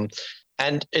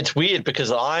 And it's weird because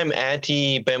I'm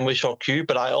anti Ben Whishaw Q,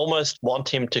 but I almost want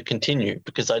him to continue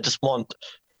because I just want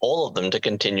all of them to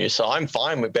continue. So I'm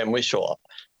fine with Ben Whishaw.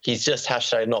 He's just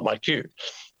hashtag not my Q.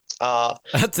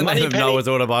 That's the name of Noah's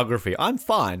autobiography. I'm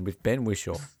fine with Ben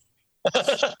Whishaw.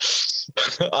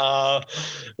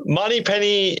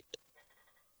 Moneypenny,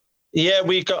 yeah,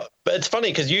 we got. But it's funny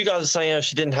because you guys are saying how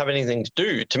she didn't have anything to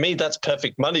do. To me, that's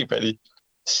perfect Moneypenny.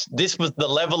 This was the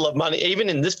level of money. Even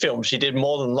in this film, she did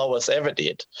more than Lois ever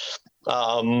did.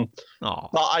 But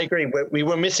I agree. We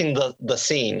were missing the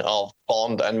scene of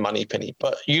Bond and Moneypenny.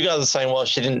 But you guys are saying, well,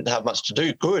 she didn't have much to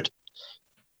do. Good.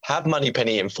 Have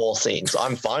Moneypenny in 4 scenes.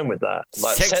 I'm fine with that.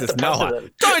 Like, set the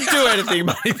precedent. Don't do anything,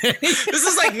 Moneypenny. This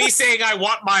is like me saying I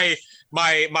want my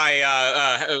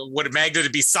what Magda to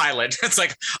be silent. It's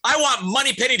like I want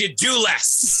Moneypenny to do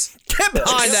less. Get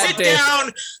behind that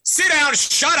desk. Sit down,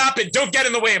 shut up, and don't get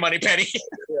in the way, Moneypenny.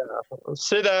 Yeah.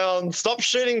 Sit down, stop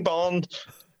shooting Bond,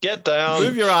 get down.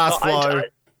 Move your ass low.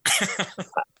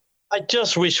 I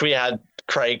just wish we had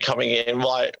Craig coming in,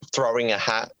 like throwing a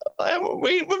hat.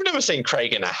 We've never seen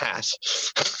Craig in a hat.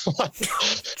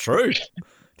 True. Do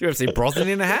you ever see Brosnan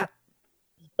in a hat?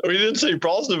 We didn't see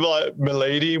Brosnan like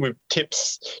Milady with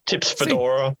tips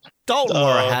fedora. Dalton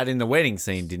wore a hat in the wedding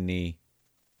scene, didn't he?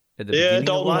 At the beginning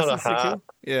Dalton of had a hat.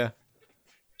 Yeah.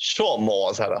 Sean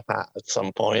Moore's had a hat at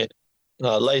some point. He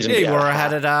wore a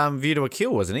hat at View to a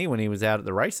Kill, wasn't he? When he was out at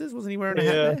the races, wasn't he wearing a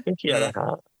hat there? I think he had a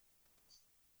hat.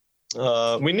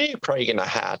 We need Craig in a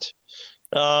hat.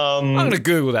 I'm going to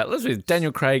Google that. Let's see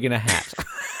Daniel Craig in a hat.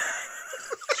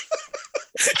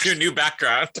 Your new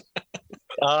background.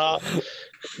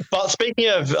 But speaking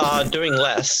of doing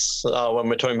less, when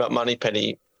we're talking about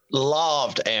Moneypenny,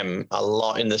 loved M a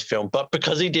lot in this film, but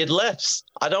because he did less.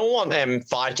 I don't want M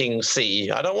fighting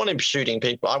C. I don't want him shooting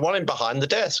people. I want him behind the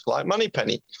desk like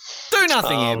Moneypenny. Do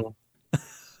nothing, M.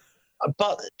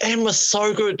 But M was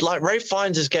so good. Like, Ralph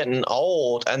Fiennes is getting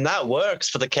old, and that works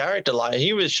for the character. Like,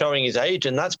 he was showing his age,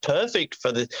 and that's perfect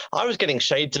for the. I was getting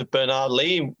shades of Bernard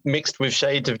Lee mixed with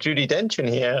shades of Judi Dench in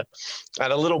here,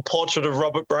 and a little portrait of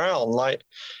Robert Brown. Like,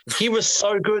 he was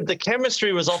so good. The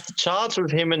chemistry was off the charts with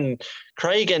him and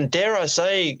Craig. And dare I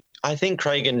say, I think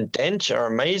Craig and Dench are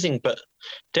amazing, but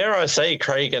dare I say,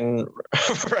 Craig and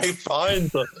Ralph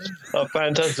Fiennes are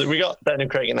fantastic. We got Daniel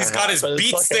Craig in. He's got his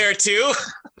beats there too.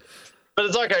 But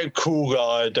it's like a cool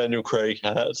guy Daniel Craig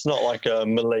hat. It's not like a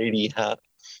Milady hat.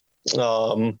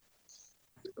 But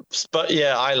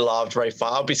yeah, I loved Ralph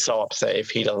Fiennes. I'll be so upset if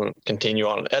he doesn't continue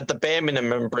on. At the bare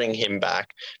minimum, bring him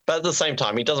back. But at the same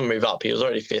time, he doesn't move up. He was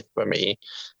already 5th for me.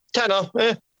 Tanner.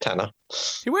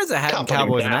 He wears a hat in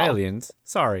Cowboys and Aliens.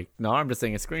 Sorry. No, I'm just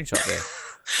seeing a screenshot there.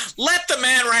 Let the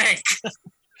man rank.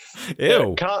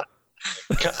 Ew. Yeah,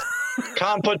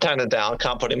 can't put Tanner down.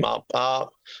 Can't put him up.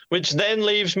 Which then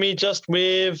leaves me just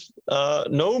with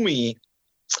Nomi.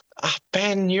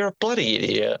 Ben, you're a bloody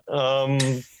idiot.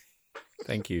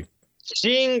 Thank you.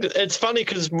 It's funny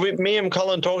because me and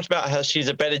Colin talked about how she's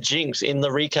a better Jinx in the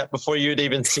recap before you'd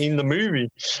even seen the movie.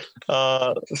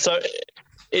 So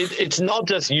it's not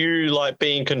just you like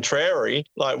being contrary.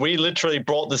 Like, we literally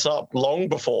brought this up long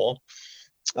before.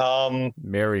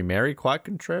 Mary, quite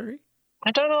contrary.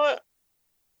 I don't know.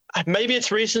 Maybe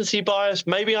it's recency bias.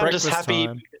 Maybe I'm breakfast just happy.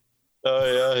 Time.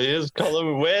 Oh yeah, here's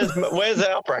Colin. Where's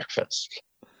our breakfast?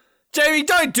 Jamie,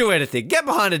 don't do anything. Get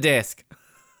behind a desk.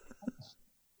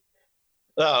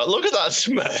 Look at that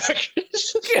smirk.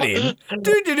 Get in.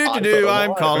 Do,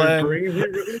 I'm Colin.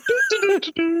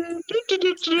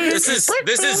 This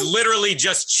is literally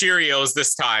just Cheerios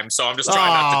this time, so I'm just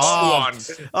trying not to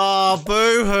chew on. Oh,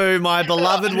 boo-hoo. My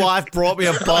beloved wife brought me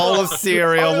a bowl of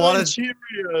cereal. What a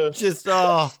Cheerios. Just,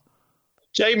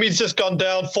 Jamie's just gone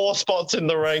down 4 spots in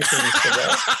the rankings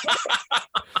today.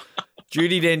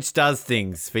 Judi Dench Does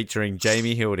Things, featuring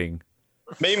Jamie Hilding.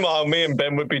 Meanwhile, me and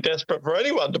Ben would be desperate for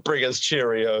anyone to bring us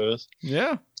Cheerios.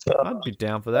 Yeah, I'd be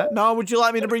down for that. No, would you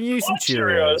like me to bring you some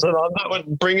Cheerios? And that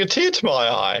would bring a tear to my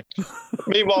eye.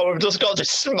 Meanwhile, we've just got this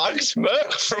smug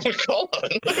smirk from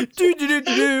Colin.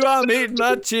 I'm eating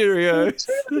my Cheerios.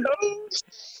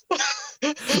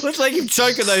 Let's make him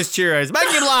choke on those Cheerios. Make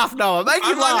him laugh, Noah. Make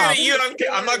him laugh.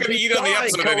 I'm not going to eat on the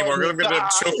episode anymore. I'm going to end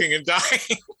up choking and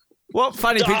dying. What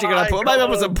funny picture can I put? Maybe I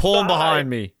put some porn behind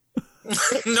me.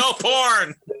 No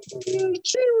porn.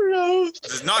 Cheerios.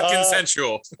 This is not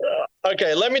consensual.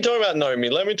 Okay, let me talk about Nomi.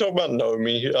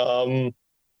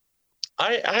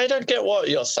 I don't get what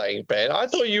you're saying, Ben. I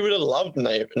thought you would have loved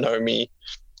Nomi.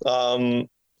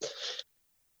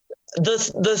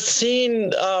 The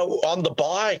scene on the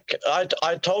bike,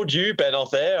 I told you, Ben,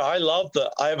 off air, I love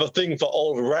that I have a thing for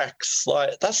old Rex.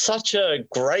 Like, that's such a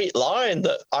great line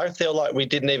that I feel like we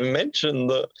didn't even mention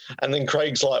that. And then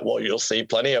Craig's like, well, you'll see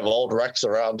plenty of old Rex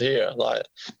around here. Like,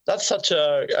 that's such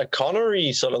a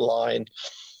Connery sort of line.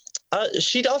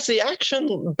 She does the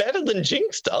action better than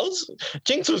Jinx does.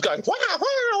 Jinx was going, wow, wow,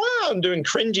 wow, and doing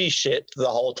cringy shit the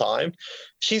whole time.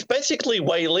 She's basically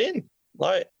Wei Lin.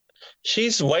 Like,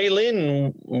 she's Wei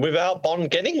Lin without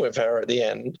Bond getting with her at the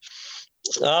end.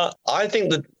 I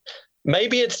think that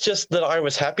maybe it's just that I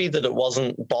was happy that it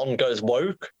wasn't Bond goes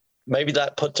woke. Maybe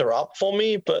that puts her up for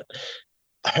me, but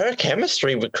her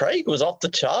chemistry with Craig was off the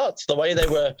charts. The way they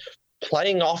were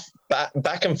playing off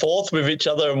back and forth with each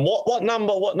other and what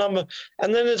number.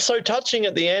 And then it's so touching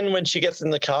at the end when she gets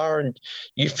in the car and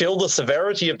you feel the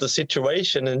severity of the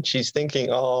situation and she's thinking,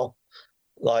 oh,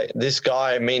 like, this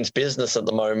guy means business at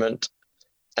the moment.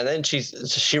 And then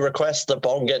she requests that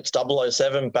Bond gets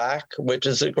 007 back, which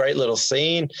is a great little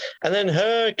scene. And then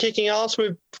her kicking ass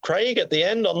with Craig at the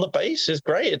end on the base is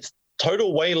great. It's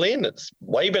total Wei Lin. It's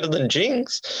way better than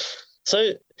Jinx.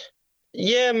 So,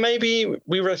 yeah, maybe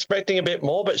we were expecting a bit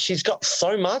more, but she's got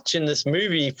so much in this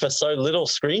movie for so little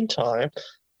screen time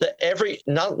that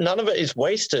none of it is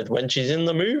wasted when she's in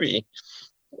the movie.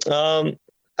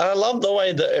 I love the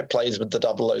way that it plays with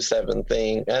the 007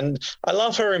 thing. And I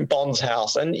love her in Bond's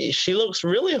house. And she looks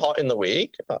really hot in the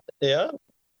wig. Yeah.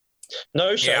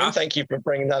 No, Shane, Yeah. Thank you for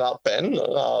bringing that up, Ben.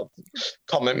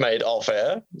 Comment made off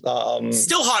air.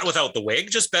 Still hot without the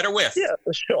wig, just better with. Yeah,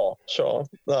 sure.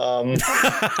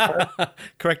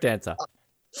 Correct answer.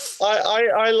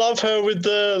 I love her with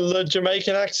the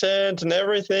Jamaican accent and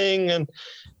everything. And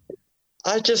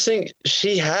I just think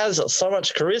she has so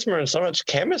much charisma and so much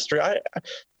chemistry.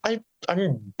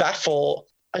 I'm baffled.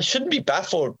 I shouldn't be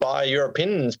baffled by your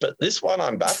opinions, but this one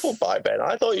I'm baffled by, Ben.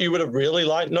 I thought you would have really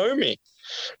liked Nomi.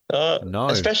 No.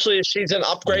 Especially if she's an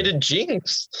upgraded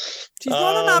Jinx. She's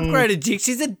not an upgraded Jinx.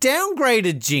 She's a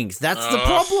downgraded Jinx. That's the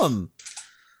problem.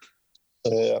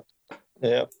 Yeah.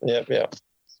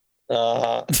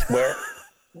 Where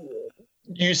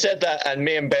you said that, and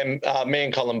me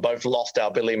and Colin both lost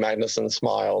our Billy Magnuson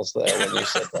smiles there when you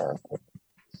said that.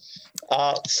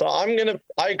 So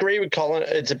I agree with Colin.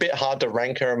 It's a bit hard to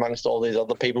rank her amongst all these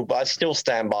other people, but I still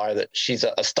stand by that she's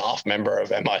a staff member of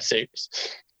MI6.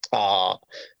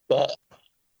 But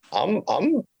I'm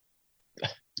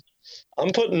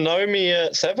putting Nomi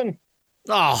at 7.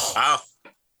 Oh, Wow.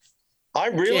 I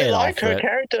really Get like off her it.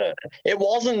 character. It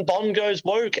wasn't Bond goes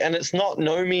woke, and it's not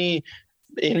Nomi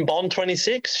in Bond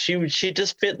 26. She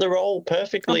just fit the role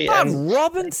perfectly. above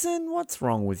Robinson? What's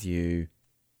wrong with you?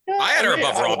 I had her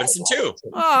above Robinson too.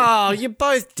 Oh, you're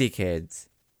both dickheads.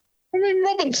 I mean,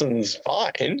 Robinson's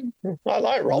fine. I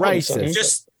like Robinson.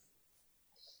 Racist.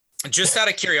 Just out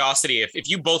of curiosity, if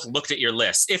you both looked at your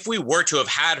list, if we were to have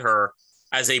had her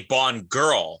as a Bond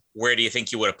girl, where do you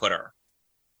think you would have put her?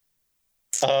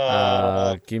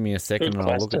 Give me a second and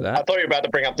I'll look at I that. thought you were about to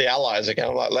bring up the Allies again.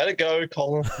 I'm like, let it go,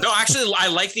 Colin. No, actually, I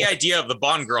like the idea of the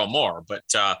Bond girl more, but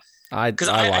I like the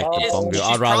it's- Bond girl. she's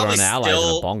I'd rather probably an ally than a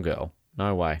still- Bond girl.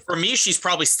 No way. for me, she's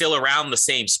probably still around the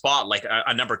same spot, like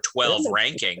a number 12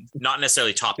 ranking, not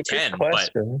necessarily top 10, but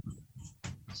Question.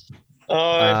 If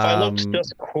I look Um,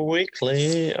 just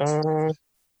quickly,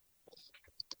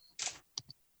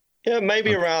 yeah,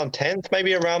 maybe around 10th,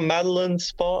 maybe around Madeline's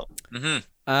spot. mhm.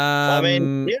 I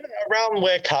mean, yeah, around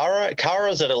where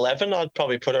Kara's at 11. I'd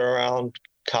probably put her around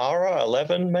Kara,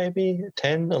 11, maybe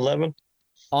 10, 11.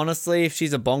 Honestly, if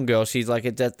she's a Bond girl, she's like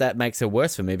that makes her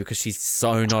worse for me because she's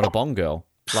so not a Bond girl.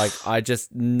 Like, I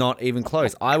just not even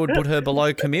close. I would put her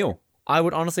below Camille. I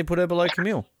would honestly put her below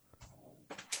Camille.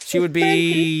 She would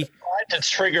be... To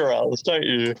trigger us, don't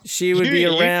you? She would be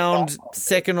around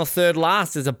second or third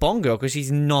last as a Bond girl because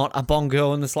she's not a Bond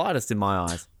girl in the slightest in my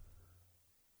eyes.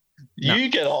 You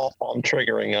get off on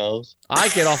triggering us. I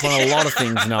get off on a lot of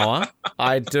things, Noah.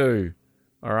 I do.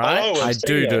 All right, I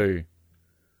do.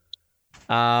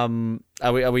 Are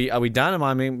we done? Am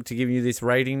I meant to give you this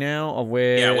rating now of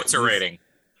where? Yeah, what's her rating?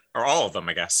 Or all of them,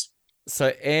 I guess.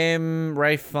 So M,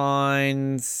 Ray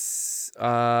Fiennes.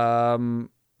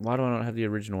 Why do I not have the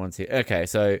original ones here? Okay,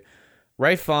 so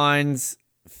Ray Fiennes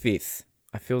 5th.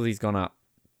 I feel he's gone up.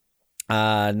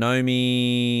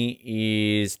 Nomi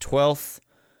is 12th.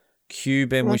 Q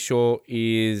Ben Whishaw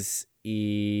is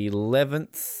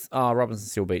 11th. Oh, Robinson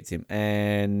still beats him.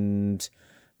 And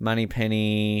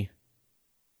Moneypenny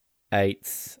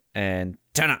 8th. And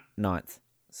Tanner 9th.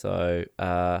 So,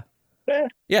 fair.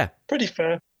 Yeah. Pretty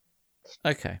fair.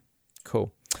 Okay,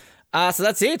 cool. So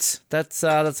that's it. That's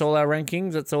all our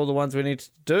rankings. That's all the ones we need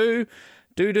to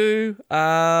do.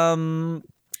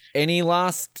 Any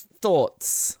last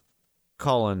thoughts?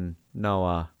 Colin,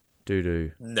 Noah,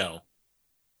 Doo. No.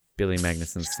 Billy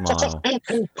Magnuson smile.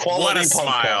 What a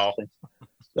smile.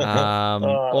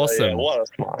 Awesome. Yeah, what a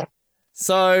smile.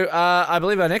 So I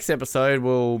believe our next episode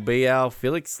will be our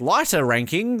Felix Leiter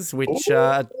rankings, which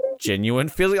are genuine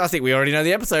Felix. I think we already know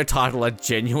the episode title, a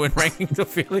genuine rankings of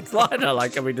Felix Leiter.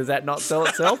 Like, I mean, does that not sell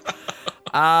itself?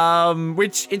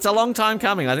 Which it's a long time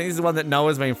coming. I think this is one that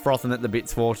Noah's been frothing at the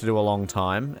bits for to do a long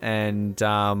time, and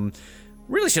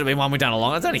really should have been one we've done a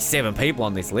long. There's only 7 people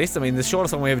on this list. I mean, the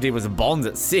shortest one we ever did was Bonds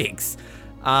at 6.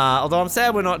 Although I'm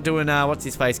sad we're not doing what's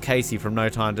his face, Casey from No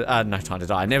Time to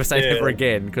Die. Never Say Never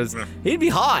Again, because he'd be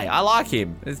high. I like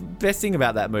him. It's the best thing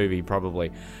about that movie,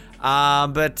 probably.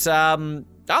 But I'm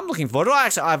looking forward to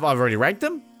it. I've already ranked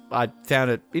them. I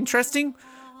found it interesting,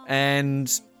 and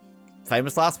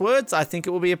famous last words. I think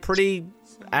it will be a pretty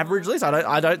average list.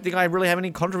 I don't think I really have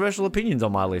any controversial opinions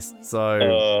on my list.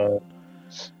 So.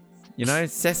 You know,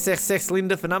 sex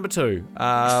Linda for number 2.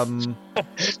 But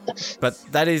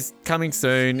that is coming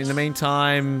soon. In the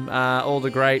meantime, all the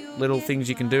great little things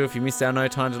you can do if you missed our No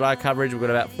Time to Die coverage. We've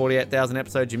got about 48,000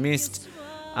 episodes you missed.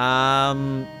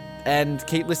 And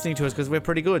keep listening to us because we're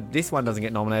pretty good. This one doesn't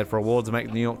get nominated for awards or make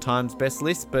the New York Times best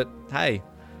list, but hey,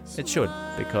 it should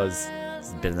because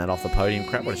it's better than that off the podium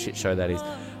crap. What a shit show that is.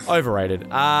 Overrated.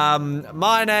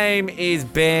 My name is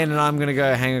Ben, and I'm going to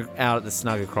go hang out at the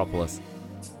Snug Acropolis.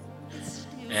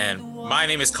 And my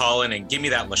name is Colin, and give me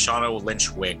that Lashana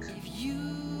Lynch wig.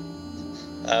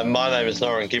 My name is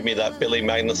Noah, and give me that Billy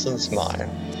Magnuson smile.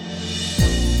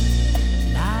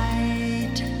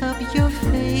 Light up your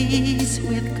face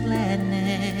with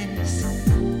gladness.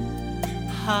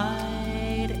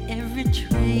 Hide every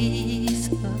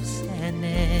trace of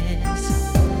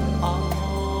sadness.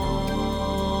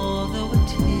 Although a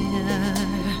tear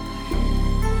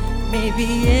may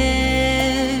be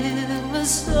ever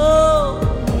so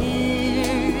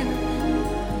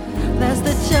that's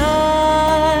the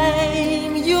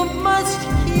time you must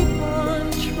keep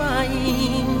on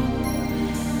trying.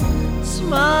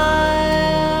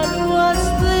 Smile, what's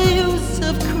the use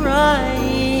of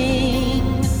crying?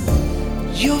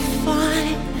 You'll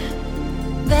find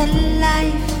that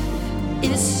life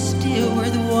is still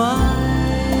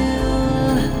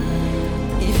worthwhile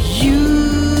if you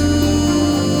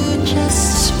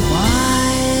just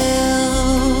smile,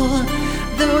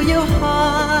 though your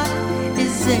heart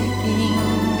is aching.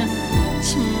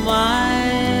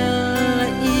 Smile,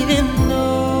 even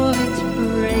though it's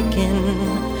breaking.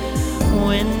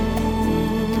 When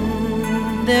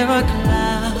there are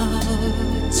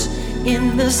clouds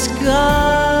in the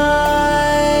sky,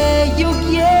 you'll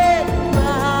get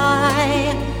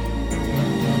by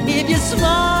if you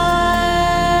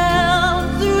smile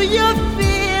through your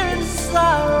fear and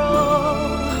sorrow.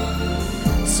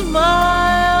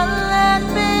 Smile and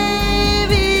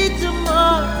maybe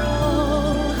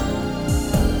tomorrow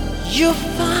you'll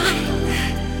find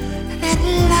that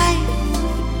life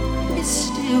is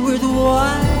still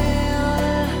worthwhile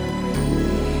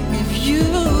if you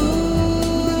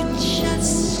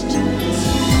just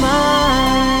smile.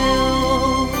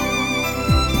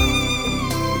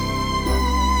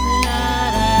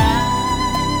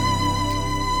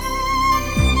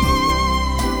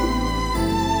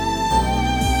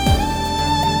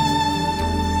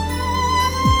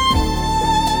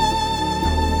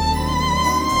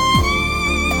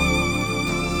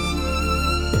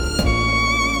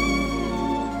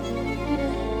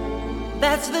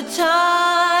 That's the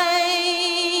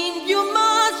time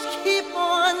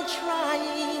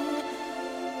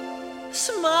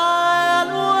smile,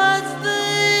 what's the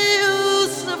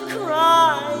use of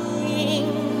crying?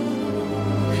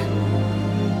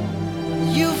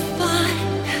 You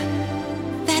find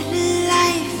that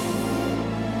life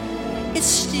is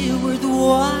still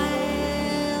worthwhile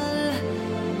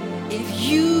if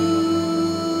you